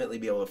will ultimately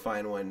be able to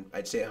find one,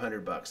 I'd say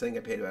 $100. I think I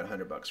paid about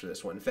 $100 for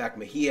this one. In fact,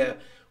 Mejia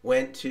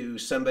went to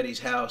somebody's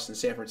house in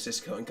San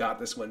Francisco and got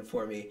this one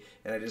for me,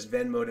 and I just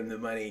Venmo'd him the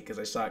money because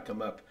I saw it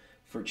come up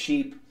for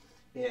cheap.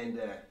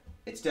 And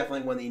it's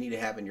definitely one that you need to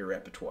have in your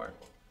repertoire.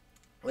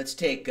 Let's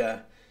take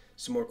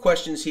some more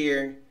questions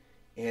here,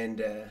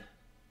 and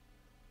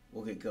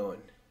we'll get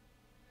going.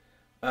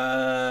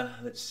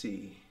 Let's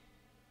see.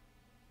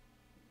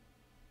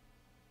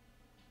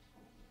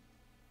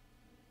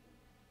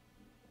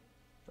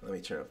 Let me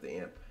turn off the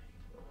amp.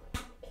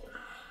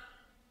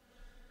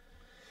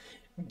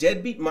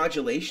 Deadbeat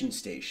Modulation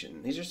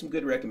Station. These are some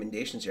good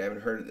recommendations here. I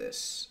haven't heard of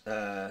this.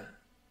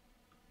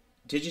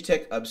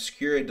 Digitech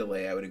Obscura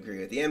delay, I would agree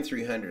with. The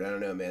M300, I don't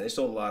know, man. They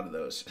sold a lot of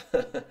those.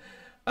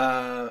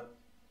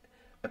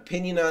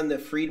 Opinion on the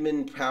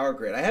Friedman Power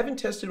Grid. I haven't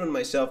tested one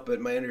myself, but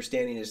my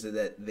understanding is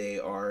that they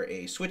are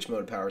a switch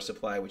mode power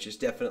supply, which is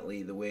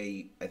definitely the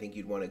way I think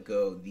you'd want to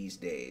go these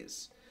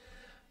days.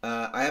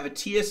 I have a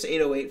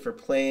TS-808 for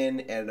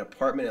playing at an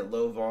apartment at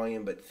low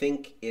volume, but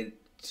think it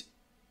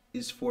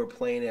is for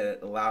playing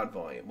at a loud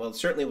volume. Well, it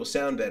certainly will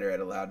sound better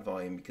at a loud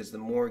volume because the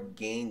more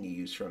gain you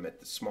use from it,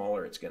 the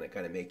smaller it's going to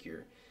kind of make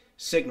your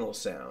signal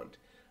sound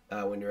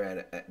when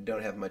you're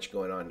don't have much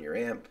going on in your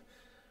amp.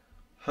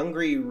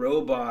 Hungry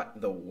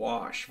Robot, The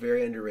Wash,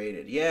 very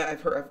underrated. Yeah,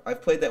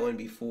 I've played that one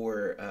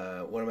before.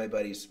 One of my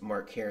buddies,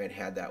 Mark Caron,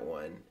 had that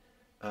one.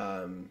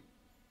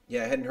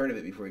 Yeah, I hadn't heard of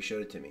it before he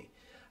showed it to me.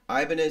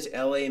 Ibanez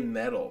LA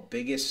Metal,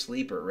 Biggest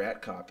Sleeper,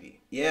 Rat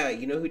Copy. Yeah,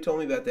 you know who told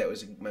me about that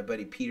was my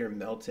buddy Peter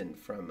Melton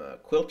from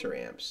Quilter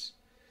Amps.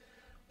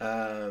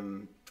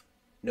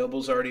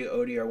 Noble's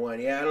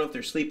ODR1. Yeah, I don't know if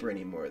they're Sleeper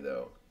anymore,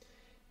 though.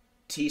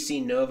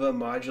 TC Nova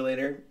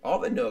Modulator. All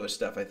the Nova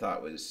stuff I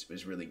thought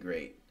was really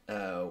great.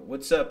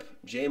 What's up,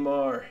 J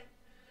Mar?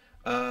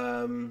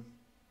 I don't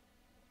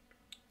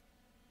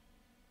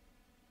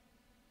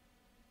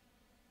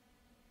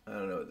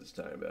know what this is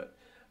talking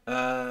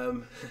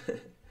about.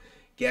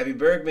 Gabby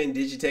Bergman,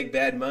 Digitech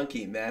Bad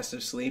Monkey,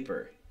 Massive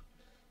Sleeper.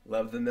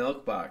 Love the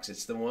Milkbox,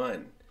 it's the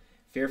one.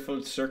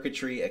 Fairfield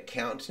Circuitry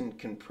Accountant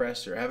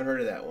Compressor. I haven't heard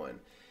of that one.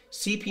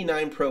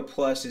 CP9 Pro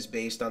Plus is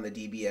based on the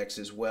DBX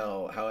as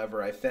well.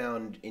 However, I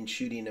found in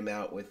shooting them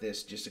out with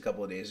this just a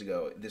couple of days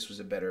ago, this was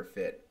a better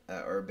fit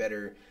or a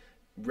better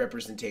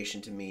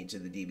representation to me to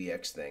the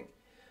DBX thing.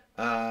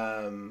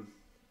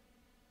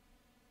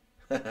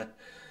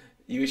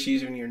 You wish you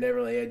when you were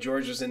Neverland. Yeah,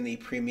 George was in the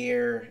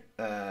premier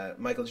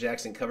Michael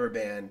Jackson cover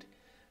band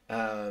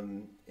I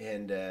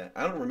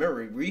don't remember.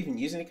 Were you even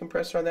using a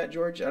compressor on that,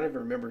 George? I don't even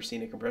remember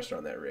seeing a compressor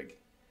on that rig.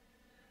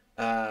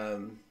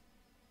 Um,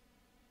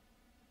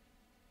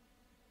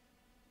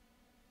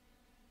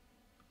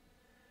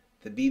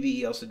 the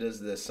BBE also does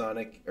the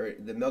sonic, or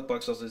the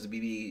Milkbox also does the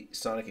BBE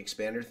sonic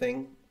expander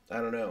thing. I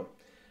don't know.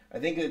 I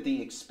think that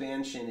the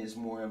expansion is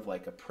more of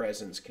like a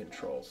presence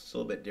control. It's a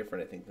little bit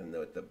different, I think, than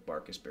what the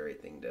Barkasberry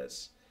thing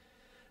does.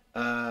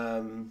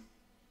 Um,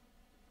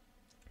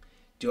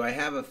 do I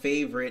have a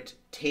favorite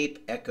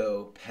tape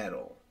echo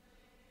pedal?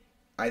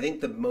 I think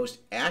the most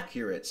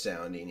accurate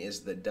sounding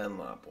is the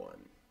Dunlop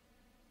one.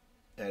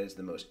 That is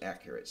the most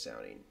accurate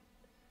sounding.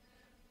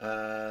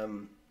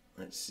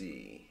 Let's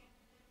see.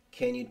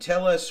 Can you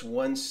tell us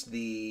once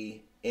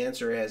the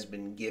answer has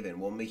been given?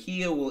 Well,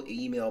 Mejia will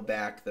email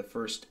back the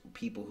first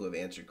people who have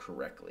answered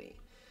correctly.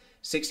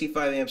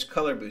 65 amps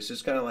color boost.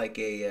 It's kind of like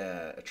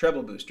a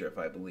treble booster, if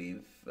I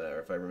believe,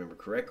 or if I remember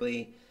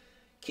correctly.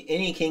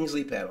 Any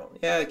Kingsley pedal.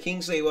 Yeah,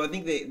 Kingsley, well, I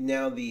think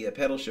now the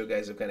pedal show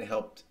guys have kind of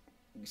helped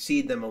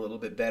seed them a little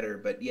bit better.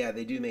 But yeah,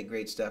 they do make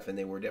great stuff, and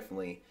they were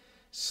definitely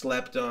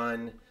slept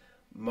on.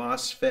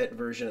 MOSFET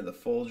version of the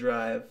full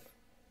drive.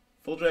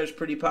 Full drive is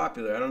pretty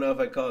popular. I don't know if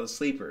I'd call it a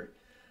sleeper.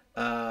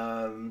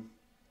 Gigalay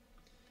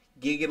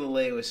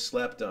was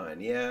slept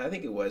on. Yeah, I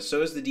think it was.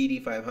 So is the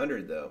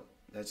DD500, though.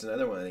 That's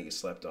another one I think is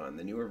slept on,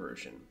 the newer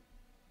version.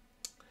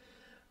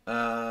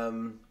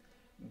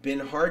 Been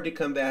hard to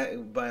come back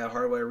by a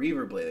Hardwire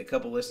reverb blade. A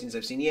couple listings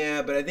I've seen.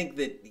 Yeah, but I think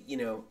that,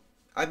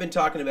 I've been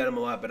talking about them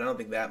a lot, but I don't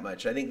think that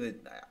much. I think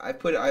that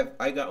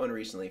I got one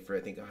recently for, I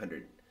think,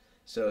 100.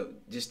 So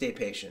just stay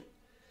patient.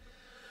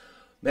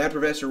 Mad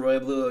Professor Royal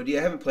Blue OD.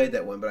 I haven't played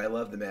that one, but I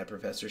love the Mad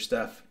Professor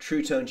stuff.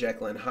 True Tone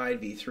Jekyll and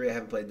Hyde V3. I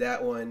haven't played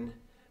that one.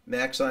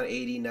 Maxon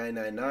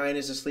 80999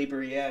 is a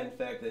sleeper. Yeah, in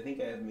fact, I think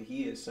I have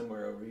Mejia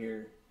somewhere over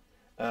here.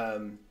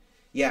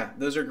 Yeah,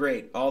 those are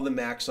great. All the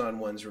Maxon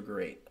ones were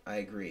great. I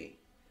agree.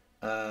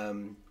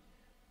 The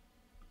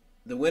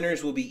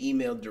winners will be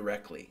emailed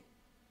directly.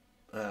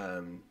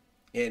 And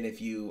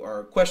if you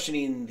are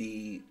questioning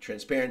the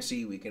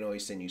transparency, we can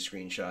always send you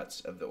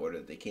screenshots of the order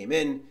that they came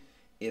in,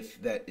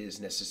 if that is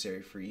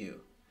necessary for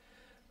you.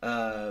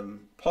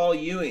 Paul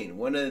Ewing,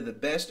 one of the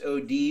best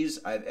ODs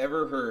I've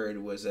ever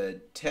heard was a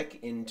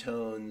Tech in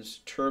Tones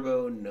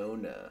Turbo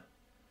Nona.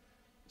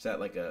 Is that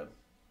like a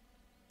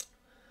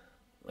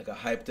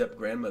hyped up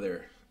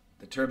grandmother?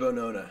 The Turbo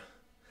Nona.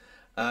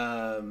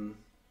 The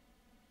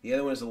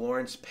other one is the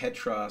Lawrence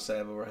Petros. I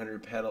have over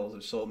 100 pedals.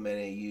 I've sold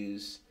many. I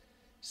use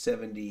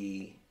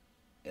 70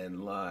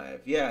 and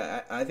live.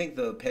 Yeah, I think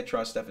the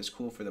Petros stuff is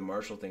cool for the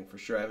Marshall thing for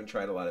sure. I haven't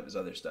tried a lot of his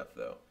other stuff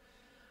though.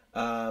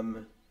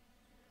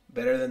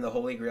 Better than the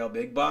Holy Grail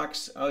Big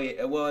Box? Oh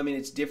yeah. Well, I mean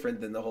it's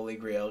different than the Holy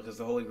Grail because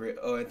the Holy Grail.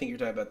 Oh, I think you're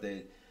talking about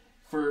the.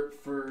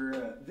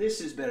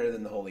 This is better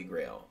than the Holy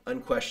Grail,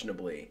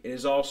 unquestionably. It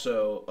is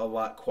also a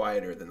lot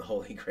quieter than the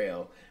Holy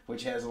Grail,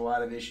 which has a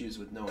lot of issues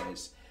with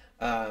noise.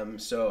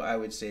 So I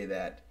would say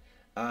that.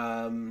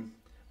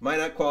 Might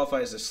not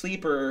qualify as a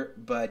sleeper,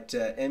 but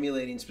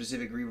emulating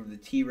specific reverb, the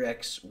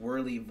T-Rex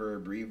Whirly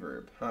Verb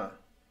reverb. Huh.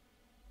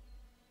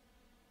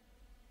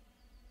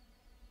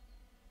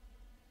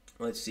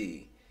 Let's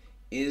see.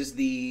 Is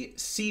the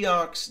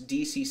Seox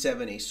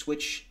DC7 a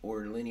switch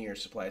or linear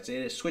supply? It's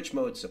a switch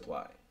mode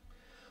supply.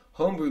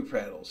 Homebrew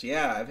pedals.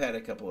 Yeah, I've had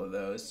a couple of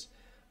those.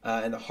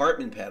 And the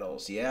Hartman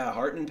pedals. Yeah,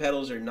 Hartman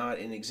pedals are not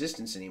in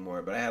existence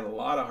anymore, but I have a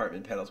lot of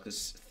Hartman pedals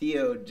because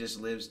Theo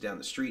just lives down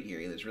the street here.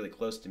 He lives really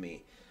close to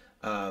me.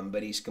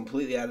 But he's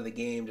completely out of the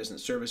game, doesn't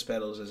service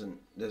pedals,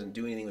 doesn't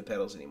do anything with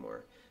pedals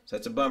anymore. So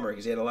that's a bummer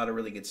because he had a lot of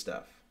really good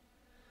stuff.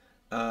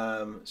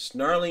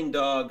 Snarling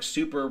Dog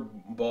Super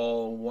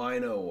Ball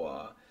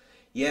Winowa.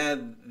 Yeah,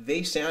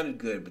 they sounded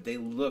good, but they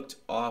looked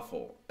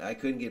awful. I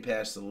couldn't get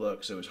past the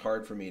look, so it was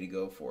hard for me to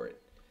go for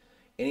it.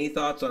 Any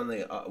thoughts on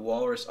the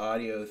Walrus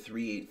Audio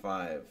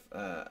 385?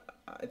 I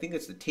think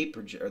it's the tape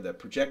or the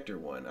projector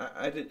one.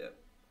 I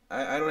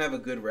don't have a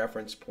good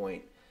reference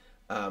point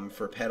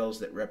for pedals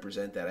that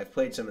represent that. I've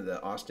played some of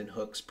the Austin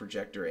Hooks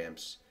projector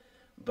amps,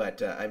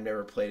 but I've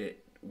never played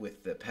it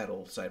with the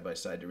pedal side by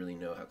side to really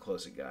know how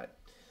close it got.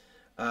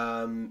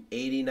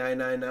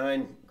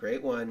 8999,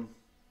 great one.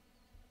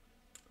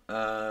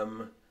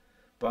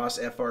 Boss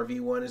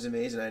FRV1 is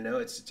amazing. I know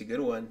it's a good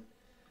one.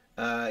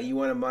 You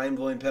want a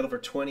mind-blowing pedal for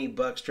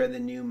 $20? Try the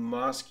new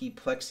Mosky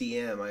Plexi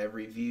M. I have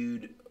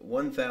reviewed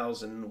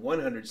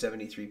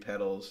 1,173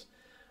 pedals,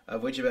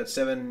 of which about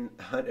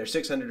 700 or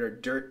 600 are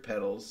dirt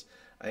pedals.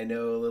 I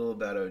know a little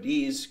about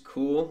ODs.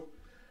 Cool.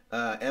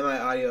 MI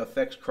Audio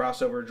Effects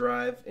Crossover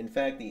Drive. In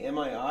fact, the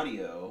MI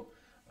Audio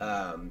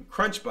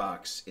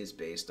Crunchbox is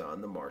based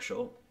on the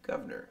Marshall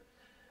Guv'nor.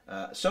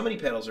 So many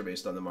pedals are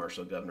based on the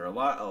Marshall Guv'nor. A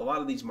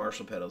lot of these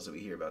Marshall pedals that we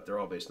hear about, they're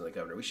all based on the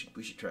Guv'nor.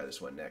 We should try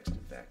this one next.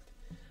 In fact,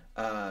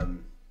 early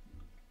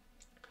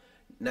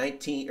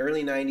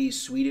 '90s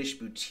Swedish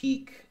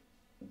boutique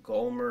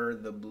Golmer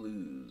the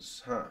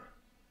Blues, huh?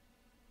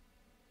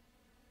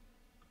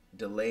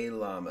 Delay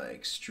Llama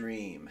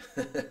Extreme.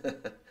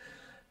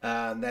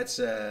 That's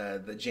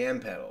the jam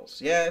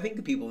pedals. Yeah, I think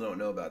the people don't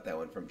know about that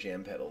one from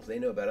jam pedals. They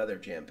know about other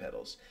jam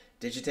pedals.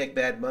 Digitech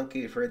Bad Monkey,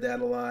 you've heard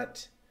that a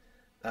lot.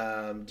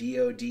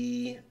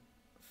 DOD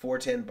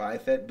 410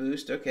 bifet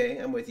boost. Okay,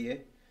 I'm with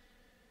you.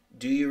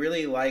 Do you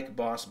really like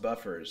Boss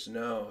buffers?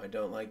 No, I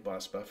don't like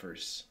Boss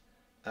buffers.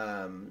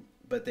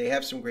 But they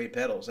have some great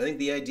pedals. I think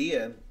the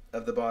idea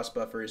of the Boss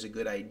buffer is a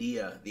good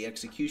idea. The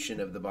execution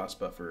of the Boss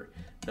buffer,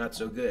 not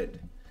so good.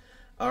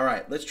 All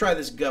right, let's try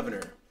this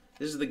Guv'nor.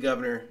 This is the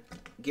Guv'nor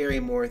Gary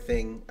Moore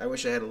thing. I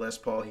wish I had a Les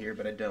Paul here,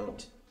 but I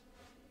don't.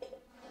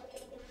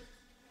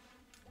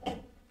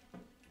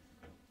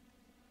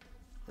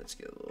 Let's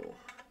get a little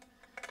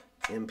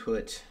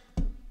input,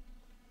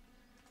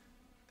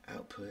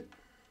 output.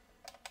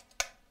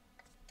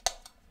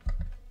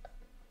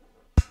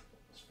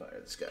 Let's fire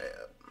this guy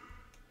up.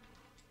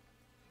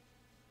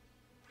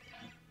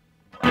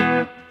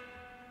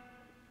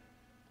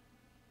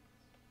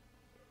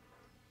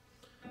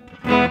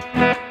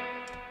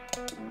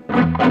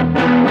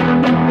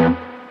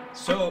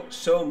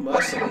 So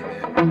muscly,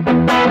 man.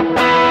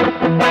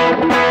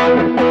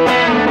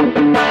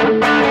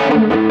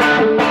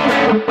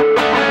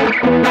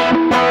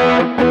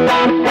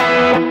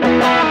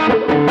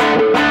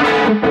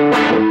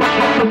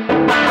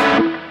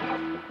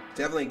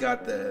 Definitely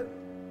got the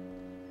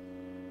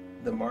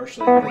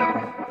marshalling thing.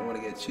 I don't want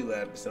to get it too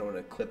loud because I don't want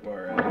to clip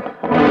our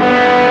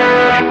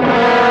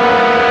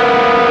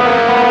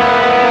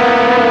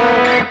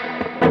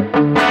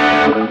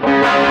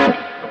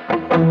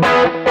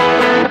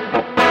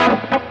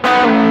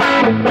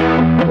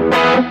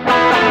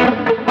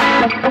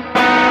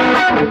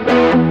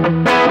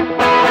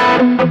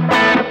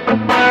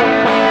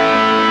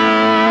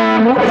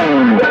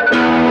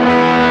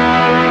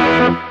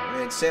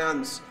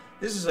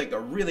This is like a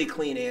really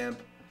clean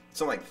amp.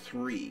 It's on like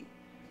 3.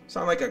 It's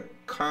on like a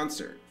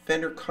concert,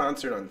 Fender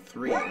concert on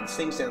 3. And this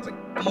thing sounds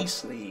like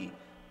beastly,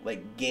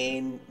 like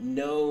gain,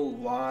 no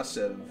loss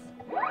of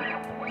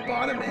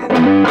bottom end.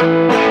 I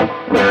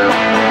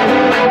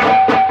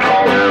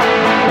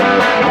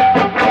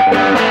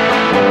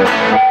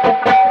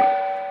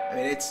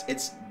mean,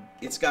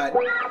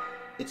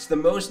 it's the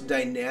most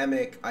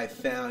dynamic I've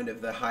found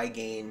of the high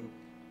gain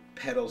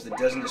pedals that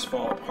doesn't just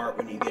fall apart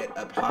when you get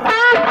up high.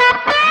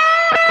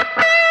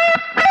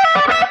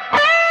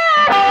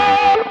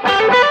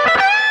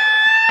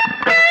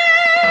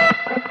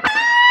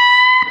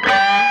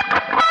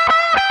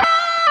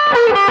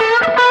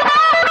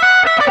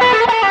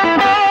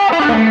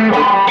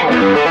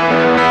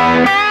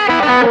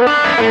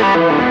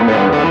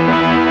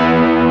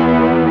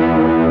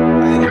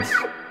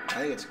 I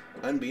think it's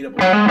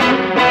unbeatable.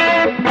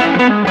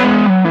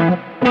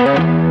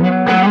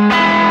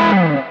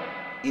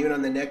 Even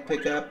on the neck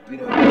pickup, you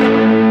know,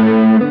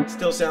 it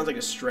still sounds like a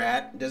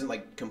Strat. It doesn't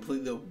like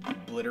completely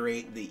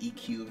obliterate the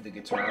EQ of the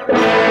guitar.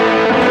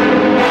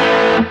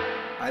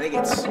 I think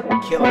it's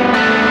killer.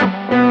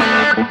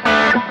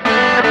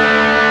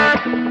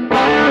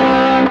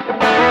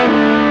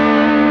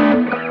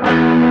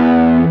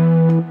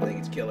 I think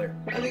it's killer.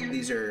 I think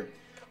these are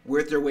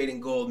worth their weight in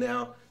gold.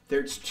 Now,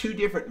 there's 2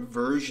 different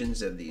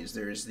versions of these.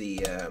 There's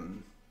the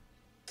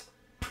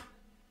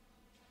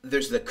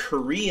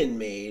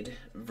Korean-made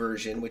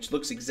version, which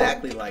looks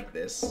exactly like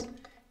this,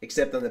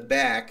 except on the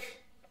back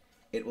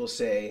it will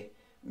say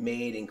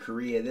made in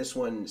Korea. This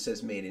one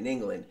says made in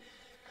England.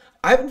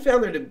 I haven't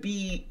found there to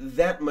be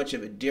that much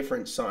of a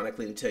difference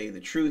sonically, to tell you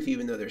the truth,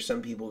 even though there's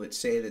some people that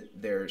say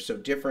that they're so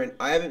different.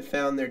 I haven't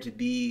found there to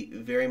be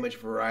very much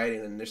variety,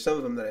 and there's some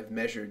of them that I've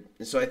measured.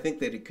 And so I think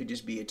that it could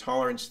just be a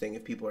tolerance thing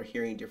if people are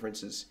hearing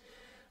differences.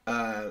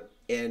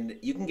 And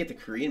you can get the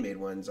Korean-made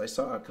ones. I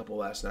saw a couple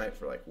last night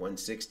for like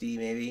 160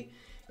 maybe.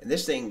 And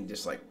this thing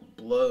just like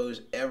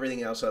blows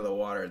everything else out of the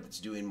water that's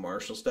doing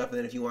Marshall stuff. And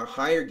then if you want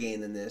higher gain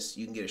than this,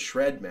 you can get a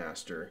Shred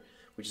Master,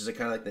 which is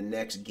kind of like the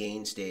next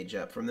gain stage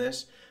up from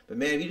this. But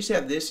man, if you just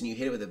have this and you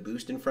hit it with a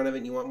boost in front of it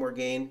and you want more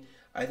gain,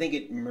 I think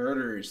it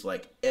murders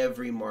like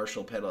every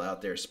Marshall pedal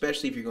out there,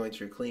 especially if you're going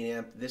through a clean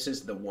amp. This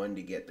is the one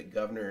to get, the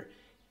Guv'nor.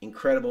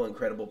 Incredible,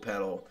 incredible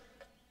pedal.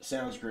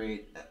 Sounds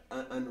great,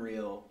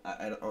 unreal.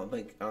 I don't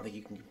think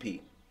you can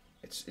compete.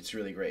 It's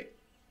really great.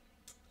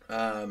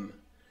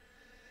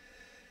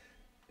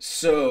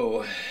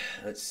 So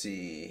let's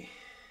see.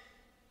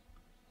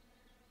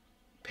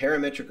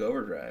 Parametric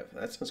Overdrive.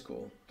 That sounds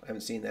cool. I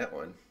haven't seen that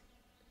one.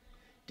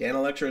 Dan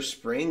Electro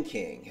Spring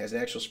King has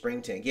an actual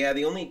spring tank. Yeah,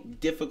 the only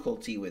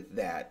difficulty with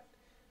that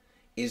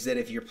is that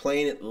if you're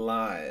playing it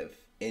live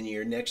and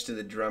you're next to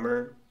the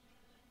drummer,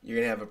 you're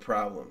gonna have a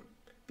problem.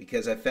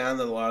 Because I found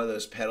that a lot of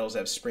those pedals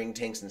have spring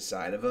tanks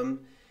inside of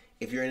them.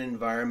 If you're in an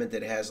environment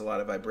that has a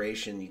lot of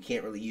vibration, you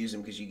can't really use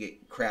them because you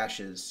get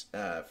crashes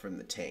from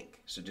the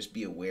tank. So just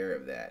be aware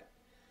of that.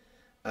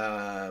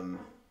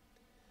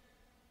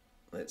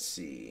 Let's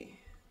see.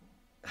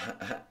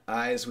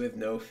 Eyes with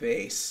no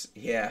face.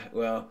 Yeah,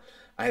 well,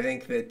 I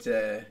think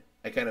that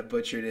I kind of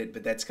butchered it,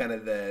 but that's kind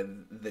of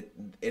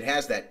it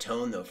has that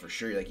tone though for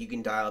sure. Like you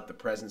can dial up the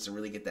presence and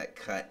really get that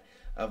cut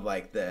of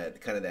like the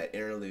kind of that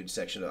interlude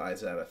section of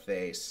Eyes Without a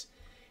Face.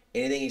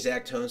 Anything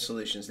Exact Tone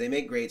Solutions. They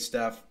make great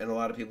stuff, and a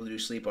lot of people do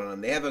sleep on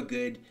them. They have a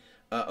good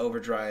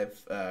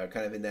overdrive,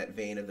 kind of in that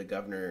vein of the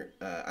Guv'nor.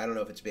 I don't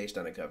know if it's based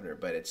on a Guv'nor,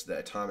 but it's the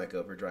Atomic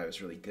Overdrive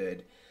is really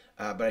good.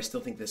 But I still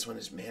think this one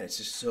is, man, it's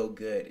just so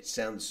good. It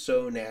sounds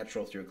so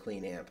natural through a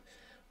clean amp.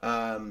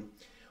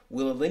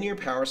 Will a linear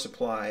power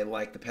supply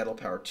like the Pedal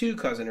Power 2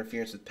 cause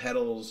interference with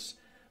pedals,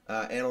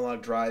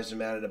 analog drives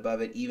mounted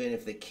above it, even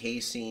if the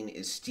casing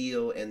is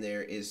steel and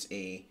there is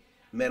a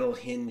metal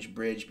hinge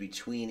bridge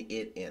between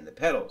it and the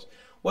pedals?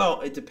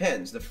 Well, it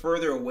depends. The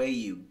further away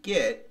you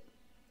get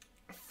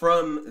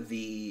from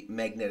the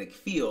magnetic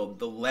field,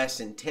 the less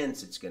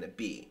intense it's going to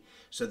be.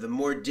 So the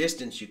more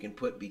distance you can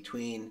put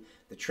between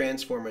the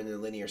transformer and the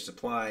linear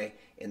supply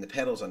and the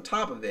pedals on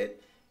top of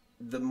it,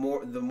 the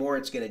more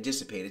it's going to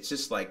dissipate. It's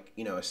just like,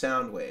 you know, a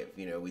sound wave.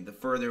 You know, the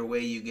further away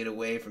you get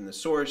away from the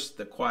source,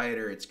 the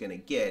quieter it's going to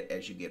get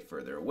as you get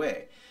further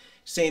away.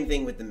 Same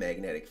thing with the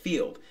magnetic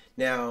field.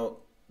 Now,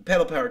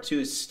 Pedal Power 2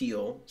 is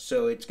steel,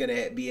 so it's going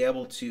to be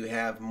able to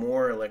have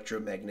more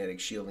electromagnetic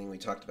shielding. We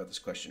talked about this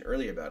question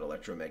earlier about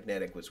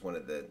electromagnetic was one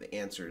of the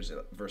answers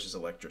versus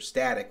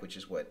electrostatic, which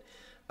is what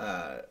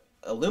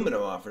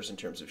aluminum offers in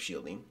terms of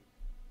shielding.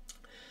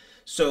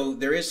 So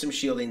there is some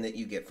shielding that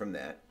you get from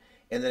that.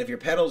 And then if your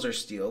pedals are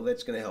steel,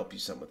 that's going to help you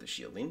some with the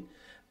shielding.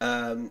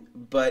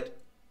 But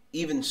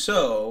even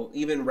so,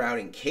 even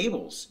routing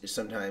cables is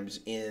sometimes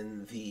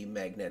in the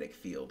magnetic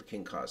field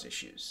can cause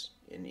issues.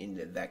 And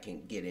that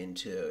can get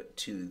into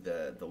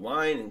the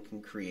line and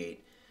can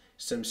create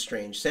some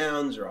strange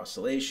sounds or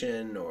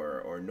oscillation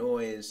or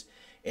noise.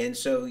 And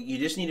so you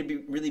just need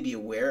to really be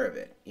aware of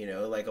it. You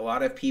know, like a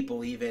lot of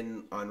people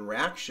even on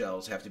rack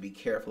shelves have to be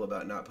careful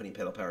about not putting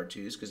Pedal Power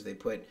 2s because they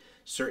put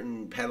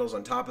certain pedals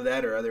on top of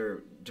that or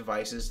other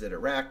devices that are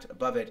racked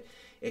above it.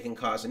 It can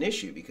cause an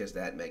issue because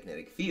that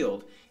magnetic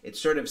field, it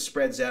sort of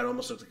spreads out,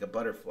 almost looks like a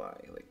butterfly,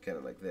 like kind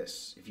of like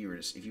this. If you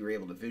were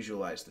able to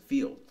visualize the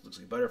field, it looks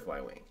like a butterfly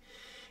wing.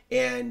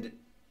 And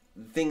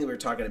the thing that we were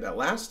talking about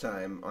last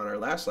time on our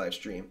last live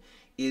stream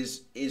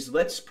is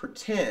let's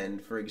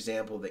pretend, for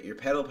example, that your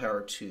Pedal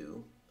Power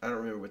 2, I don't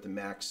remember what the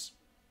max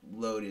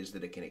load is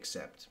that it can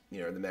accept, you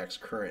know, or the max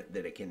current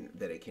that it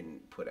can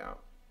put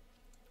out.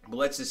 But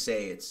let's just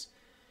say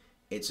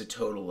it's a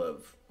total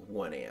of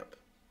 1 amp,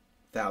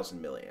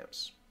 1,000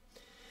 milliamps.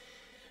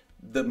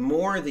 The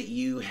more that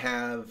you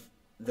have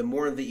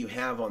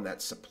on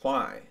that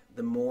supply,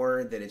 the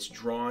more that it's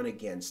drawn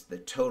against the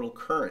total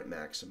current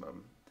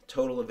maximum, the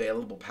total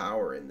available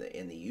power in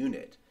the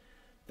unit,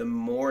 the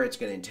more it's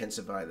going to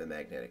intensify the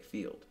magnetic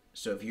field.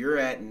 So if you're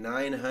at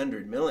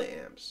 900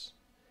 milliamps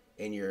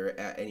and you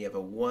have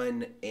a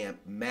 1 amp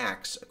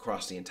max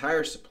across the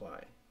entire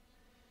supply,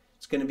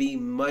 it's going to be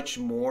much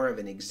more of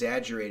an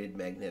exaggerated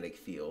magnetic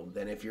field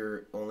than if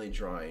you're only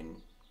drawing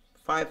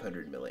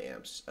 500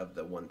 milliamps of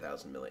the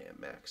 1000 milliamp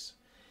max.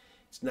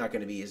 It's not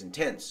going to be as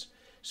intense.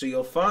 So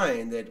you'll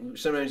find that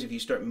sometimes if you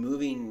start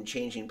moving and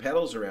changing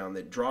pedals around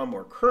that draw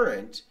more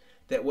current,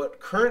 that what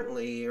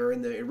currently or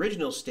in the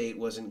original state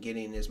wasn't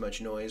getting as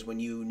much noise, when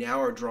you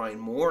now are drawing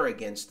more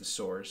against the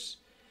source,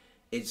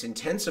 it's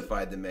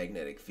intensified the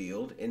magnetic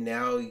field, and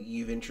now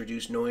you've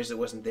introduced noise that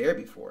wasn't there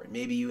before.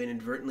 Maybe you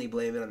inadvertently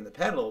blame it on the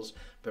pedals,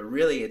 but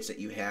really it's that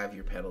you have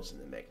your pedals in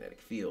the magnetic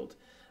field,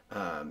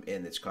 and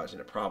it's causing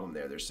a problem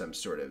there. There's some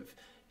sort of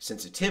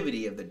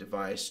sensitivity of the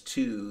device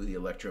to the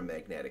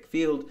electromagnetic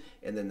field,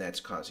 and then that's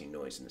causing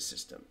noise in the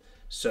system.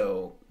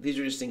 So these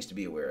are just things to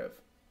be aware of.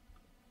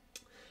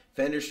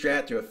 Fender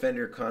Strat through a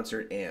Fender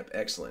Concert Amp.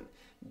 Excellent.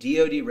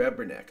 DOD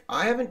Rubberneck.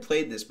 I haven't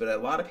played this, but a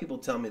lot of people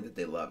tell me that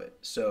they love it.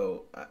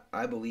 So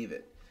I believe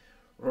it.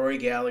 Rory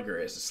Gallagher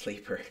is a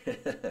sleeper.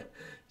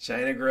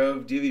 China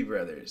Grove Doobie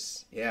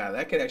Brothers. Yeah,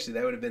 that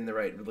would have been the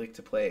right lick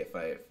to play if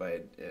I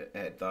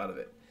had thought of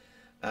it.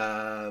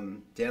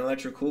 Dan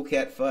Electro Cool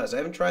Cat Fuzz. I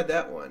haven't tried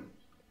that one.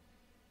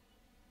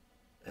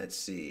 Let's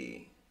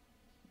see.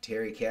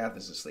 Terry Kath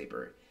is a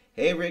sleeper.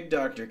 Hey Rig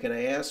Doctor, can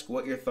I ask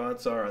what your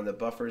thoughts are on the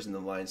buffers in the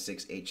Line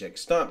 6 HX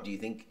Stomp? Do you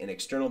think an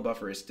external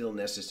buffer is still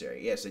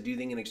necessary? Yes, I do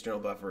think an external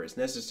buffer is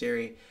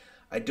necessary.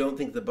 I don't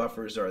think the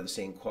buffers are the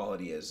same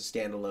quality as a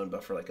standalone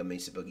buffer like a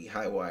Mesa Boogie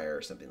Highwire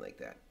or something like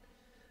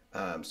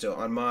that. So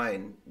on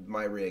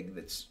my rig,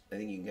 I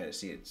think you can kind of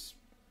see it's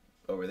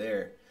over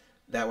there.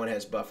 That one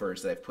has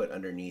buffers that I've put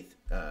underneath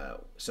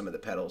some of the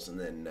pedals, and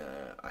then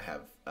I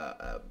have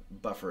a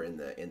buffer in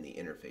the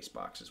interface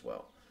box as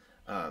well.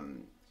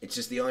 It's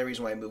just the only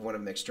reason why I moved one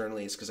of them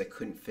externally is because I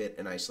couldn't fit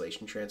an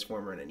isolation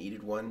transformer, and I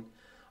needed one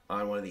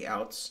on one of the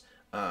outs,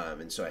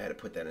 and so I had to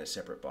put that in a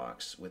separate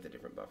box with a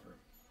different buffer.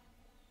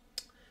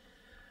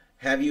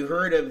 Have you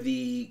heard of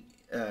the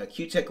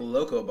Q-Tech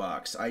Loco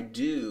box? I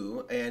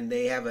do, and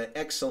they have an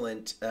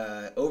excellent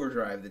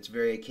overdrive that's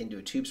very akin to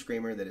a tube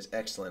screamer that is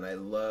excellent. I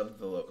love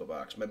the Loco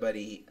box. My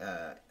buddy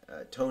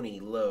Tony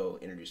Lowe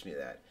introduced me to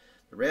that.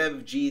 The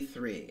Rev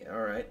G3,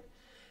 all right.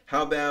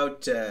 How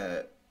about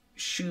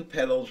Shoe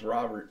Pedals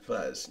Robert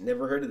Fuzz?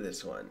 Never heard of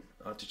this one.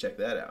 I'll have to check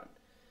that out.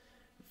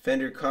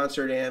 Fender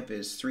Concert Amp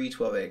is 3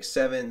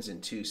 12AX7s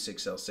and 2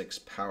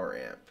 6L6 Power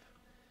Amp.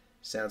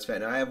 Sounds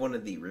fat. Now I have one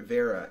of the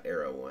Rivera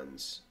era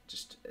ones,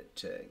 just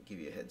to give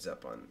you a heads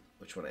up on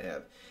which one I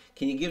have.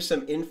 Can you give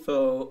some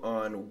info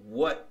on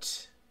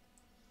what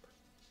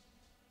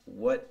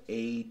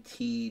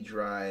AT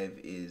drive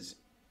is,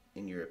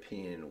 in your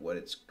opinion, what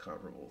it's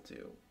comparable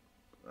to?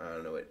 I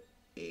don't know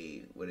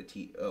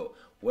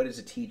what is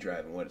a T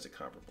drive and what is it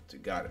comparable to?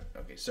 Got it.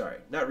 Okay, sorry,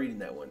 not reading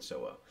that one so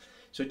well.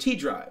 So T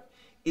drive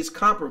is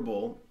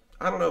comparable.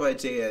 I don't know if I'd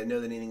say I know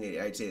that anything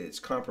that I'd say that it's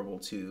comparable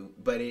to,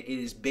 but it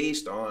is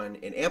based on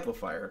an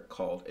amplifier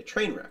called a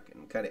Trainwreck,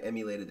 and kind of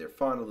emulated their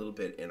font a little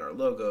bit in our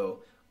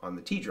logo on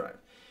the T drive.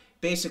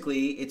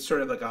 Basically, it's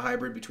sort of like a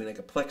hybrid between like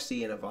a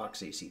Plexi and a Vox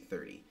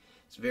AC30.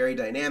 It's very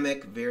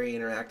dynamic, very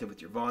interactive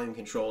with your volume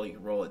control. You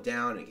can roll it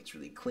down, and it gets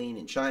really clean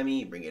and chimey.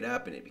 You bring it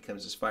up, and it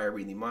becomes this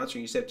fire-breathing monster.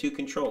 You just have two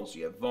controls.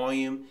 You have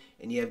volume,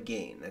 and you have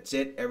gain. That's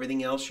it.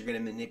 Everything else you're going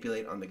to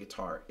manipulate on the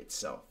guitar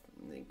itself.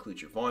 And that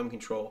includes your volume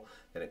control,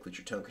 that includes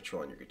your tone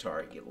control on your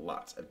guitar. You get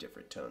lots of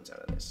different tones out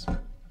of this.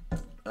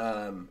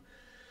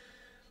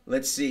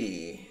 Let's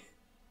see.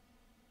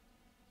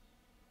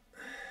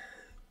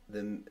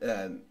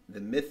 The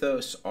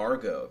Mythos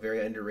Argo,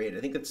 very underrated.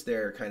 I think it's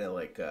their kind of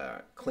like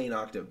clean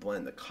octave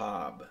blend, the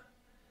Cobb.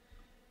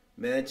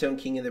 Manatone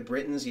King of the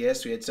Britons,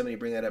 yes, we had somebody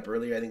bring that up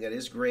earlier. I think that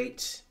is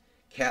great.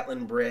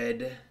 Catlin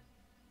Bread.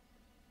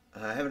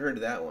 I haven't heard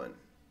of that one.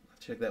 I'll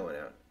check that one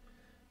out.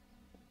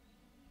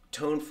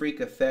 Tone Freak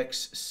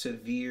Effects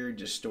Severe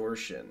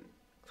Distortion.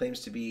 Claims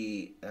to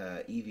be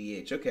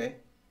EVH. Okay.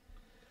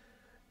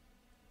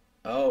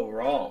 Oh,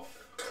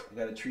 Rolf, I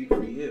got a treat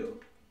for you.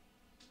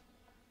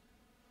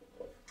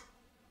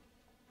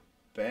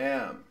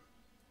 Bam.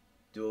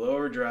 Dual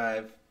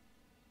Overdrive.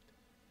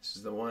 This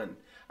is the one.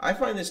 I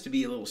find this to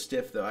be a little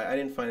stiff, though. I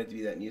didn't find it to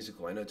be that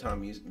musical. I know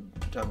Tom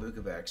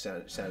Bukovac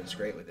sounded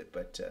great with it,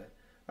 but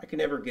I could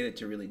never get it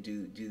to really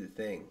do the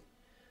thing.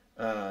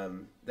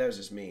 That was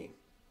just me.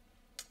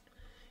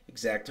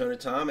 Exact Tone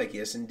Atomic,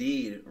 yes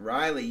indeed.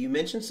 Riley, you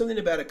mentioned something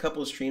about a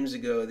couple of streams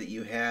ago that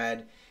you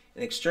had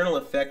an external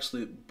effects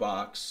loop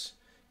box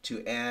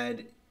to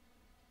add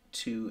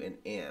to an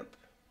amp.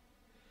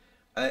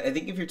 I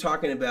think if you're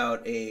talking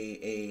about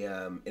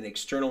an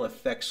external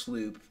effects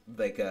loop,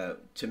 like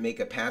to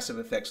make a passive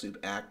effects loop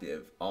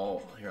active,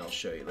 I'll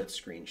show you. Let's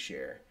screen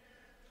share.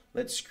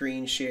 Let's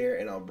screen share,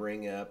 and I'll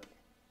bring up,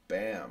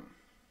 bam.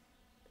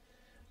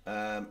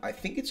 I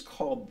think it's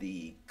called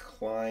the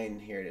Klein.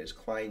 Here it is,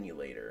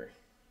 Kleinulator.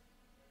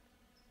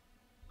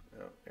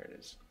 Oh, there it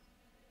is.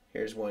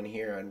 Here's one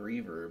here on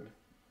Reverb.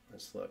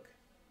 Let's look.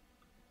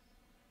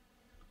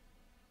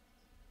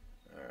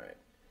 All right.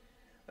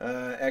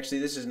 Actually,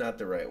 this is not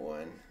the right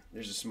one.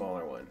 There's a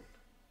smaller one.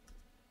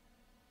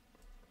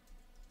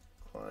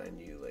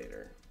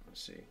 Kleinulator.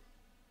 Let's see.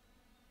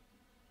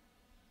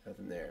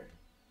 Nothing there.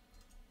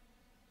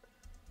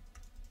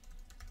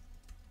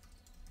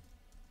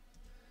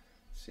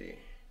 Let's see.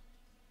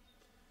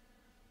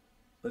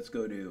 Let's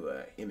go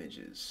to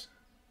images.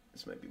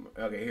 This might be more.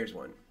 Okay, here's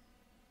one.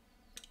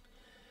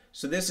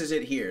 So this is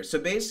it here. So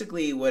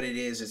basically what it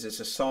is it's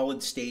a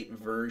solid state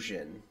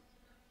version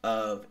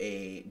of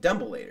a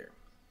Dumbulator.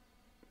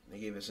 They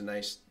gave us a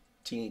nice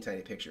teeny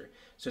tiny picture.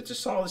 So it's a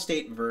solid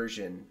state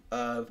version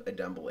of a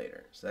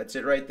Dumbulator. So that's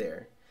it right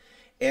there.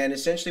 And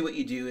essentially what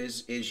you do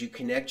is you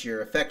connect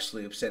your effects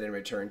loop, send and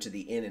return, to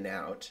the in and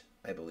out,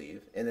 I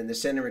believe. And then the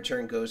send and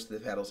return goes to the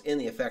pedals in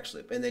the effects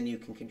loop. And then you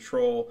can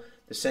control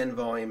the send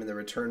volume and the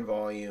return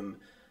volume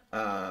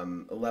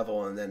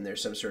level. And then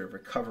there's some sort of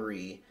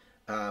recovery,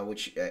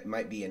 which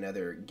might be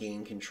another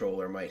gain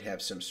controller, might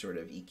have some sort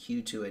of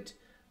EQ to it.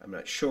 I'm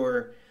not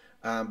sure.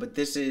 But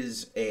this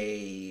is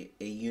a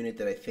unit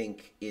that I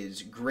think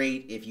is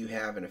great if you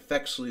have an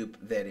effects loop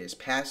that is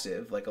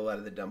passive, like a lot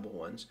of the Dumble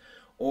ones,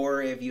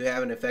 or if you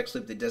have an effects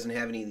loop that doesn't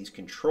have any of these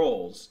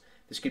controls.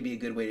 This could be a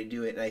good way to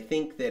do it. And I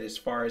think that as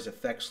far as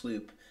effects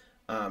loop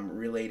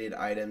related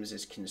items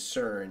is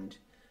concerned,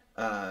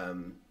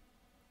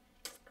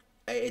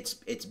 it's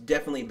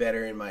definitely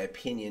better, in my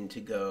opinion, to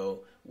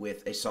go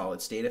with a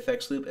solid state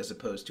effects loop as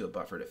opposed to a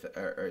buffered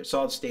or a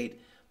solid state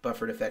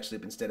buffered effects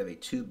loop instead of a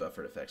tube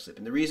buffered effects loop.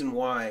 And the reason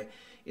why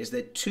is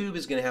that tube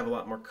is going to have a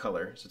lot more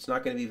color, so it's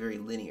not going to be very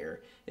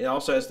linear. It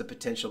also has the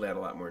potential to add a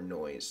lot more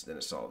noise than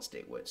a solid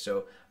state would.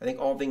 So I think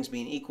all things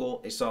being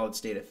equal, a solid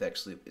state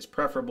effects loop is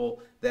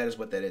preferable. That is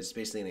what that is. It's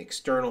basically an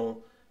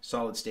external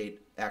solid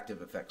state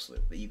active effects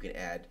loop that you can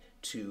add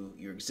to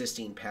your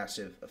existing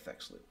passive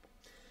effects loop.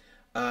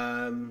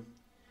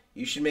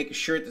 You should make a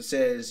shirt that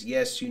says,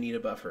 yes, you need a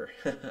buffer.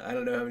 I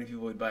don't know how many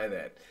people would buy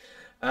that.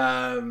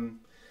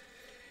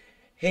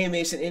 Hey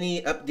Mason,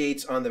 any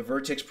updates on the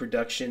Vertex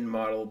production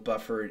model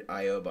buffered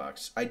I/O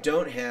box? I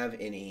don't have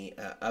any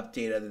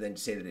update other than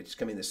to say that it's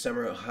coming this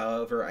summer.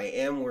 However, I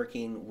am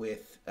working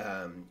with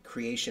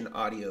Creation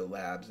Audio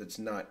Labs. That's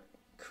not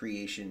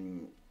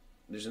Creation.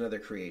 There's another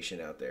Creation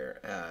out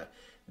there.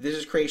 This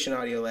is Creation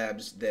Audio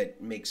Labs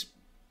that makes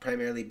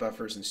primarily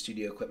buffers and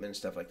studio equipment and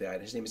stuff like that.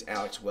 His name is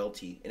Alex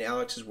Welty, and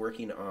Alex is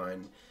working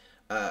on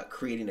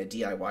creating a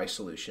DIY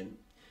solution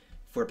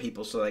for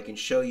people so that I can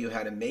show you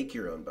how to make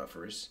your own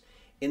buffers.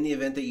 in the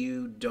event that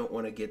you don't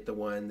want to get the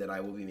one that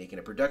I will be making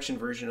a production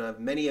version of,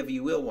 many of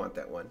you will want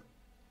that one,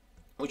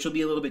 which will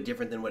be a little bit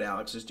different than what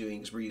Alex is doing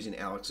because we're using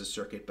Alex's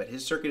circuit. But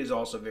his circuit is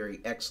also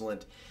very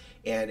excellent,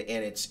 and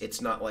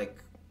it's not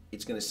like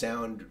it's going to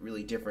sound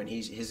really different.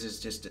 His is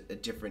just a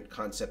different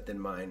concept than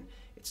mine.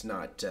 It's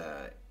not,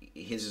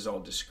 his is all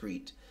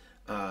discrete.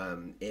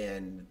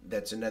 And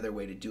that's another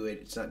way to do it.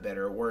 It's not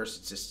better or worse.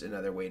 It's just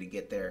another way to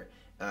get there.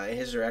 And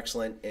his are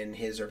excellent, and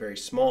his are very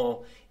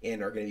small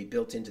and are going to be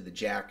built into the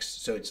jacks.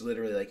 So it's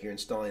literally like you're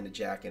installing the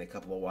jack and a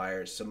couple of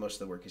wires. So most of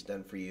the work is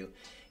done for you.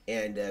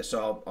 And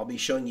so I'll be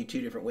showing you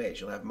two different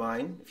ways. You'll have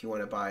mine if you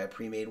want to buy a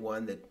pre-made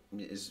one that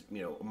is,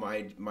 you know,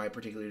 my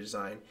particular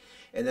design.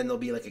 And then there'll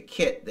be like a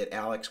kit that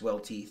Alex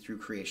Welty through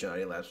Creation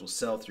Audio Labs will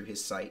sell through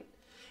his site.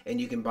 And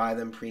you can buy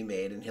them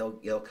pre-made, and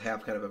he'll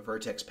have kind of a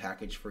Vertex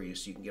package for you,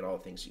 so you can get all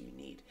the things that you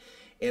need.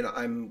 And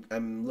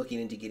I'm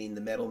looking into getting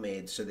the metal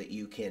made so that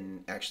you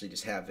can actually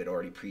just have it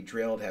already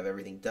pre-drilled, have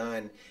everything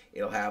done.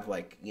 It'll have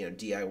like, you know,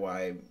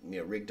 DIY, you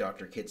know, rig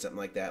doctor kit, something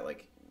like that,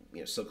 like, you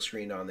know, silk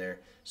screened on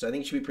there. So I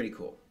think it should be pretty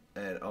cool,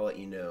 and I'll let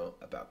you know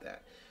about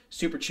that.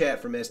 Super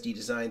chat from SD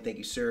Design, thank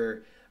you,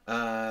 sir.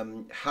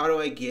 How do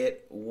I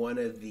get one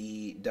of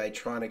the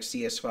Ditronic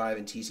CS5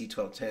 and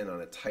TC1210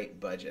 on a tight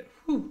budget?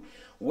 Whew.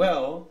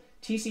 Well,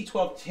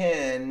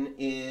 TC1210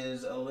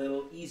 is a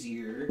little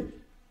easier.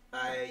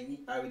 I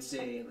would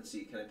say, let's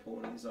see, can I pull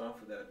one of these off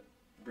without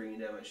bringing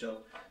down my shelf?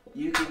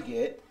 You could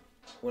get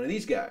one of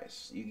these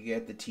guys. You could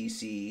get the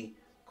TC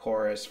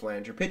Chorus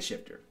Flanger Pitch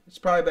Shifter. It's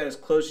probably about as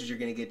close as you're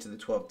going to get to the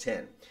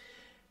 1210.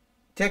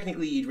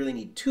 Technically, you'd really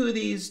need two of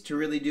these to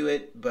really do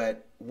it,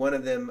 but one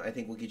of them I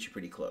think will get you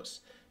pretty close.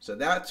 So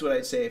that's what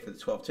I'd say for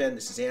the 1210.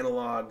 This is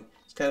analog.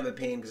 It's kind of a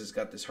pain because it's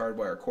got this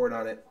hardwire cord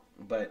on it,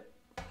 but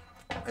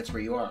that's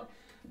where you are.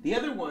 The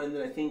other one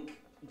that I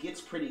think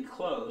gets pretty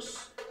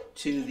close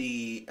to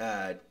the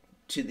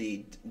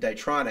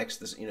Ditronics,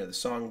 this, you know, the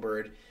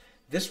Songbird.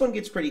 This one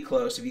gets pretty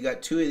close. If you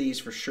got two of these,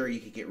 for sure you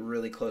could get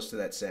really close to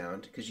that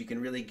sound because you can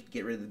really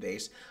get rid of the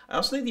bass. I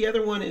also think the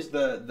other one is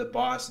the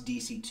Boss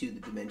DC2,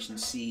 the Dimension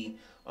C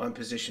on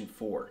position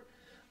 4,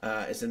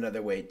 is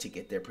another way to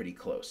get there pretty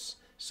close.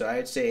 So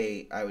I'd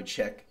say I would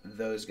check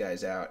those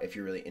guys out if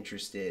you're really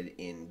interested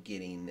in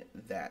getting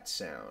that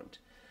sound.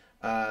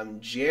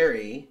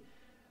 Jerry,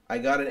 I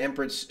got an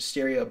Empress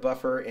stereo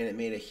buffer and it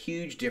made a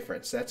huge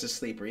difference. That's a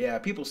sleeper. Yeah,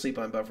 people sleep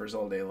on buffers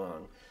all day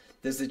long.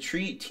 Does the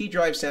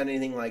T-Drive sound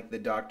anything like the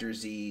Dr.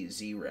 Z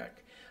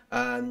Z-Rec?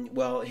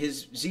 Well,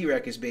 his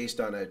Z-Rec is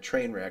based on a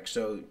train wreck,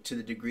 so to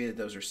the degree that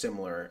those are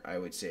similar, I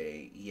would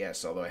say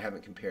yes, although I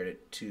haven't compared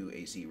it to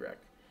a Z-Rec.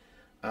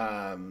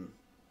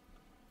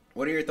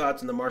 What are your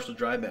thoughts on the Marshall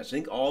Drive Match? I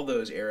think all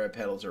those era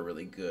pedals are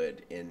really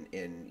good, and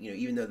you know,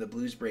 even though the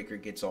Blues Breaker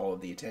gets all of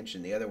the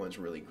attention, the other one's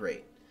really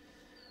great.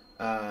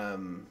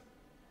 Let's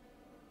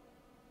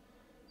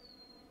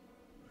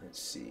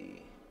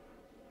see.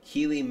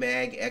 Keeley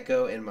Mag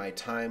Echo and my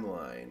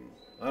timeline.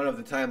 I don't know if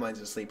the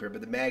timeline's a sleeper, but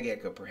the Mag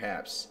Echo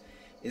perhaps.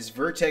 Is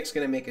Vertex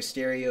going to make a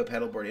stereo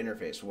pedalboard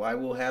interface? Well, I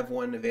will have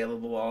one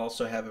available. I'll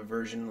also have a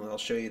version I'll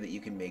show you that you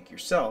can make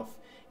yourself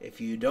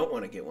if you don't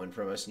want to get one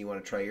from us and you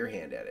want to try your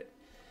hand at it.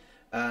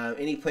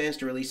 Any plans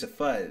to release a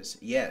fuzz?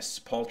 Yes,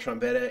 Paul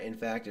Trombetta, in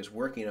fact, is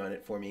working on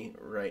it for me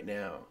right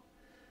now.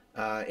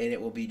 And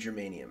it will be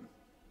germanium.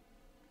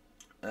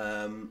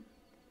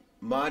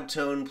 Mod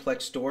Tone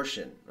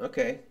Plextortion.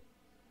 Okay.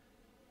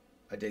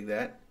 I dig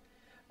that.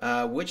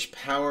 Which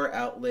power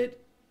outlet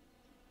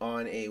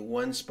on a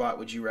one spot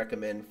would you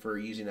recommend for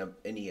using an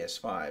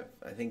ES5?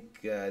 I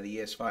think the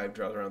ES5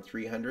 draws around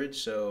 300,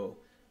 so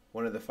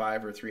one of the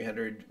 5 or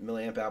 300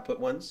 milliamp output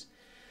ones.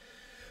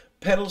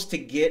 Pedals to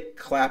get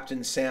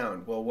Clapton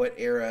sound. Well, what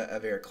era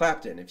of Eric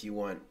Clapton? If you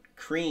want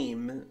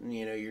cream,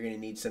 you know, you're going to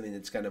need something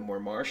that's kind of more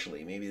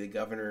Marshall-y. Maybe the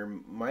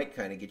Guv'nor might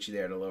kind of get you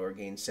there at a lower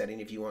gain setting.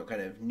 If you want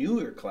kind of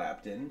newer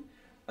Clapton,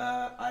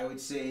 I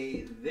would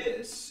say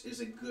this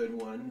is a good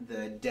one,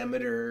 the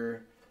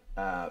Demeter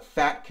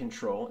Fat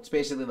Control. It's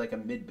basically like a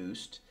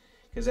mid-boost,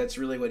 because that's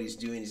really what he's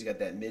doing. He's got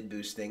that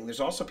mid-boost thing. There's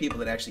also people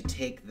that actually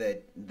take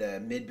the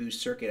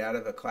mid-boost circuit out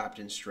of a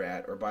Clapton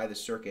Strat or buy the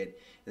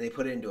circuit, and they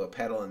put it into a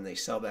pedal, and they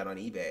sell that on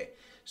eBay.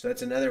 So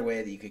that's another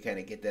way that you could kind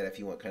of get that if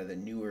you want kind of the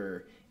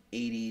newer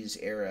 80s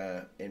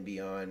era and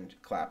beyond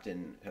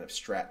Clapton kind of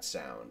Strat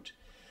sound.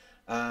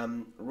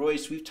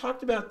 Royce, we've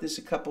talked about this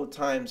a couple of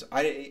times.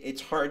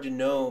 It's hard to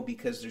know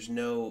because there's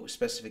no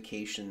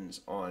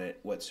specifications on it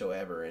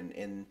whatsoever,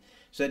 and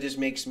so that just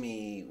makes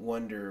me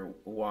wonder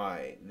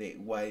why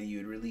you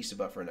would release a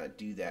buffer and not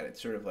do that.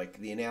 It's sort of like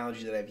the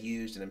analogy that I've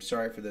used, and I'm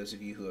sorry for those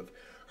of you who have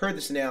heard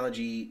this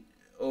analogy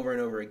over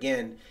and over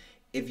again.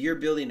 If you're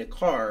building a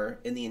car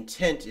and the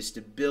intent is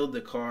to build the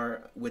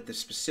car with the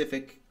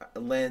specific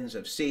lens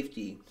of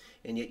safety,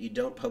 and yet you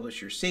don't publish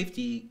your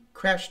safety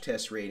crash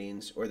test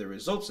ratings or the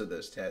results of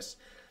those tests,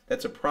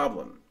 that's a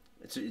problem.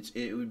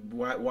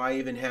 Why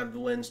even have the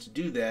lens to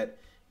do that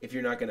if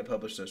you're not going to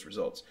publish those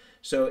results?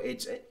 So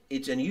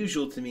it's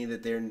unusual to me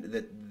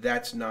that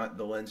that's not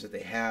the lens that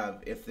they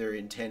have if their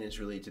intent is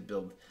really to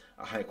build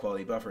a high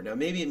quality buffer. Now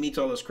maybe it meets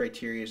all those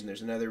criteria and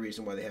there's another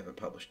reason why they haven't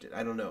published it.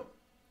 I don't know.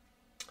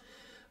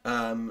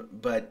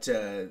 But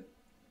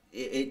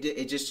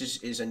it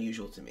just is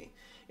unusual to me.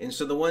 And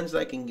so the ones that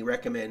I can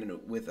recommend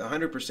with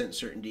 100%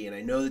 certainty, and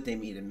I know that they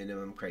meet a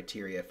minimum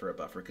criteria for a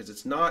buffer, because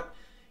it's not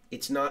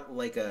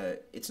like a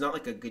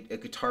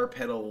guitar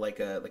pedal like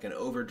an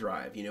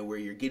Overdrive, you know, where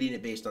you're getting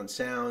it based on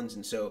sounds,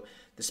 and so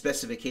the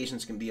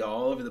specifications can be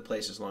all over the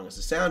place as long as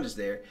the sound is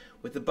there.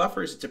 With the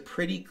buffers, it's a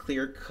pretty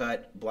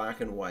clear-cut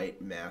black and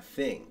white math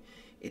thing.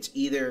 It's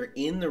either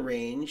in the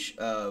range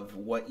of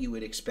what you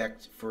would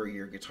expect for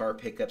your guitar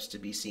pickups to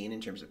be seen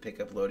in terms of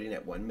pickup loading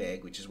at 1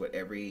 meg, which is what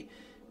every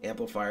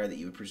amplifier that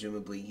you would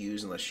presumably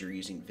use, unless you're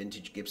using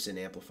vintage Gibson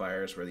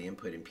amplifiers where the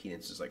input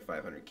impedance is like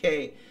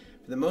 500K.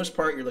 For the most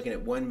part, you're looking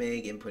at 1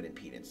 meg input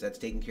impedance. That's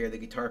taking care of the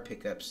guitar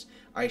pickups,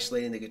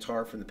 isolating the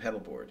guitar from the pedal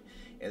board.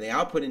 And the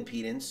output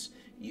impedance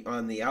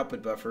on the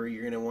output buffer,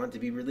 you're going to want it to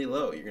be really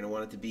low. You're going to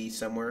want it to be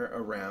somewhere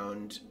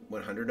around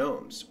 100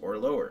 ohms or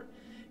lower.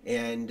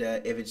 And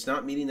if it's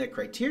not meeting that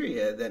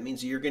criteria, that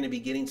means you're going to be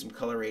getting some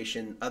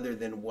coloration other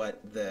than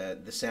what the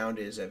sound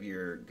is of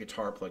your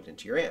guitar plugged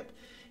into your amp.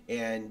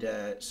 And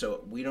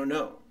so we don't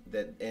know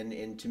that,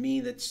 and to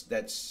me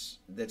that's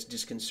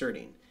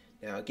disconcerting.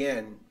 Now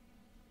again,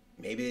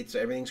 maybe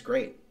everything's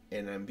great,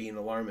 and I'm being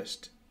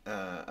alarmist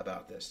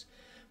about this,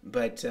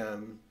 but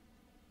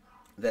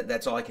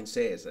that's all I can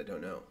say is I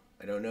don't know.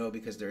 I don't know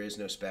because there is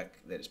no spec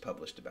that is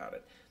published about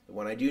it. The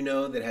one I do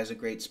know that has a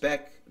great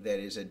spec that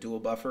is a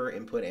dual buffer,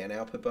 input and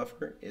output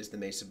buffer, is the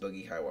Mesa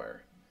Boogie Highwire.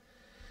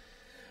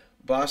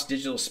 Boss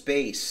Digital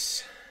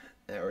Space,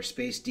 or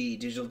Space D,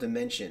 Digital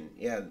Dimension.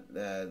 Yeah,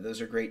 those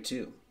are great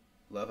too.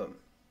 Love them.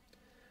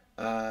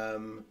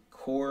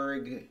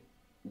 Korg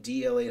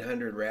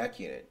DL800 rack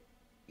unit.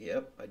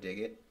 Yep, I dig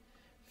it.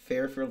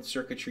 Fairfield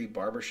Circuitry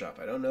Barbershop.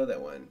 I don't know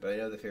that one, but I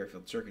know the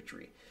Fairfield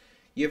Circuitry.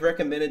 You've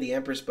recommended the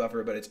Empress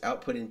buffer, but its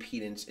output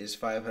impedance is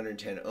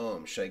 510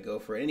 ohms. Should I go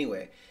for it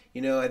anyway?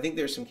 You know, I think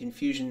there's some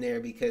confusion there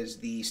because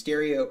the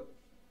stereo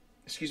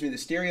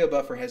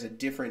buffer has a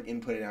different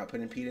input and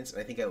output impedance,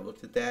 and I think I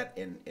looked at that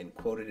and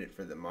quoted it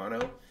for the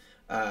mono.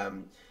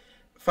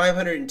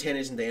 510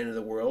 isn't the end of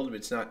the world, but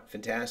it's not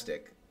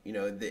fantastic. You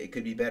know, it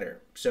could be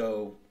better.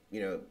 So,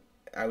 you know,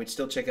 I would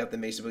still check out the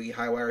Mesa Boogie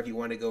Highwire. If you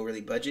want to go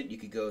really budget, you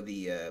could go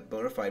the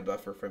Bonafide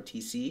buffer from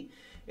TC,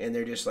 and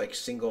they're just like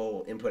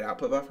single input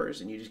output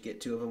buffers, and you just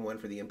get 2 of them, one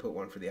for the input,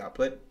 one for the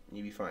output, and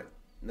you'd be fine.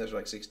 And those are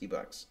like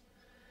 $60.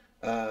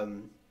 Let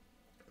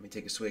me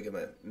take a swig of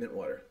my mint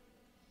water.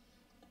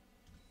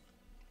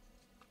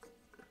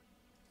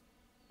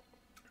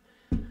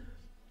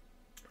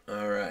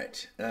 All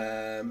right.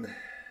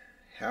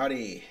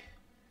 Howdy.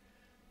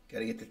 Got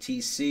to get the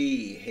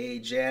TC. Hey,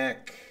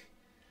 Jack.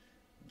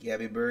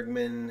 Gabby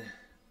Bergman.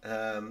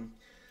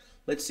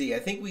 Let's see. I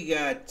think we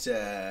got.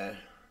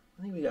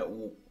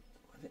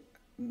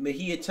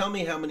 Mahia, tell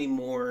me how many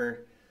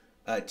more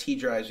T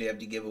drives we have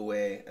to give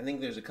away. I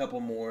think there's a couple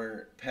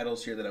more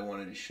pedals here that I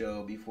wanted to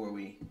show before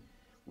we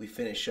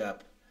finish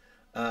up.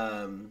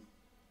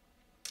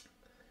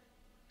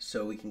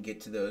 So we can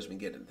get to those. We can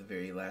get to the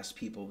very last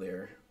people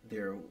there.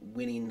 They're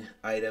winning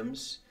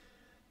items.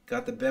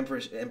 Got the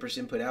Empress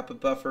input output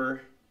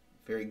buffer.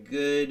 Very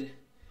good.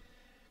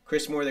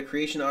 Chris Moore, the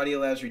Creation Audio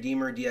Labs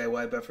Redeemer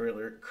DIY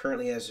buffer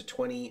currently has a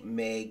 20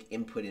 meg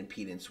input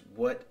impedance.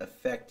 What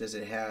effect does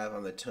it have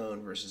on the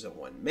tone versus a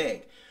 1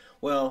 meg?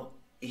 Well,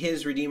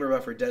 his Redeemer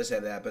buffer does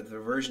have that, but the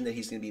version that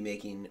he's going to be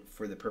making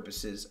for the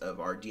purposes of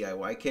our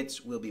DIY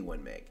kits will be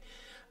 1 meg.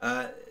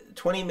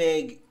 20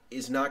 meg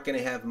is not going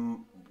to have,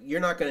 you're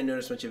not going to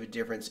notice much of a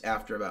difference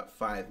after about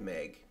 5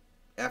 meg.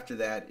 After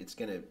that, it's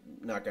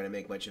not going to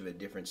make much of a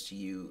difference to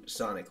you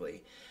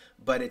sonically.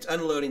 But it's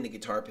unloading the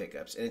guitar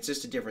pickups, and it's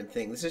just a different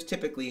thing. This is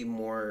typically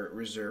more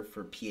reserved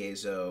for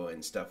piezo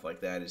and stuff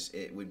like that.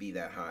 It would be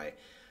that high.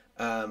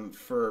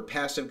 For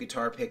passive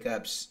guitar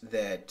pickups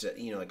that,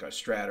 you know, like a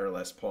Strat or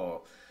Les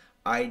Paul,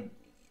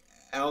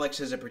 Alex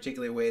has a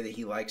particular way that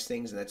he likes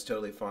things, and that's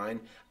totally fine.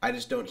 I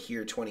just don't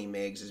hear 20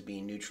 megs as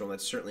being neutral, and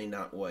that's certainly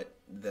not what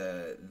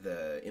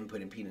the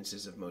input impedance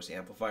is of most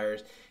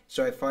amplifiers.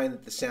 So I find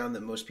that the sound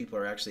that most people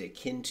are actually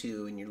akin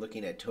to, and you're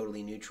looking at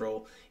totally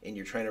neutral, and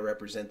you're trying to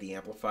represent the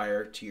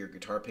amplifier to your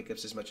guitar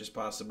pickups as much as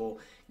possible,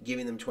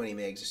 giving them 20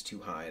 megs is too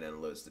high and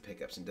unloads the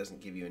pickups and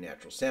doesn't give you a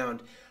natural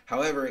sound.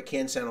 However, it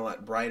can sound a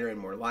lot brighter and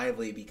more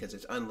lively because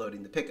it's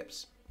unloading the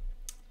pickups.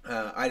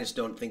 I just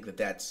don't think that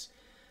that's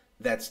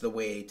the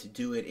way to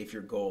do it if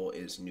your goal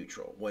is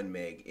neutral. 1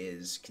 meg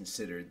is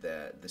considered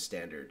the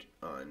standard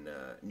on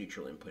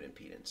neutral input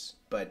impedance.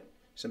 But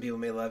some people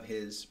may love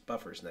his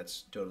buffers, and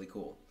that's totally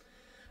cool.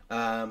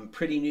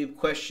 Pretty noob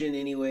question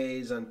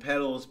anyways on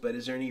pedals, but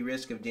is there any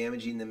risk of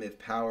damaging them if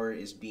power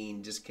is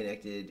being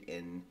disconnected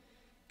and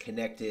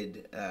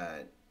connected?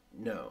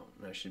 No,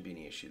 shouldn't be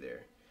any issue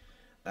there.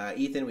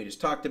 Ethan, we just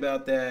talked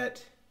about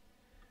that.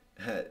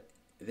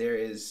 There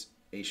is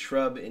a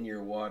shrub in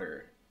your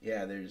water.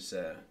 Yeah, there's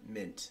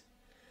mint.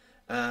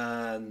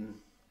 Let's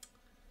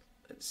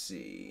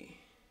see.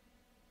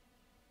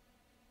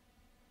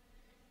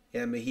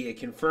 Yeah, Mahia,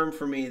 confirm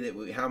for me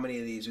that how many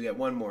of these we got.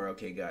 One more.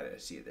 Okay, got it. I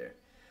see it there.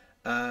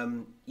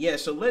 Yeah,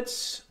 so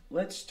let's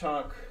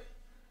talk.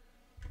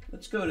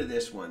 Let's go to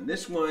this one.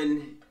 This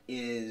one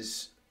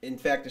is, in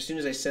fact, as soon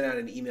as I sent out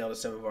an email to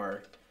some of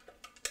our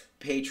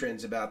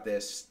patrons about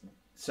this,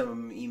 some of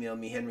them emailed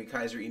me. Henry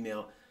Kaiser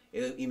emailed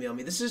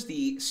me. This is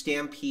the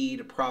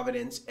Stampede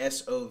Providence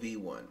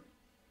SOV1.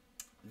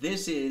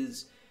 This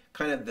is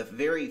kind of the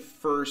very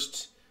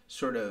first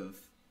sort of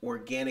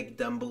organic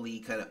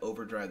dumble-y kind of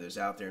overdrive that's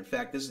out there. In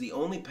fact, this is the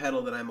only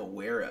pedal that I'm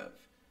aware of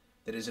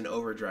that is an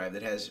overdrive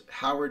that has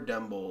Howard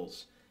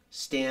Dumble's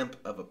stamp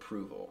of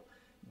approval.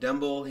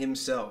 Dumble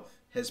himself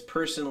has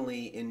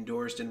personally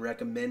endorsed and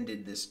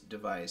recommended this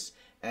device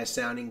as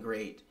sounding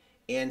great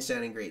and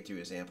sounding great through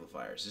his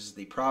amplifiers. This is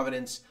the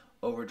Providence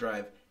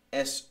Overdrive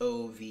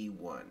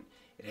SOV1.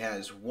 It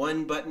has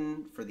one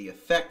button for the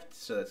effect,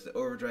 so that's the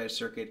overdrive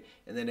circuit,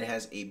 and then it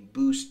has a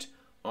boost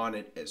on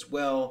it as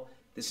well.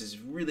 This is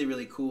really,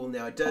 really cool.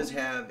 Now, it does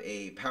have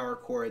a power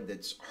cord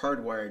that's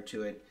hardwired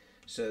to it,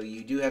 so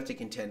you do have to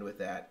contend with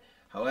that.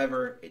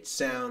 However, it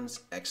sounds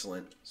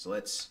excellent, so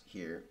let's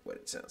hear what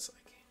it sounds like.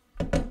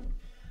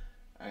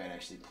 I gotta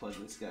actually plug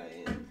this guy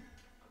in.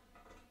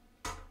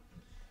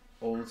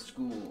 Old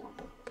school.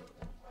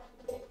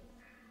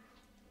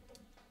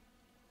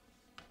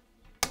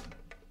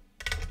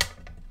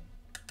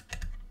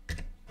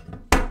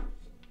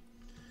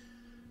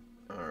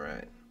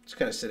 Alright, let's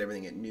kind of set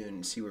everything at noon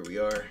and see where we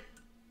are.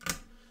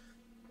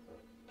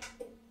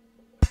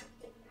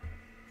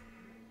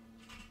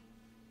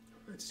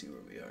 Let's see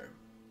where we are.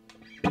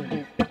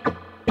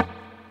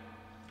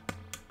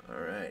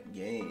 Alright,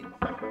 gain.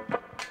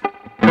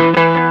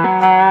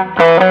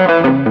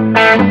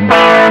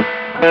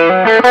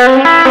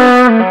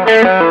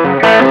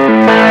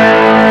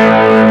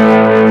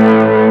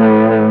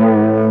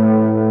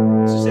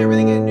 This is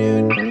everything at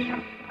noon.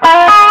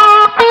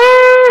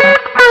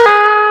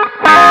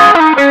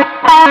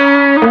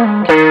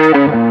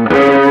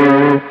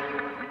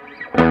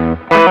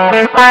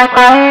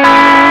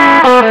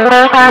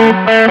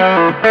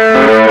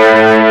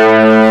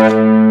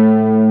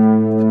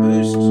 The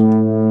boost.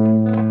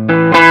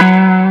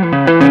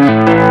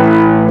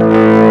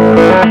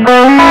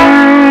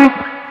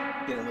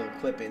 Get a little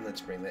clip in.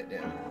 Let's bring that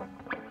down.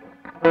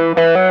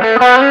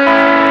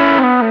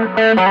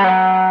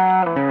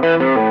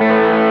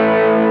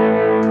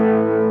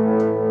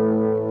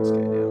 Let's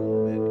get it down a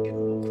little bit. Get a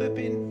little clip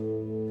in.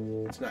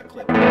 It's not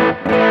clipping.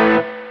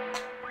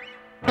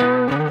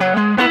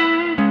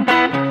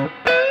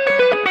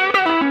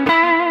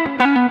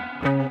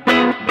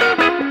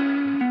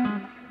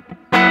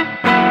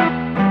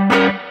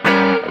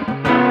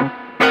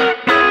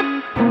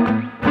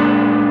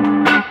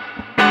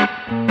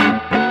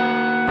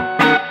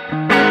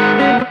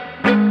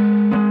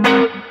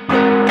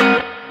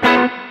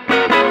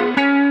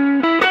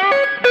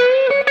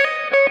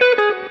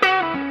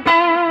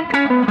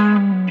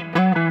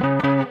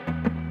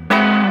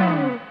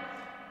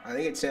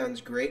 It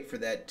sounds great for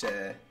that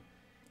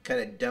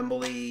kind of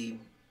dumble-y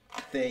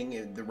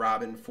thing, the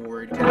Robin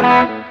Ford.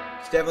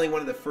 It's definitely one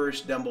of the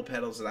first dumble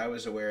pedals that I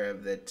was aware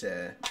of that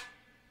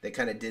that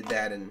kind of did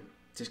that, and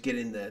just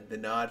getting the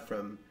nod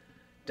from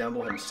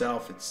Dumble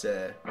himself. It's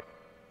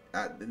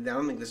I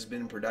don't think this has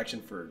been in production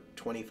for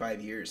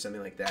 25 years,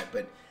 something like that,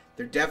 but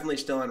they're definitely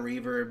still on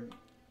reverb,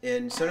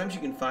 and sometimes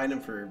you can find them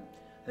for,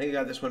 I think I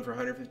got this one for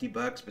 150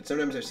 bucks, but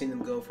sometimes I've seen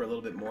them go for a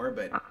little bit more,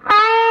 but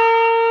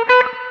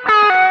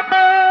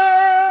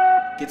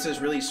gets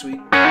us really sweet.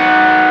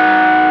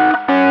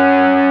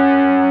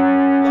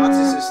 Lots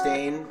of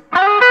sustain.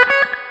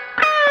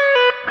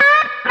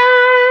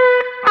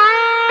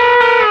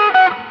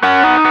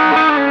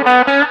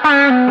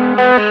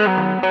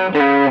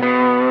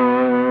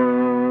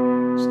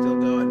 Still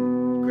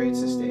going. Great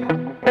sustain.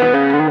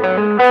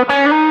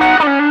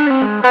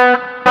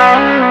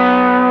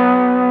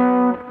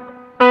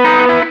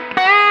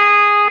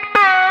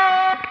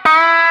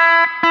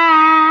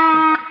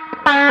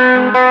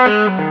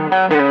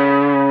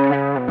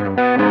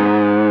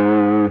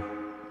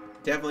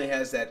 Definitely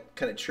has that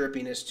kind of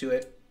chirpiness to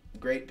it.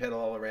 Great pedal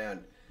all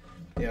around.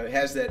 You know, it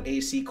has that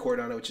AC cord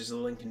on it, which is a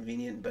little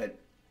inconvenient, but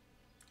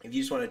if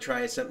you just want to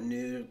try something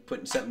new,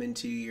 putting something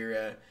into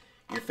your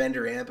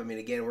Fender amp, I mean,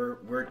 again,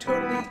 we're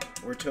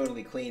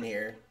totally clean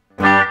here.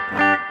 Bring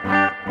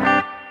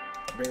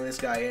this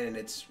guy in, and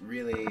it's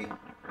really.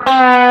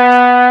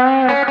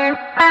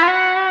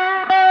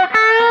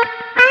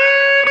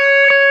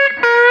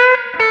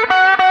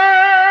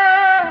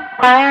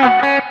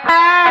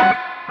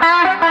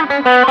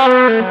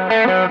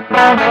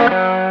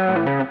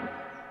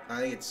 I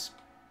think it's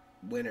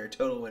winner,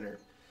 total winner.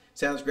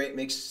 Sounds great,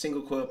 makes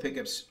single coil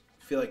pickups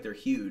feel like they're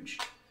huge.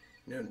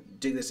 You know,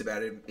 dig this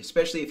about it,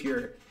 especially if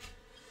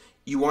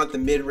you want the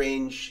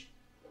mid-range,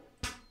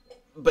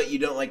 but you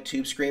don't like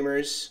tube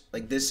screamers.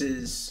 Like this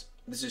is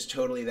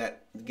totally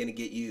that gonna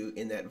get you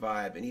in that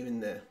vibe, and even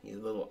the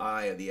little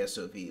eye of the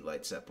SOV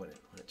lights up when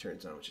it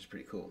turns on, which is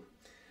pretty cool.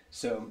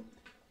 So,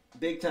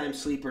 big time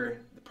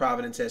sleeper, the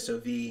Providence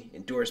SOV,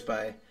 endorsed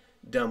by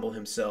Dumble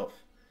himself.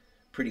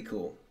 Pretty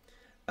cool.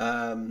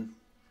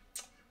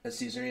 Let's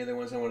see, is there any other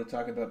ones I want to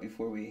talk about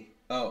before we...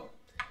 Oh,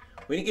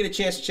 we didn't get a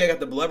chance to check out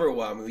the blubber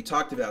wah. I mean, we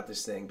talked about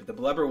this thing, but the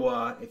blubber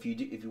wah, if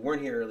you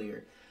weren't here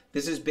earlier,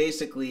 this is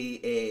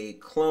basically a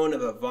clone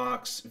of a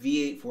Vox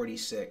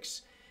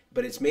V846,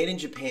 but it's made in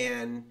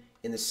Japan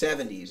in the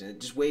 70s, and it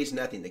just weighs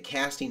nothing. The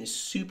casting is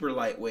super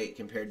lightweight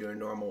compared to a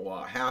normal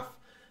wah, half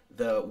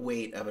the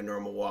weight of a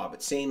normal wah,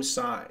 but same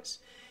size.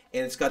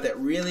 And it's got that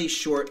really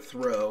short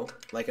throw,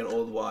 like an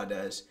old wah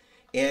does,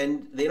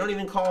 and they don't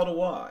even call it a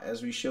wah,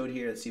 as we showed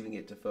here. Let's see if we can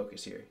get to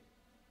focus here.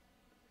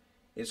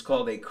 It's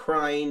called a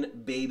crying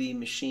baby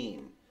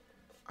machine.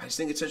 I just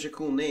think it's such a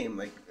cool name.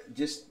 Like,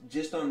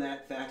 just on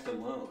that fact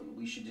alone,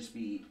 we should just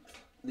be,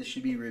 this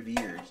should be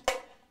revered,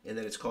 and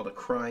that it's called a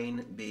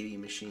crying baby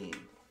machine.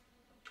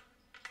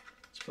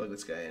 Let's plug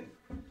this guy in.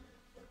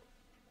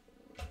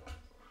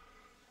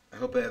 I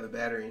hope I have a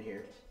battery in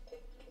here.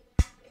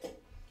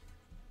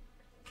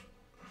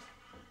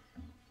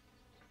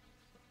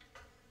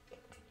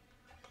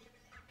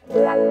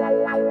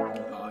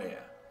 Oh yeah,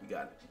 we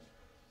got it.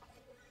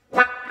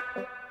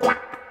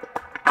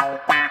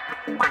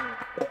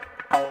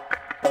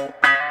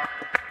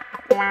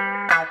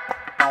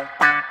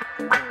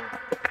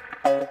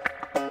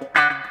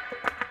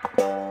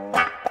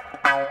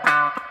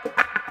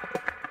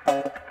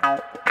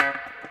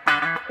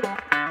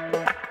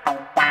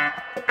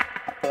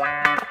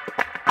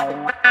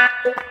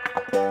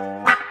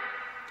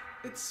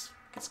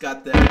 It's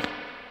got the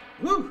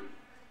woo,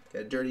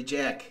 got a dirty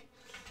jack.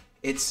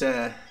 It's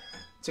a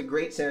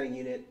great sounding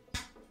unit,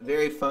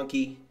 very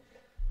funky,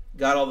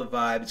 got all the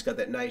vibe. It's got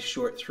that nice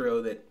short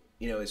throw that,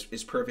 you know,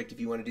 is perfect if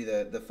you want to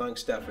do the funk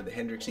stuff or the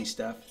Hendrixy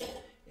stuff,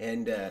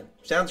 and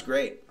sounds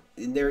great.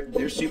 And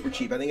they're super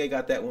cheap. I think I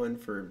got that one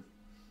for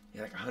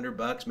like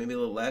 $100, maybe a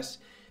little less.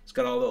 It's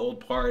got all the old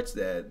parts,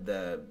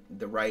 the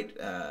right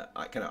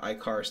kind of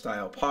iCar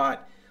style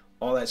pot,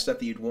 all that stuff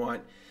that you'd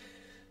want.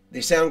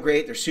 They sound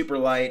great. They're super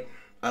light.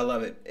 I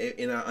love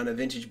it. On a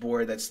vintage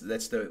board, that's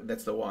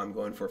the wah I'm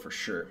going for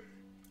sure.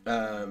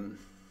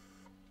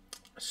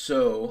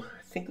 So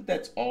I think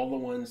that's all the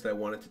ones that I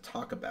wanted to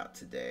talk about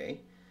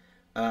today.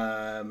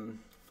 Let's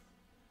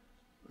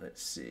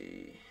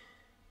see.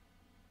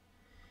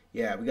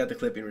 Yeah, we got the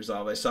clipping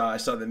resolved. I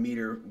saw the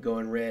meter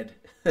going red.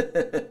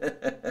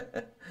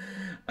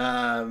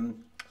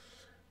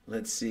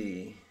 Let's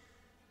see.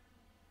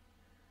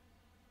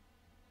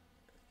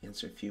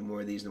 Answer a few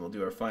more of these, and we'll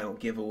do our final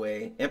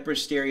giveaway.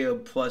 Empress Stereo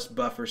Plus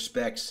buffer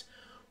specs.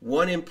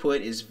 One input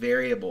is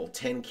variable,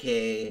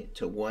 10K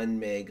to 1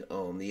 meg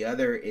ohm. The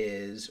other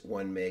is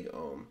 1 meg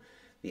ohm.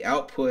 The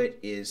output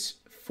is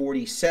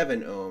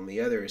 47 ohm.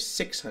 The other is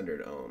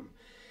 600 ohm.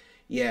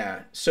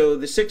 Yeah, so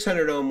the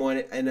 600 ohm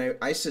one, and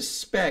I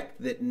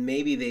suspect that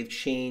maybe they've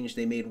changed.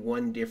 They made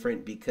one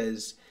different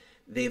because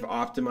they've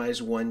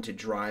optimized one to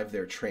drive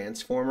their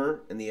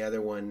transformer, and the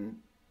other one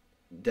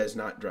does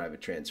not drive a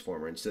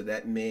transformer, and so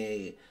that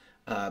may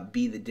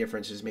be the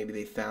difference. Is maybe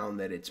they found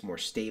that it's more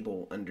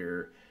stable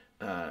under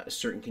a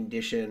certain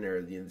condition,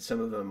 or some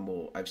of them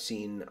will. I've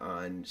seen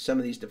on some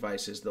of these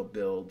devices they'll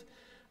build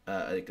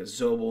like a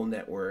Zobel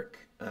network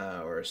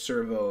or a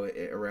servo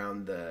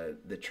around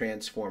the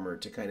transformer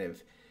to kind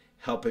of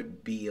help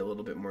it be a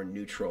little bit more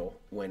neutral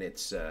when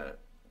it's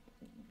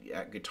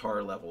at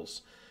guitar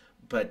levels.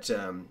 But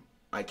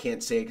I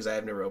can't say because I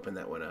have never opened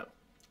that one up.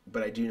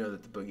 But I do know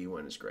that the Boogie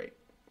one is great.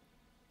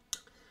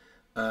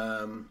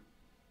 Jetter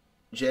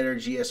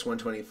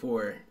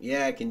GS124.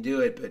 Yeah, I can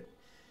do it, but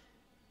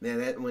man,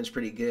 that one's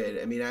pretty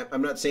good. I mean,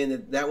 I'm not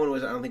saying that one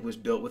was. I don't think was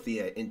built with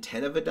the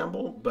intent of a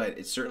Dumble, but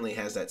it certainly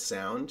has that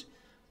sound.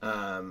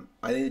 I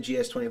think the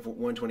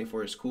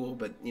GS124 is cool,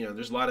 but you know,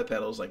 there's a lot of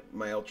pedals like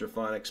my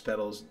Ultraphonics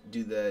pedals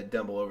do the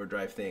Dumble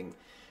Overdrive thing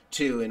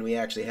too, and we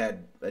actually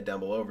had a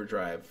Dumble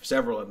Overdrive,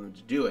 several of them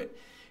to do it,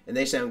 and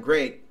they sound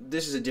great.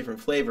 This is a different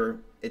flavor.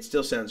 It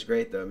still sounds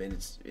great though. I mean,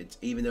 it's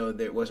even though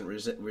it wasn't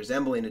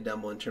resembling a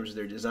Dumble in terms of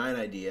their design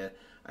idea,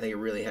 I think it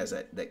really has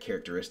that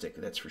characteristic.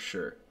 That's for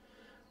sure.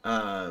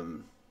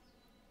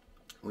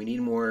 We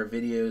need more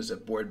videos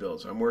of board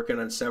builds. I'm working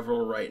on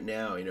several right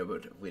now. You know,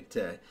 but with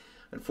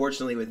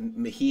unfortunately with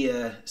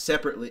Mejia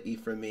separately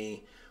from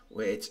me,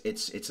 it's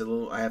a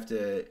little. I have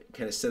to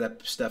kind of set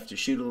up stuff to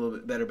shoot a little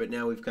bit better. But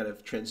now we've kind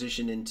of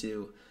transitioned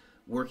into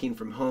working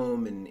from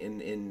home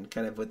and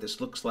kind of what this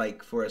looks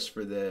like for us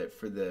for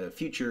the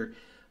future.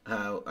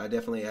 I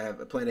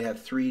plan to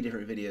have 3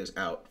 different videos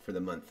out for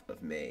the month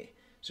of May,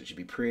 so it should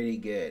be pretty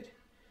good.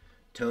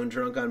 Tone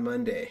drunk on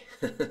Monday.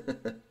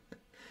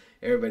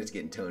 Everybody's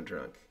getting tone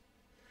drunk.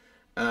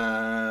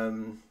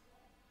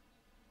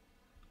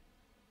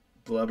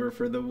 Blubber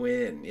for the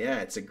win.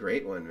 Yeah, it's a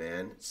great one,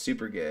 man. It's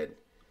super good.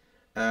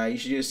 You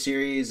should do a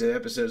series of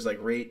episodes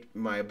like Rate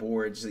My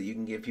Boards so that you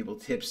can give people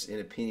tips and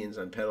opinions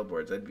on pedal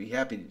boards. I'd be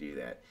happy to do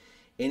that.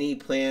 Any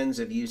plans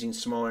of using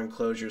smaller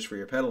enclosures for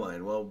your pedal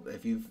line? Well,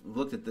 if you've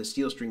looked at the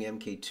Steel String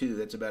MK2,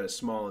 that's about as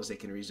small as they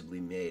can reasonably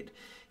be made.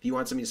 If you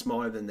want something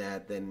smaller than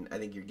that, then I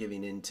think you're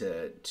giving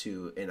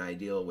into an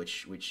ideal,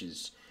 which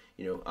is,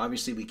 you know,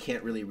 obviously we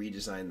can't really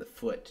redesign the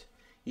foot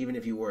even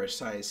if you wore a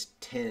size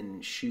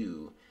 10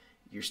 shoe,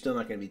 you're still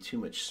not going to be too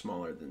much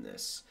smaller than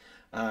this.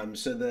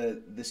 So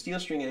the steel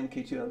string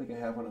MK2, I don't think I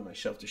have one on my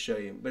shelf to show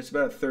you, but it's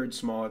about a third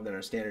smaller than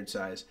our standard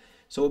size.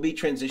 So we'll be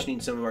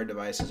transitioning some of our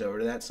devices over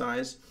to that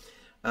size.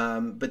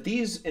 But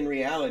these, in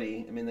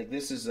reality, I mean, like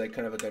this is like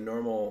kind of like a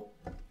normal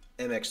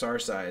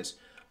MXR size.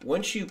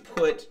 Once you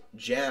put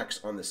jacks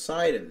on the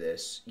side of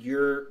this,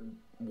 you're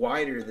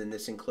wider than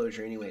this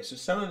enclosure anyway. So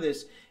some of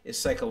this is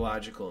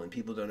psychological, and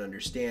people don't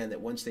understand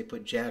that once they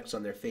put jacks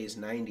on their Phase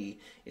 90,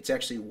 it's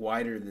actually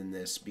wider than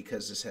this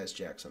because this has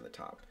jacks on the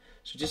top.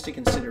 So just a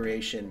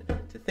consideration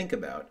to think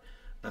about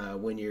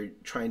when you're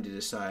trying to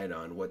decide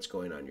on what's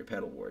going on your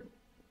pedal board.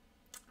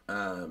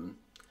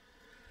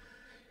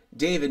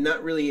 David,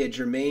 not really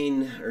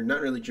germane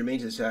to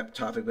this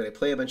topic, but I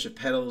play a bunch of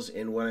pedals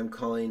in what I'm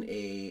calling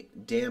a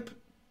damp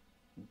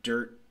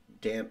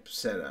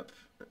setup.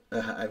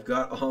 I've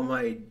got all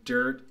my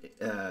dirt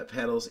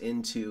pedals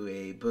into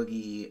a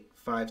Boogie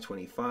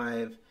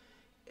 525.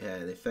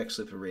 The effects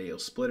loop a radial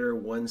splitter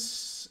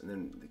once, and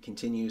then it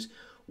continues.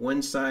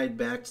 One side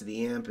back to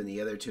the amp and the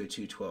other to a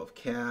 212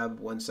 cab.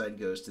 One side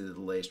goes to the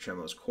delays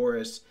Tremolo's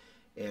chorus,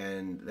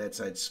 and that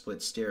side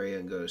splits stereo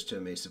and goes to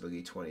a Mesa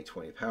Boogie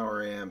 2020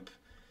 power amp.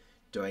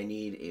 Do I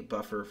need a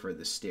buffer for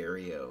the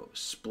stereo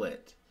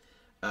split?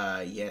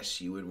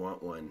 Yes, you would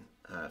want one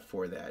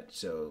for that.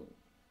 So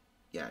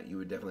yeah, you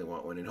would definitely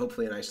want one, and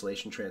hopefully an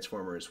isolation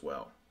transformer as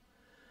well.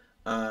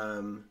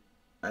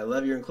 I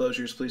love your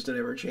enclosures. Please don't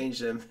ever change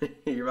them.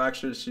 Your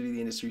boxers should be the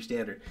industry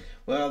standard.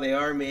 Well, they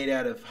are made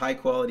out of high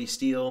quality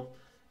steel,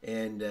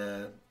 and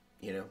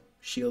you know,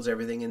 shields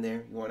everything in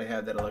there. You want to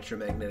have that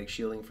electromagnetic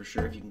shielding for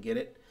sure if you can get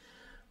it.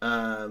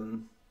 All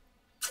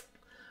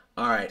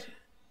right,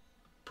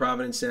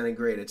 Providence sounded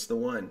great. It's the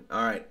one.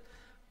 All right,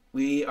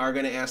 we are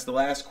going to ask the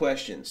last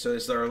question. So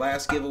this is our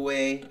last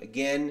giveaway.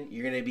 Again,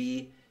 you're going to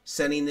be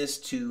sending this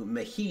to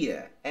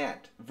Mejia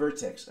at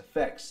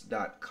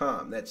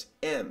vertexeffects.com. That's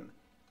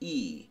MEJIA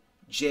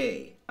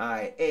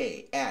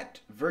at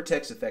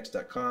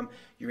vertexeffects.com.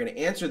 You're going to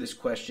answer this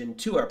question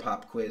to our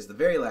pop quiz, the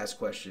very last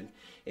question.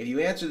 If you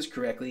answer this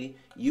correctly,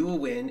 you will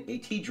win a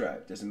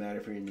T-Drive. Doesn't matter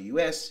if you're in the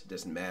US,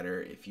 doesn't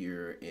matter if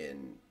you're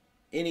in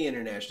any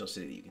international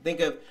city that you can think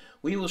of.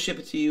 We will ship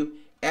it to you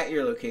at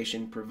your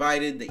location,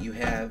 provided that you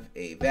have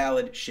a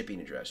valid shipping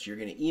address. You're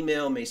going to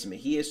email Mesa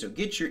Mejia, so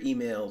get your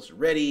emails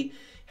ready.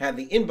 Have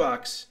the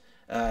inbox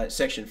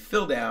section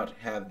filled out,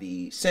 have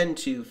the send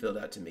to filled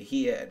out to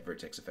Mejia at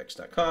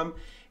vertexeffects.com,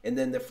 and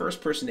then the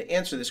first person to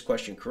answer this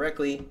question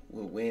correctly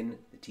will win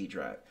the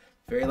T-Drive.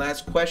 Very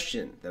last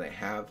question that I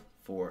have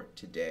for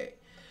today.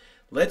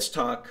 Let's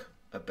talk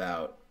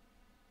about,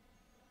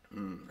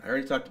 I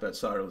already talked about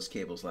solderless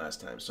cables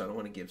last time, so I don't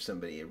want to give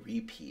somebody a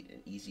repeat, an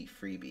easy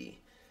freebie.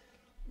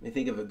 Let me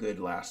think of a good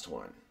last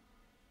one.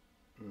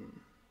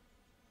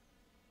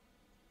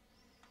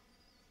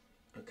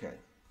 Okay.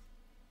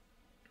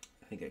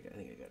 I think I got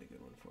a good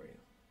one for you.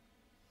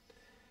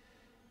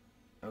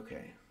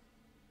 Okay.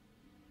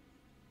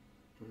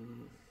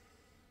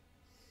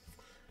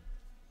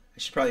 I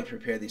should probably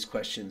prepare these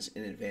questions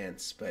in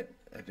advance, but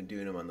I've been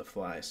doing them on the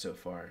fly so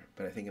far.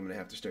 But I think I'm going to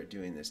have to start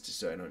doing this just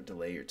so I don't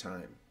delay your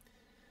time.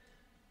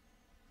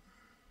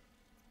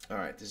 All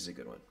right, this is a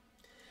good one.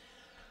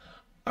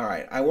 All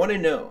right, I want to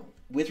know,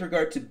 with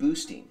regard to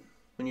boosting,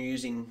 when you're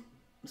using,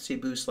 let's say,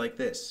 boost like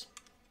this,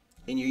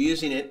 and you're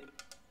using it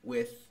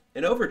with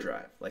an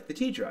overdrive, like the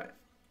T-Drive,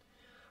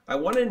 I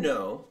want to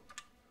know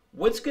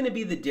what's going to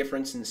be the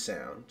difference in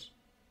sound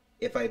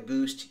if I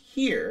boost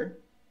here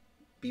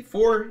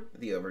before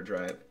the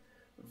overdrive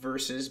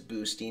versus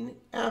boosting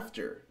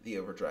after the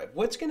overdrive.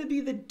 What's going to be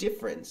the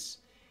difference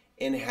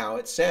in how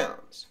it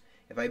sounds?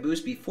 If I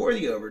boost before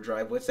the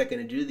overdrive, what's that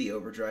going to do to the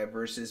overdrive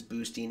versus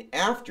boosting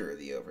after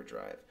the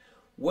overdrive?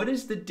 What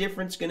is the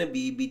difference going to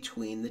be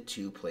between the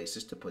two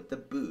places to put the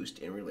boost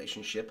in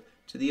relationship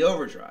to the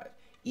overdrive?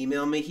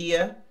 Email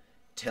Mejia,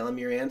 tell him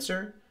your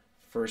answer.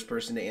 First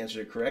person to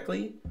answer it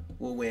correctly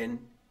will win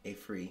a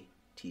free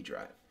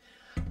T-Drive.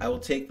 I will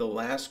take the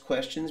last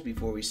questions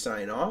before we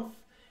sign off,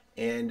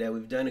 and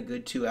we've done a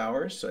good 2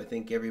 hours, so I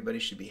think everybody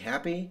should be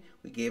happy.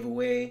 We gave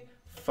away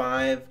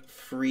 5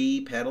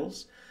 free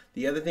pedals.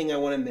 The other thing I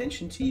want to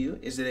mention to you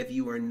is that if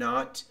you are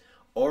not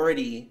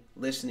already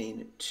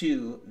listening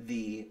to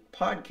the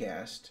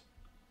podcast,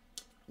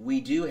 we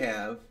do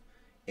have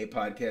a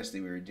podcast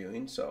that we were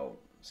doing, so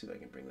let's see if I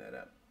can bring that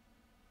up.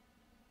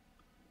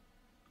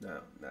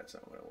 No, that's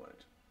not what I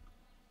wanted.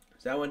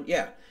 Is that one?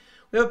 Yeah.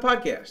 We have a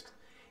podcast,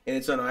 and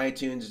it's on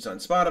iTunes, it's on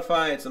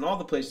Spotify, it's on all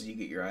the places you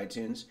get your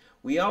iTunes.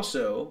 We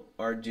also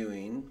are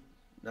doing,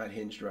 not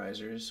hinged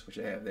risers, which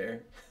I have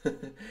there.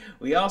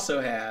 We also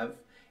have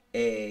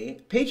a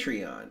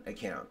Patreon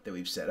account that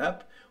we've set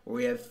up where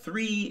we have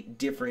 3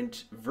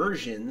 different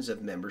versions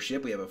of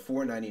membership. We have a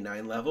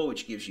 $4.99 level,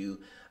 which gives you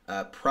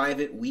a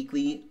private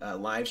weekly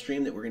live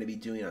stream that we're going to be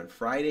doing on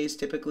Fridays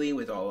typically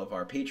with all of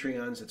our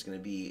Patreons. It's going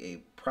to be a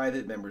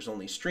private members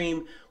only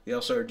stream. We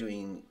also are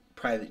doing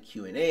private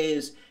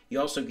Q&As. You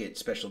also get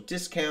special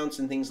discounts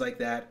and things like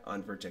that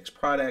on Vertex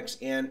products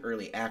and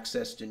early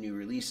access to new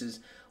releases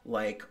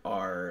like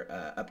our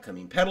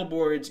upcoming pedal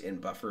boards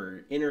and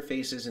buffer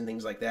interfaces and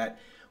things like that.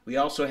 We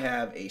also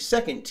have a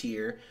second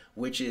tier,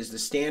 which is the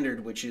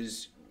standard, which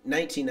is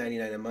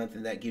 $19.99 a month,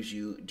 and that gives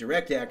you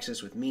direct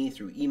access with me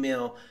through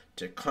email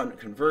to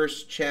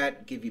converse,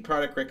 chat, give you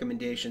product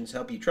recommendations,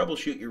 help you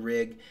troubleshoot your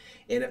rig,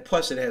 and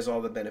plus it has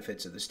all the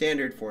benefits of the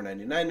standard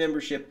 $4.99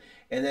 membership.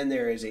 And then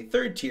there is a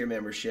third tier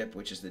membership,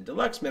 which is the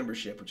deluxe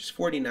membership, which is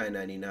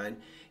 $49.99,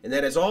 and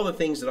that has all the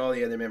things that all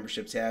the other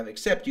memberships have,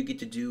 except you get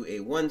to do a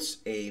once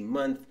a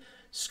month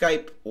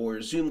Skype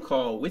or Zoom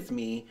call with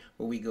me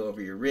where we go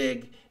over your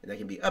rig, and that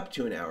can be up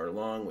to an hour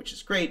long, which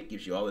is great.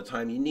 Gives you all the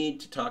time you need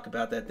to talk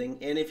about that thing.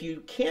 And if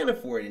you can't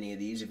afford any of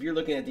these, if you're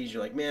looking at these,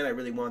 you're like, man, I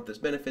really want those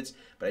benefits,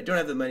 but I don't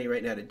have the money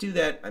right now to do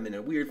that. I'm in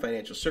a weird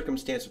financial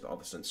circumstance with all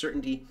this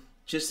uncertainty.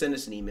 Just send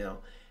us an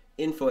email,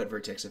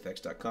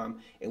 info@vertexfx.com,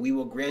 and we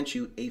will grant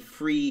you a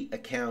free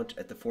account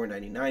at the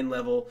 $4.99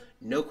 level.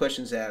 No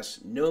questions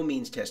asked, no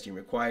means testing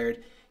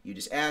required. You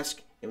just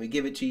ask, and we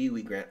give it to you.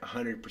 We grant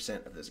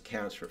 100% of those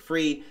accounts for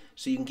free,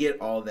 so you can get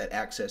all of that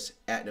access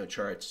at no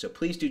charge. So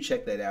please do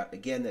check that out.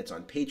 Again, that's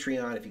on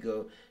Patreon. If you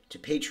go to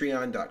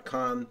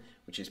patreon.com,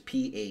 which is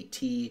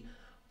P-A-T,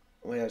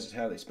 how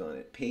are they spelling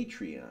it?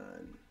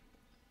 Patreon.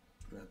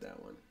 Not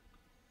that one.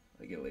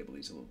 I gotta label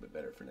these a little bit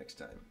better for next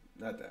time.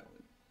 Not that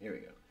one. Here we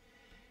go.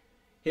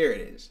 Here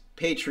it is.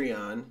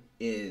 Patreon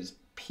is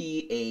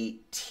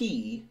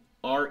P-A-T-R-E-O-N.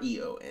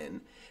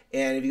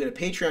 And if you go to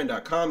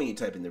patreon.com and you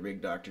type in the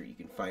Rig Doctor, you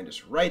can find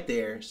us right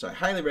there. So I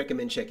highly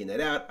recommend checking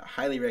that out. I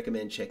highly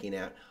recommend checking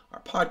out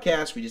our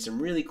podcast. We did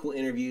some really cool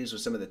interviews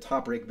with some of the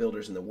top rig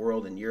builders in the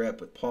world in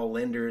Europe, with Paul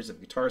Lenders of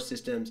Guitar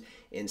Systems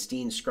and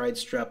Steen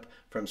Skridstrup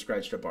from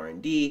Skridstrup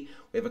R&D.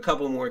 We have a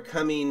couple more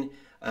coming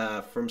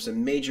from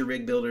some major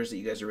rig builders that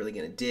you guys are really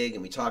going to dig,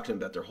 and we talked to them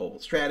about their whole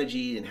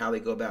strategy and how they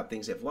go about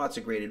things. They have lots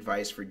of great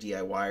advice for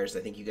DIYers.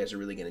 I think you guys are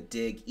really going to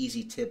dig.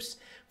 Easy tips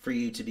for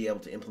you to be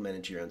able to implement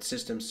into your own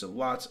system. So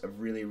lots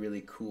of really,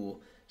 really cool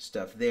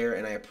stuff there.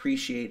 And I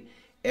appreciate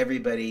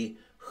everybody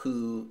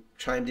who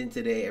chimed in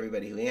today,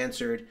 everybody who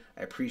answered.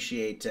 I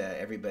appreciate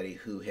everybody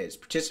who has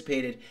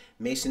participated.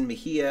 Mason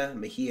Mejia at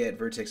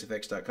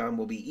vertexfx.com,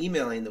 will be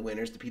emailing the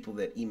winners, the people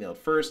that emailed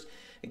first.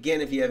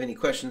 Again, if you have any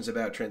questions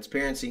about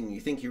transparency and you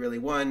think you really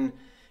won,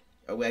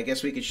 I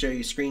guess we could show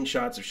you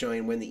screenshots of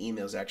showing when the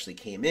emails actually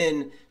came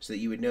in so that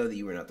you would know that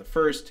you were not the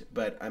first,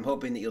 but I'm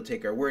hoping that you'll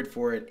take our word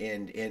for it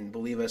and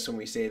believe us when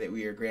we say that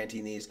we are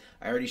granting these.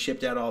 I already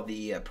shipped out all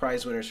the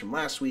prize winners from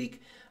last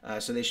week,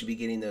 so they should be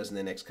getting those in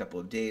the next couple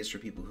of days for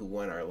people who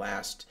won our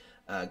last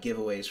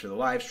giveaways for the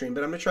live stream.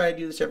 But I'm going to try to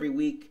do this every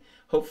week.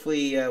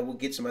 Hopefully we'll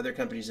get some other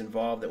companies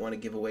involved that want to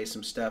give away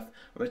some stuff.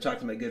 I'm going to talk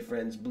to my good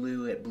friends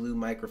Blue at Blue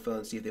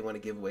Microphones, see if they want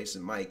to give away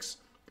some mics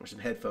or some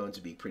headphones.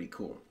 It'd be pretty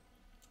cool.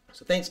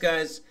 So thanks,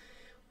 guys.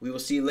 We will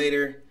see you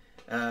later.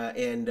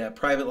 And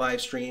private live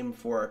stream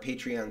for our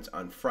Patreons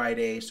on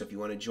Friday. So if you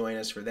want to join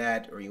us for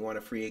that, or you want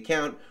a free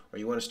account, or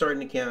you want to start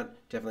an account,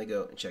 definitely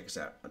go and check us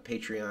out on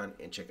Patreon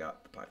and check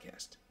out the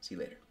podcast. See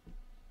you later.